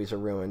universe. Movies are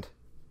ruined.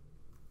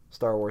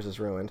 Star Wars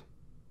is ruined.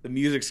 The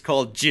music's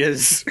called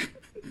Jizz.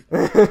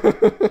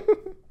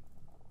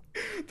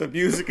 The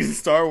music in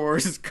Star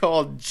Wars is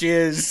called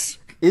Jizz.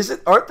 Is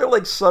it? Aren't there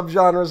like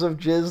subgenres of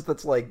jizz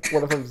that's like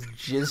one of them's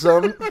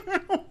jizzum?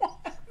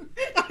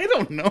 I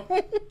don't know.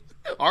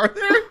 Are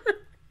there?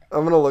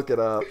 I'm gonna look it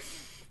up.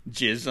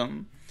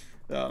 Jism.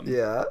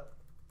 Yeah.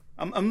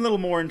 I'm a little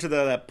more into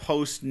that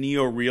post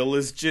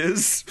neo-realist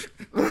jizz.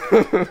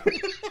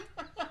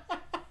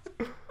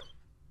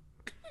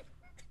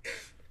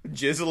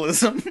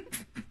 Jizzleism.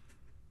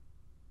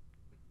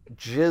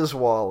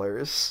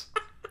 Jizzwallers.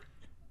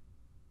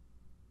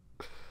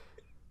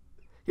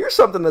 Here's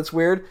something that's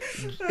weird.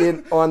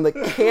 On the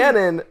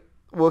canon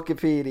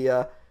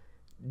Wikipedia,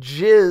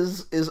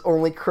 Jizz is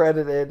only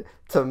credited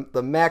to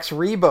the Max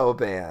Rebo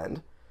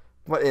Band.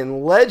 But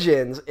in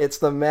Legends, it's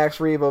the Max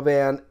Rebo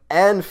Band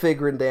and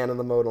Figrin Dan and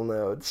the Modal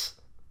Nodes.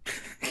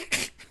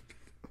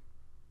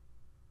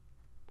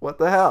 What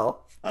the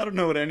hell? I don't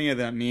know what any of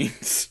that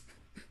means.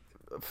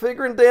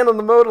 Figrin Dan and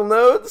the Modal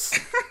Nodes?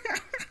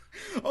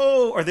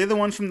 Oh, are they the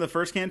ones from the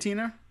first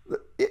Cantina?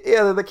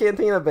 Yeah, they're the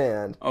Cantina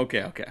Band.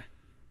 Okay.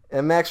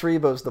 And Max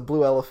Rebo's the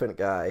Blue Elephant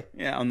guy.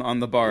 Yeah, on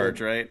the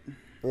barge, right?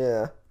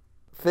 Yeah.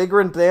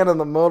 Figrin Dan and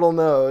the Modal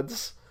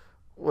Nodes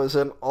was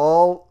an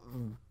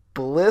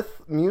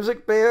all-blith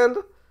music band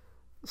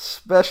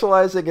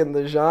specializing in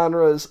the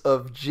genres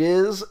of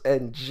jizz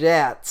and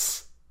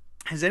jats.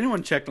 Has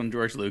anyone checked on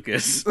George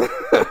Lucas?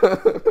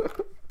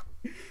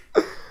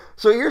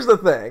 So here's the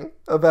thing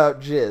about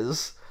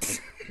jizz.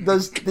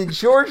 Did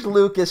George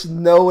Lucas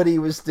know what he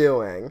was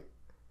doing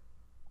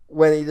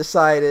when he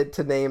decided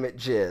to name it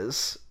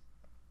Jizz?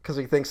 Because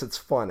he thinks it's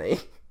funny.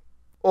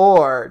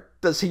 Or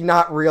does he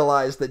not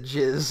realize what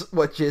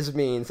jizz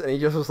means, and he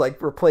just was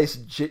like, replace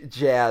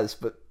jazz,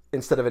 but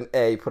instead of an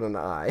A, put an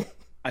I?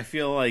 I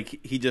feel like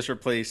he just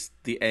replaced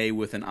the A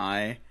with an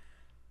I,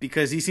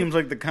 because he seems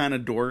like the kind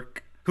of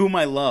dork, whom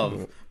I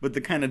love, but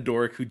the kind of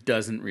dork who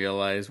doesn't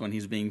realize when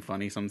he's being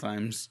funny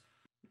sometimes.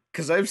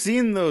 Because I've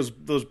seen those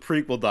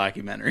prequel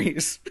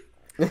documentaries.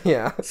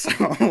 Yeah.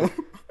 So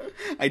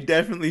I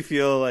definitely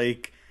feel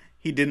like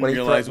he didn't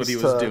realize what he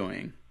was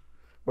doing.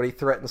 When he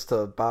threatens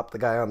to bop the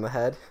guy on the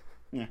head?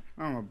 Yeah,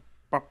 I'm going to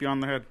bop you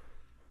on the head.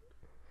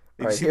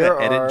 Did you see that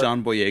edit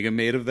John Boyega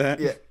made of that?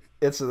 Yeah,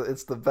 it's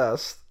the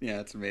best. Yeah,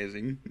 it's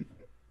amazing.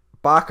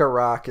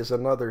 Baccarat is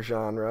another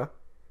genre.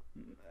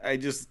 I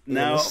just,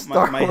 now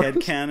my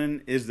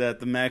headcanon is that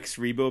the Max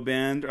Rebo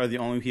Band are the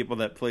only people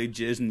that play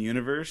jizz in the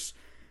universe,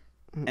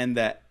 and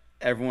that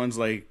everyone's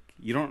like,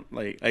 you don't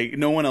like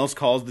no one else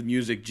calls the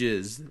music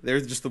jizz.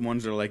 They're just the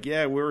ones that are like,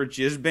 yeah, we're a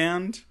jizz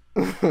band,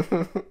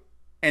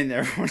 and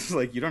everyone's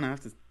like, you don't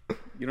have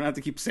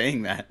to keep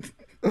saying that.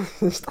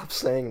 Stop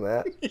saying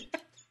that.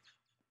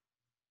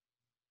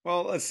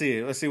 Well, let's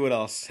see what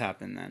else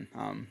happened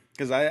then.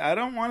 Because I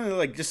don't want to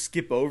like just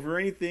skip over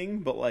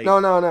anything, but like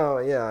No.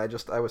 Yeah,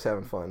 I was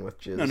having fun with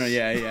jizz. no,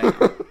 yeah.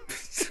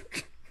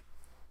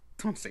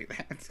 Don't say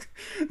that.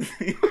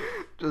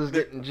 Just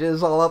getting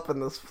jizz all up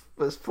in this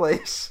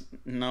place.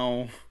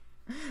 No.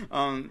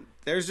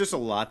 There's just a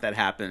lot that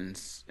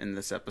happens in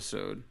this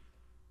episode.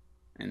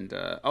 And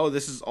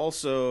this is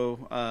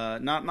also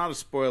not a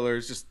spoiler,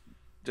 it's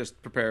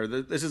just prepare.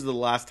 This is the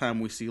last time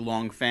we see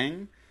Long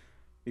Fang,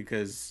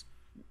 because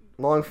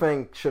Long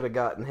Fang should have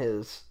gotten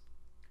his.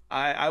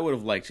 I would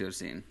have liked to have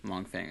seen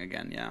Long Fang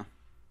again, yeah.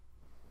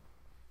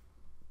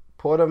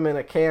 Put him in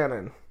a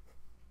cannon.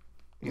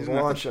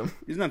 Launch him.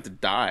 He doesn't have to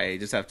die. He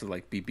just have to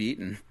like be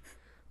beaten.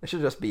 They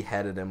should just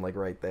beheaded him like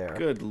right there.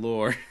 Good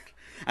lord.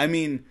 I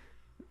mean,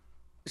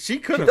 she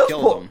could have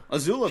killed him.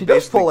 Azula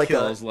basically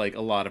kills like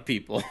a lot of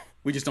people.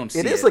 We just don't see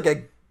it. It is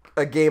like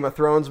a Game of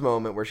Thrones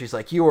moment where she's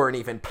like, you weren't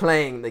even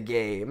playing the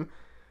game.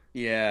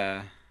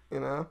 Yeah.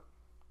 You know?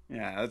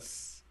 Yeah,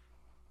 that's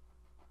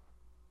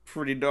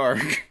pretty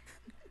dark.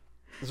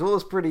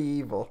 Azula's pretty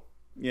evil.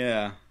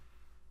 Yeah.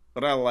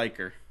 But I like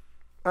her.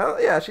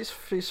 Yeah,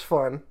 she's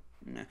fun.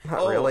 Yeah.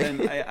 Not really.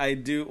 And I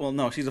do. Well,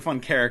 no, she's a fun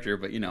character,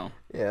 but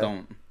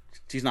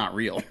she's not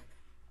real.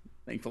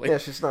 Thankfully. Yeah,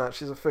 she's not.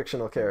 She's a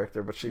fictional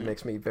character, but she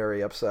makes me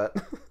very upset.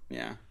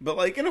 Yeah, but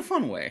like in a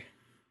fun way.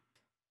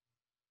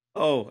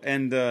 Oh,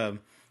 and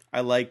I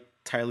like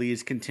Ty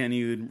Lee's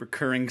continued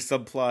recurring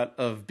subplot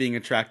of being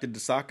attracted to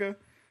Sokka,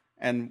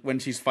 and when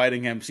she's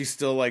fighting him, she's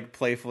still like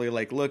playfully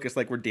like, "Look, it's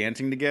like we're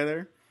dancing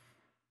together."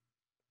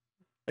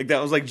 Like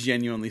that was like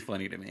genuinely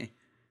funny to me.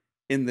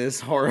 In this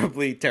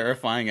horribly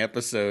terrifying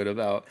episode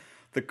about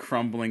the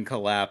crumbling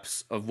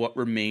collapse of what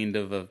remained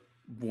of a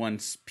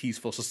once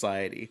peaceful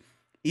society,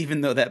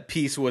 even though that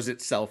peace was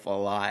itself a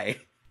lie.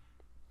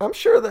 I'm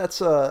sure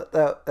that's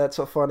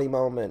a funny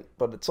moment,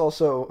 but it's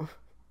also,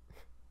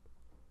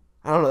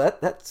 I don't know,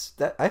 that's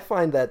I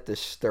find that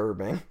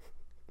disturbing.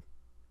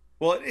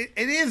 Well, it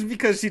is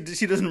because she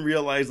doesn't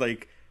realize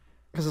like,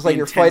 because it's like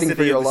you're fighting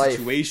for your life,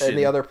 situation. And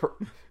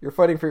you're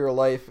fighting for your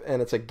life, and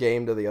it's a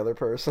game to the other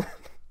person.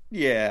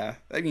 Yeah,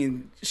 I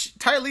mean,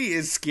 Ty Lee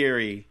is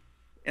scary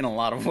in a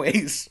lot of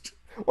ways.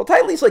 Well,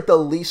 Ty Lee's like the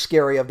least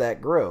scary of that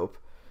group,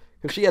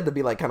 because she had to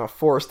be like kind of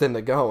forced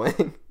into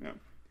going. Yeah.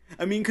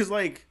 I mean, because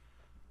like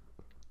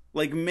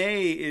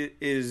May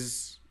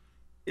is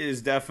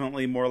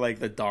definitely more like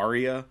the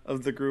Daria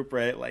of the group,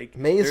 right? Like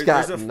May's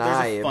got knives.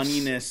 There's a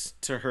funniness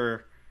to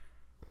her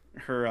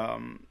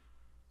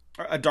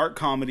a dark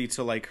comedy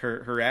to like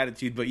her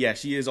attitude, but yeah,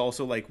 she is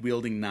also like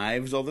wielding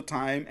knives all the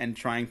time and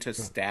trying to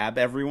stab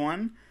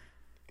everyone.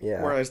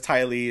 Yeah. Whereas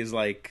Ty Lee is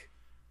like,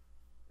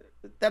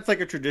 that's like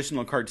a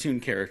traditional cartoon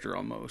character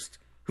almost,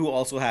 who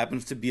also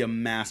happens to be a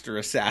master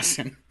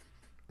assassin.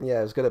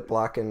 Yeah, he's good at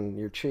blocking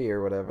your chi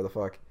or whatever the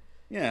fuck.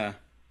 Yeah.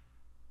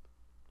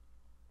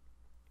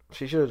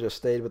 She should have just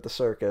stayed with the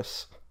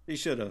circus. She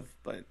should have,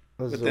 but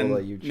Azula,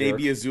 then you jerk.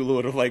 maybe Azula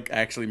would have like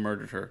actually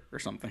murdered her or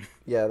something.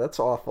 Yeah, that's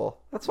awful.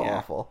 That's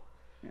awful.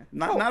 Yeah.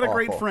 Not a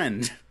great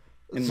friend.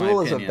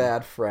 Azula's a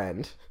bad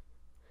friend.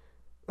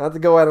 Not to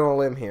go out on a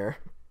limb here,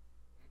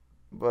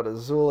 but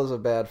Azula's a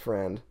bad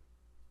friend.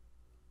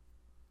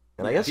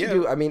 And I guess you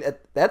do. I mean,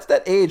 that's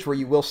that age where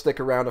you will stick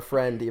around a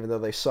friend even though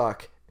they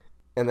suck.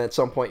 And then at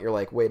some point you're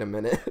like, wait a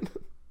minute.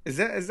 Is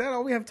that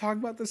all we have to talk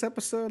about this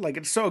episode? Like,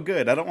 it's so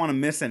good. I don't want to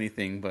miss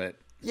anything, but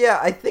yeah,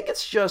 I think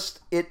it's just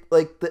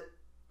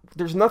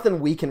there's nothing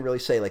we can really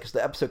say, like, 'cause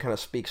the episode kind of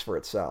speaks for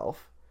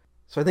itself.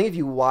 So I think if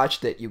you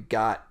watched it, you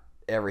got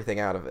everything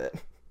out of it.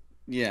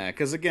 Yeah,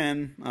 because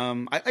again,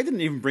 I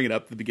didn't even bring it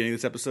up at the beginning of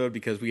this episode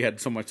because we had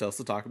so much else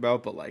to talk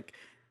about, but like,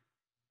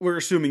 we're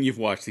assuming you've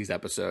watched these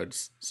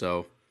episodes,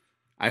 so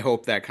I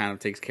hope that kind of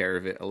takes care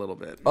of it a little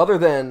bit. Other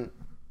than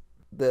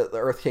the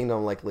Earth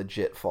Kingdom, like,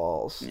 legit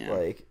falls,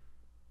 like,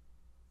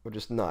 we're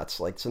just nuts.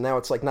 Like, so now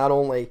it's like, not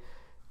only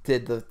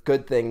did the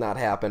good thing not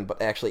happen,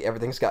 but actually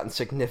everything's gotten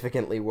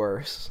significantly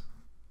worse.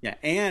 Yeah,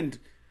 and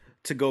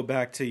to go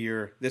back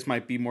to this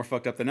might be more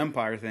fucked up than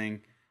Empire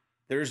thing,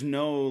 there's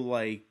no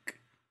like,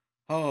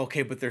 oh,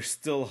 okay, but there's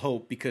still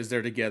hope because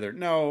they're together.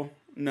 No,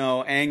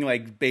 Aang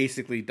like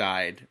basically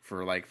died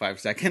for like 5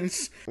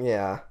 seconds.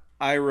 Yeah.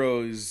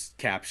 Iroh's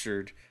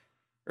captured.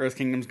 Earth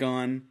Kingdom's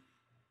gone.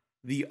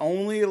 The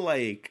only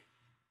like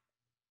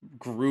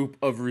group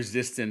of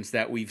resistance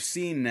that we've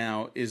seen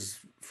now is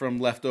from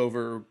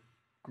leftover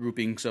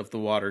groupings of the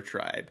Water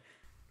Tribe.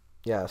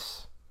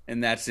 Yes.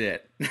 And that's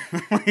it.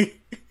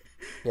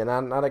 Yeah,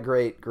 not a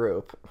great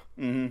group.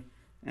 Mm-hmm.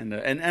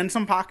 And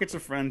some pockets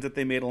of friends that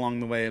they made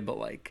along the way, but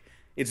like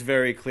it's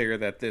very clear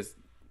that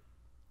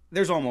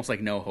there's almost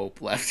like no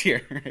hope left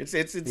here. It's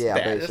bad.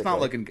 Basically. It's not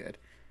looking good.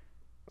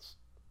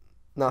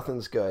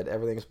 Nothing's good.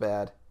 Everything's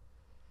bad.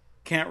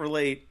 Can't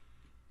relate.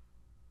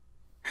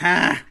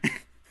 Ha.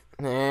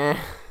 Nah.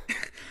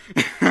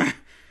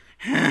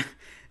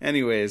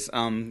 Anyways,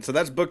 so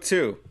that's book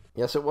 2.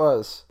 Yes, it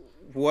was.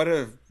 What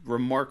a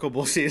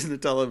remarkable season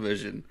of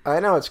television. I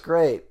know, it's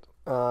great.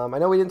 I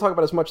know we didn't talk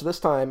about as much this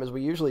time as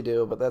we usually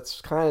do, but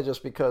that's kind of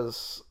just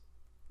because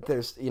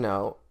there's,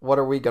 what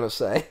are we going to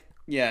say?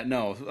 Yeah,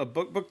 no,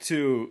 book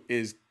 2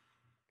 is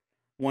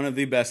one of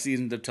the best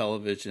seasons of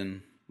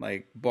television,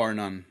 like, bar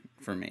none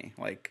for me.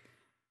 Like,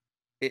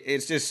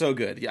 it's just so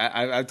good.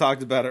 I've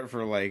talked about it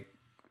for, like,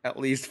 at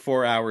least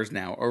 4 hours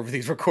now over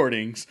these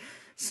recordings,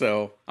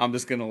 so I'm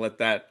just going to let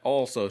that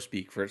also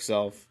speak for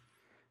itself.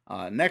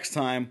 Next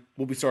time,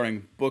 we'll be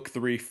starting Book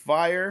 3,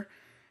 Fire,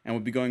 and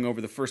we'll be going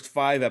over the first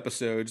 5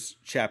 episodes.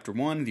 Chapter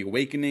 1, The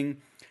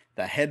Awakening,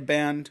 The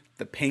Headband,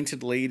 The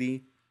Painted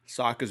Lady,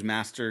 Sokka's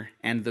Master,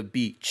 and The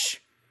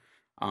Beach.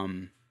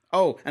 And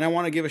I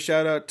want to give a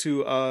shout out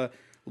to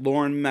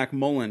Lauren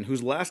McMullen,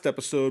 whose last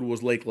episode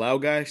was Lake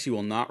Laogai. She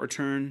will not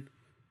return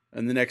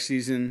in the next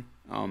season.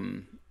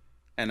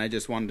 And I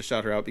just wanted to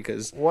shout her out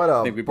because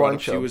I think we brought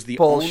up she was the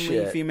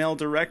only female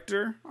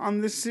director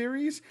on this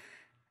series.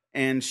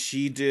 And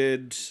she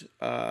did,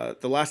 the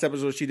last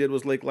episode she did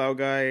was Lake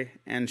Laogai,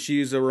 and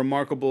she's a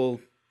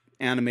remarkable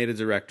animated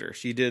director.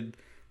 She did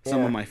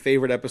some of my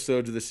favorite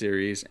episodes of the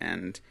series,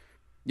 and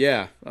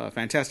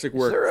fantastic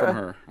work from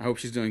her. I hope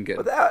she's doing good.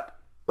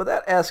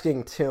 Without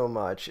asking too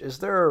much, is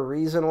there a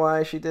reason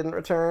why she didn't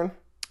return?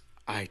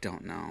 I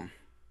don't know.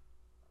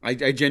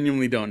 I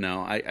genuinely don't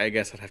know. I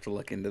guess I'd have to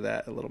look into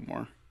that a little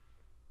more.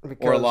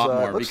 Or a lot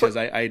more, because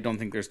I don't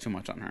think there's too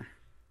much on her.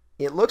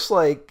 It looks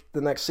like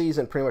the next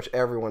season pretty much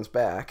everyone's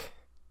back,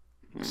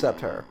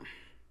 except her.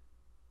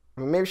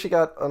 I mean, maybe she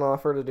got an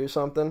offer to do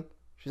something.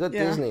 She's at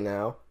Disney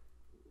now.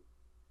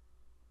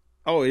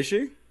 Oh, is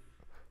she?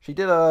 She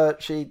did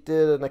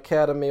an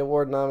Academy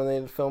Award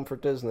nominated film for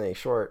Disney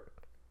short.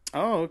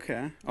 Oh,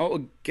 okay.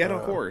 Oh, Get a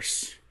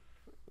Horse.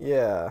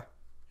 Yeah.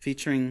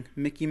 Featuring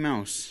Mickey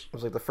Mouse. It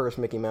was like the first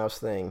Mickey Mouse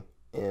thing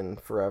in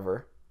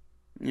forever.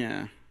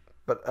 Yeah.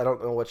 But I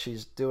don't know what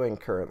she's doing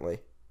currently.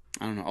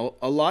 I don't know.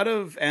 A lot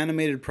of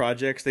animated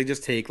projects, they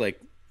just take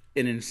like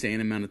an insane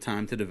amount of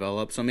time to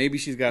develop. So maybe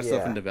she's got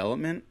stuff in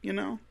development,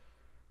 Well,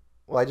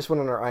 I just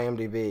went on her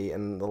IMDb,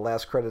 and the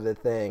last credited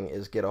thing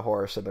is Get a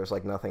Horse, and there's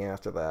like nothing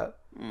after that.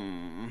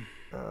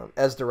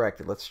 As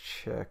directed, let's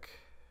check.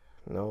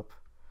 Nope.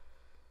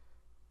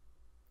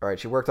 All right,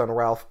 she worked on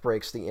Ralph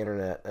Breaks the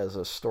Internet as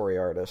a story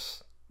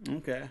artist.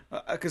 Okay.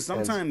 Because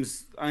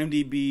sometimes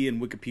IMDb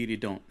and Wikipedia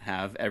don't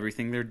have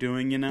everything they're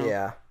doing,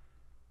 Yeah.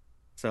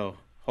 So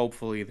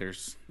hopefully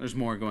there's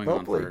more going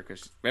on for her, because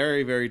she's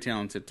very, very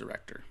talented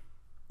director.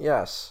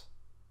 Yes.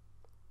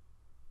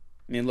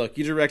 I mean, look,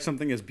 you direct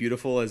something as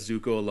beautiful as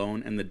Zuko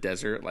Alone in the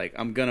Desert, like,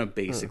 I'm gonna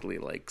basically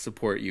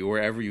support you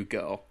wherever you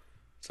go.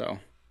 So,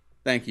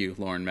 thank you,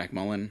 Lauren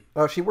McMullen.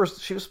 Oh, she was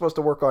supposed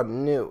to work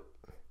on Newt.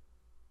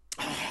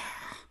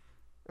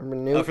 Remember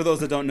Newt? For those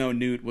that don't know,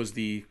 Newt was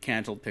the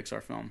canceled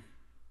Pixar film,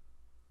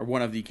 or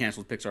one of the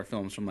canceled Pixar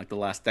films from like the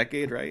last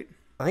decade, right?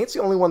 I think it's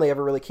the only one they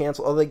ever really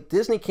canceled. Oh,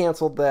 Disney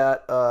canceled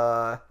that.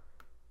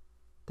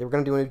 They were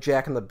going to do a new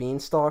Jack and the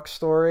Beanstalk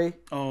story.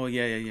 Oh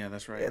yeah,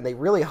 that's right. And they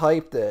really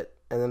hyped it,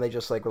 and then they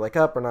just were like,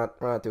 "Up, we're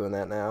not doing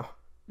that now."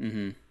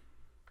 Mm-hmm.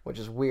 Which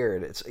is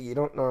weird. You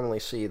don't normally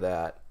see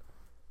that.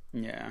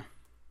 Yeah.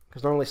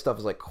 Because normally stuff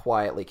is like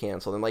quietly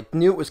canceled, and like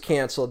Newt was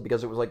canceled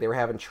because it was like they were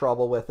having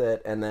trouble with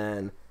it, and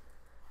then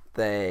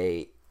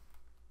they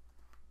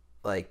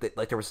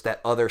there was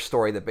that other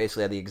story that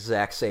basically had the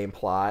exact same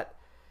plot,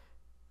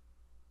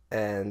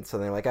 and so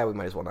they're like, we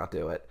might as well not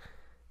do it.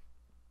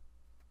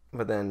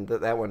 But then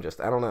that one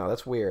just, I don't know,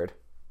 that's weird.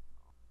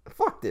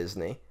 Fuck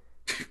Disney.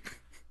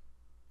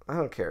 I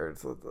don't care.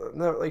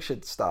 They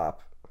should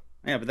stop.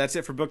 Yeah, but that's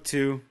it for book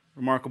 2.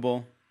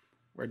 Remarkable.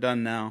 We're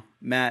done now.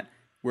 Matt,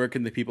 where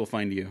can the people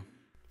find you?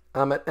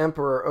 I'm at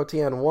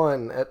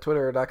EmperorOTN1 at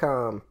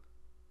twitter.com.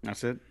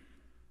 That's it?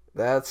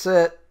 That's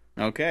it.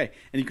 Okay.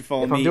 And you can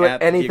follow me at If I'm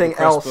doing anything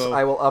else,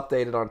 I will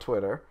update it on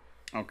Twitter.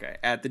 Okay.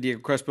 At the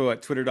Diego Crespo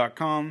at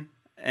twitter.com.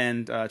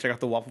 And check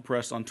out the Waffle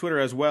Press on Twitter,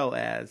 as well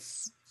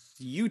as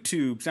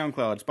YouTube,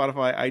 SoundCloud,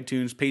 Spotify,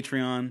 iTunes,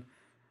 Patreon.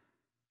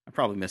 I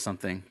probably missed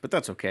something, but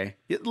that's okay.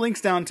 It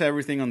links down to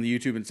everything on the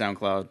YouTube and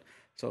SoundCloud.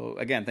 So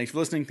again, thanks for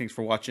listening. Thanks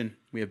for watching.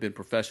 We have been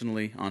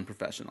professionally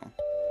unprofessional.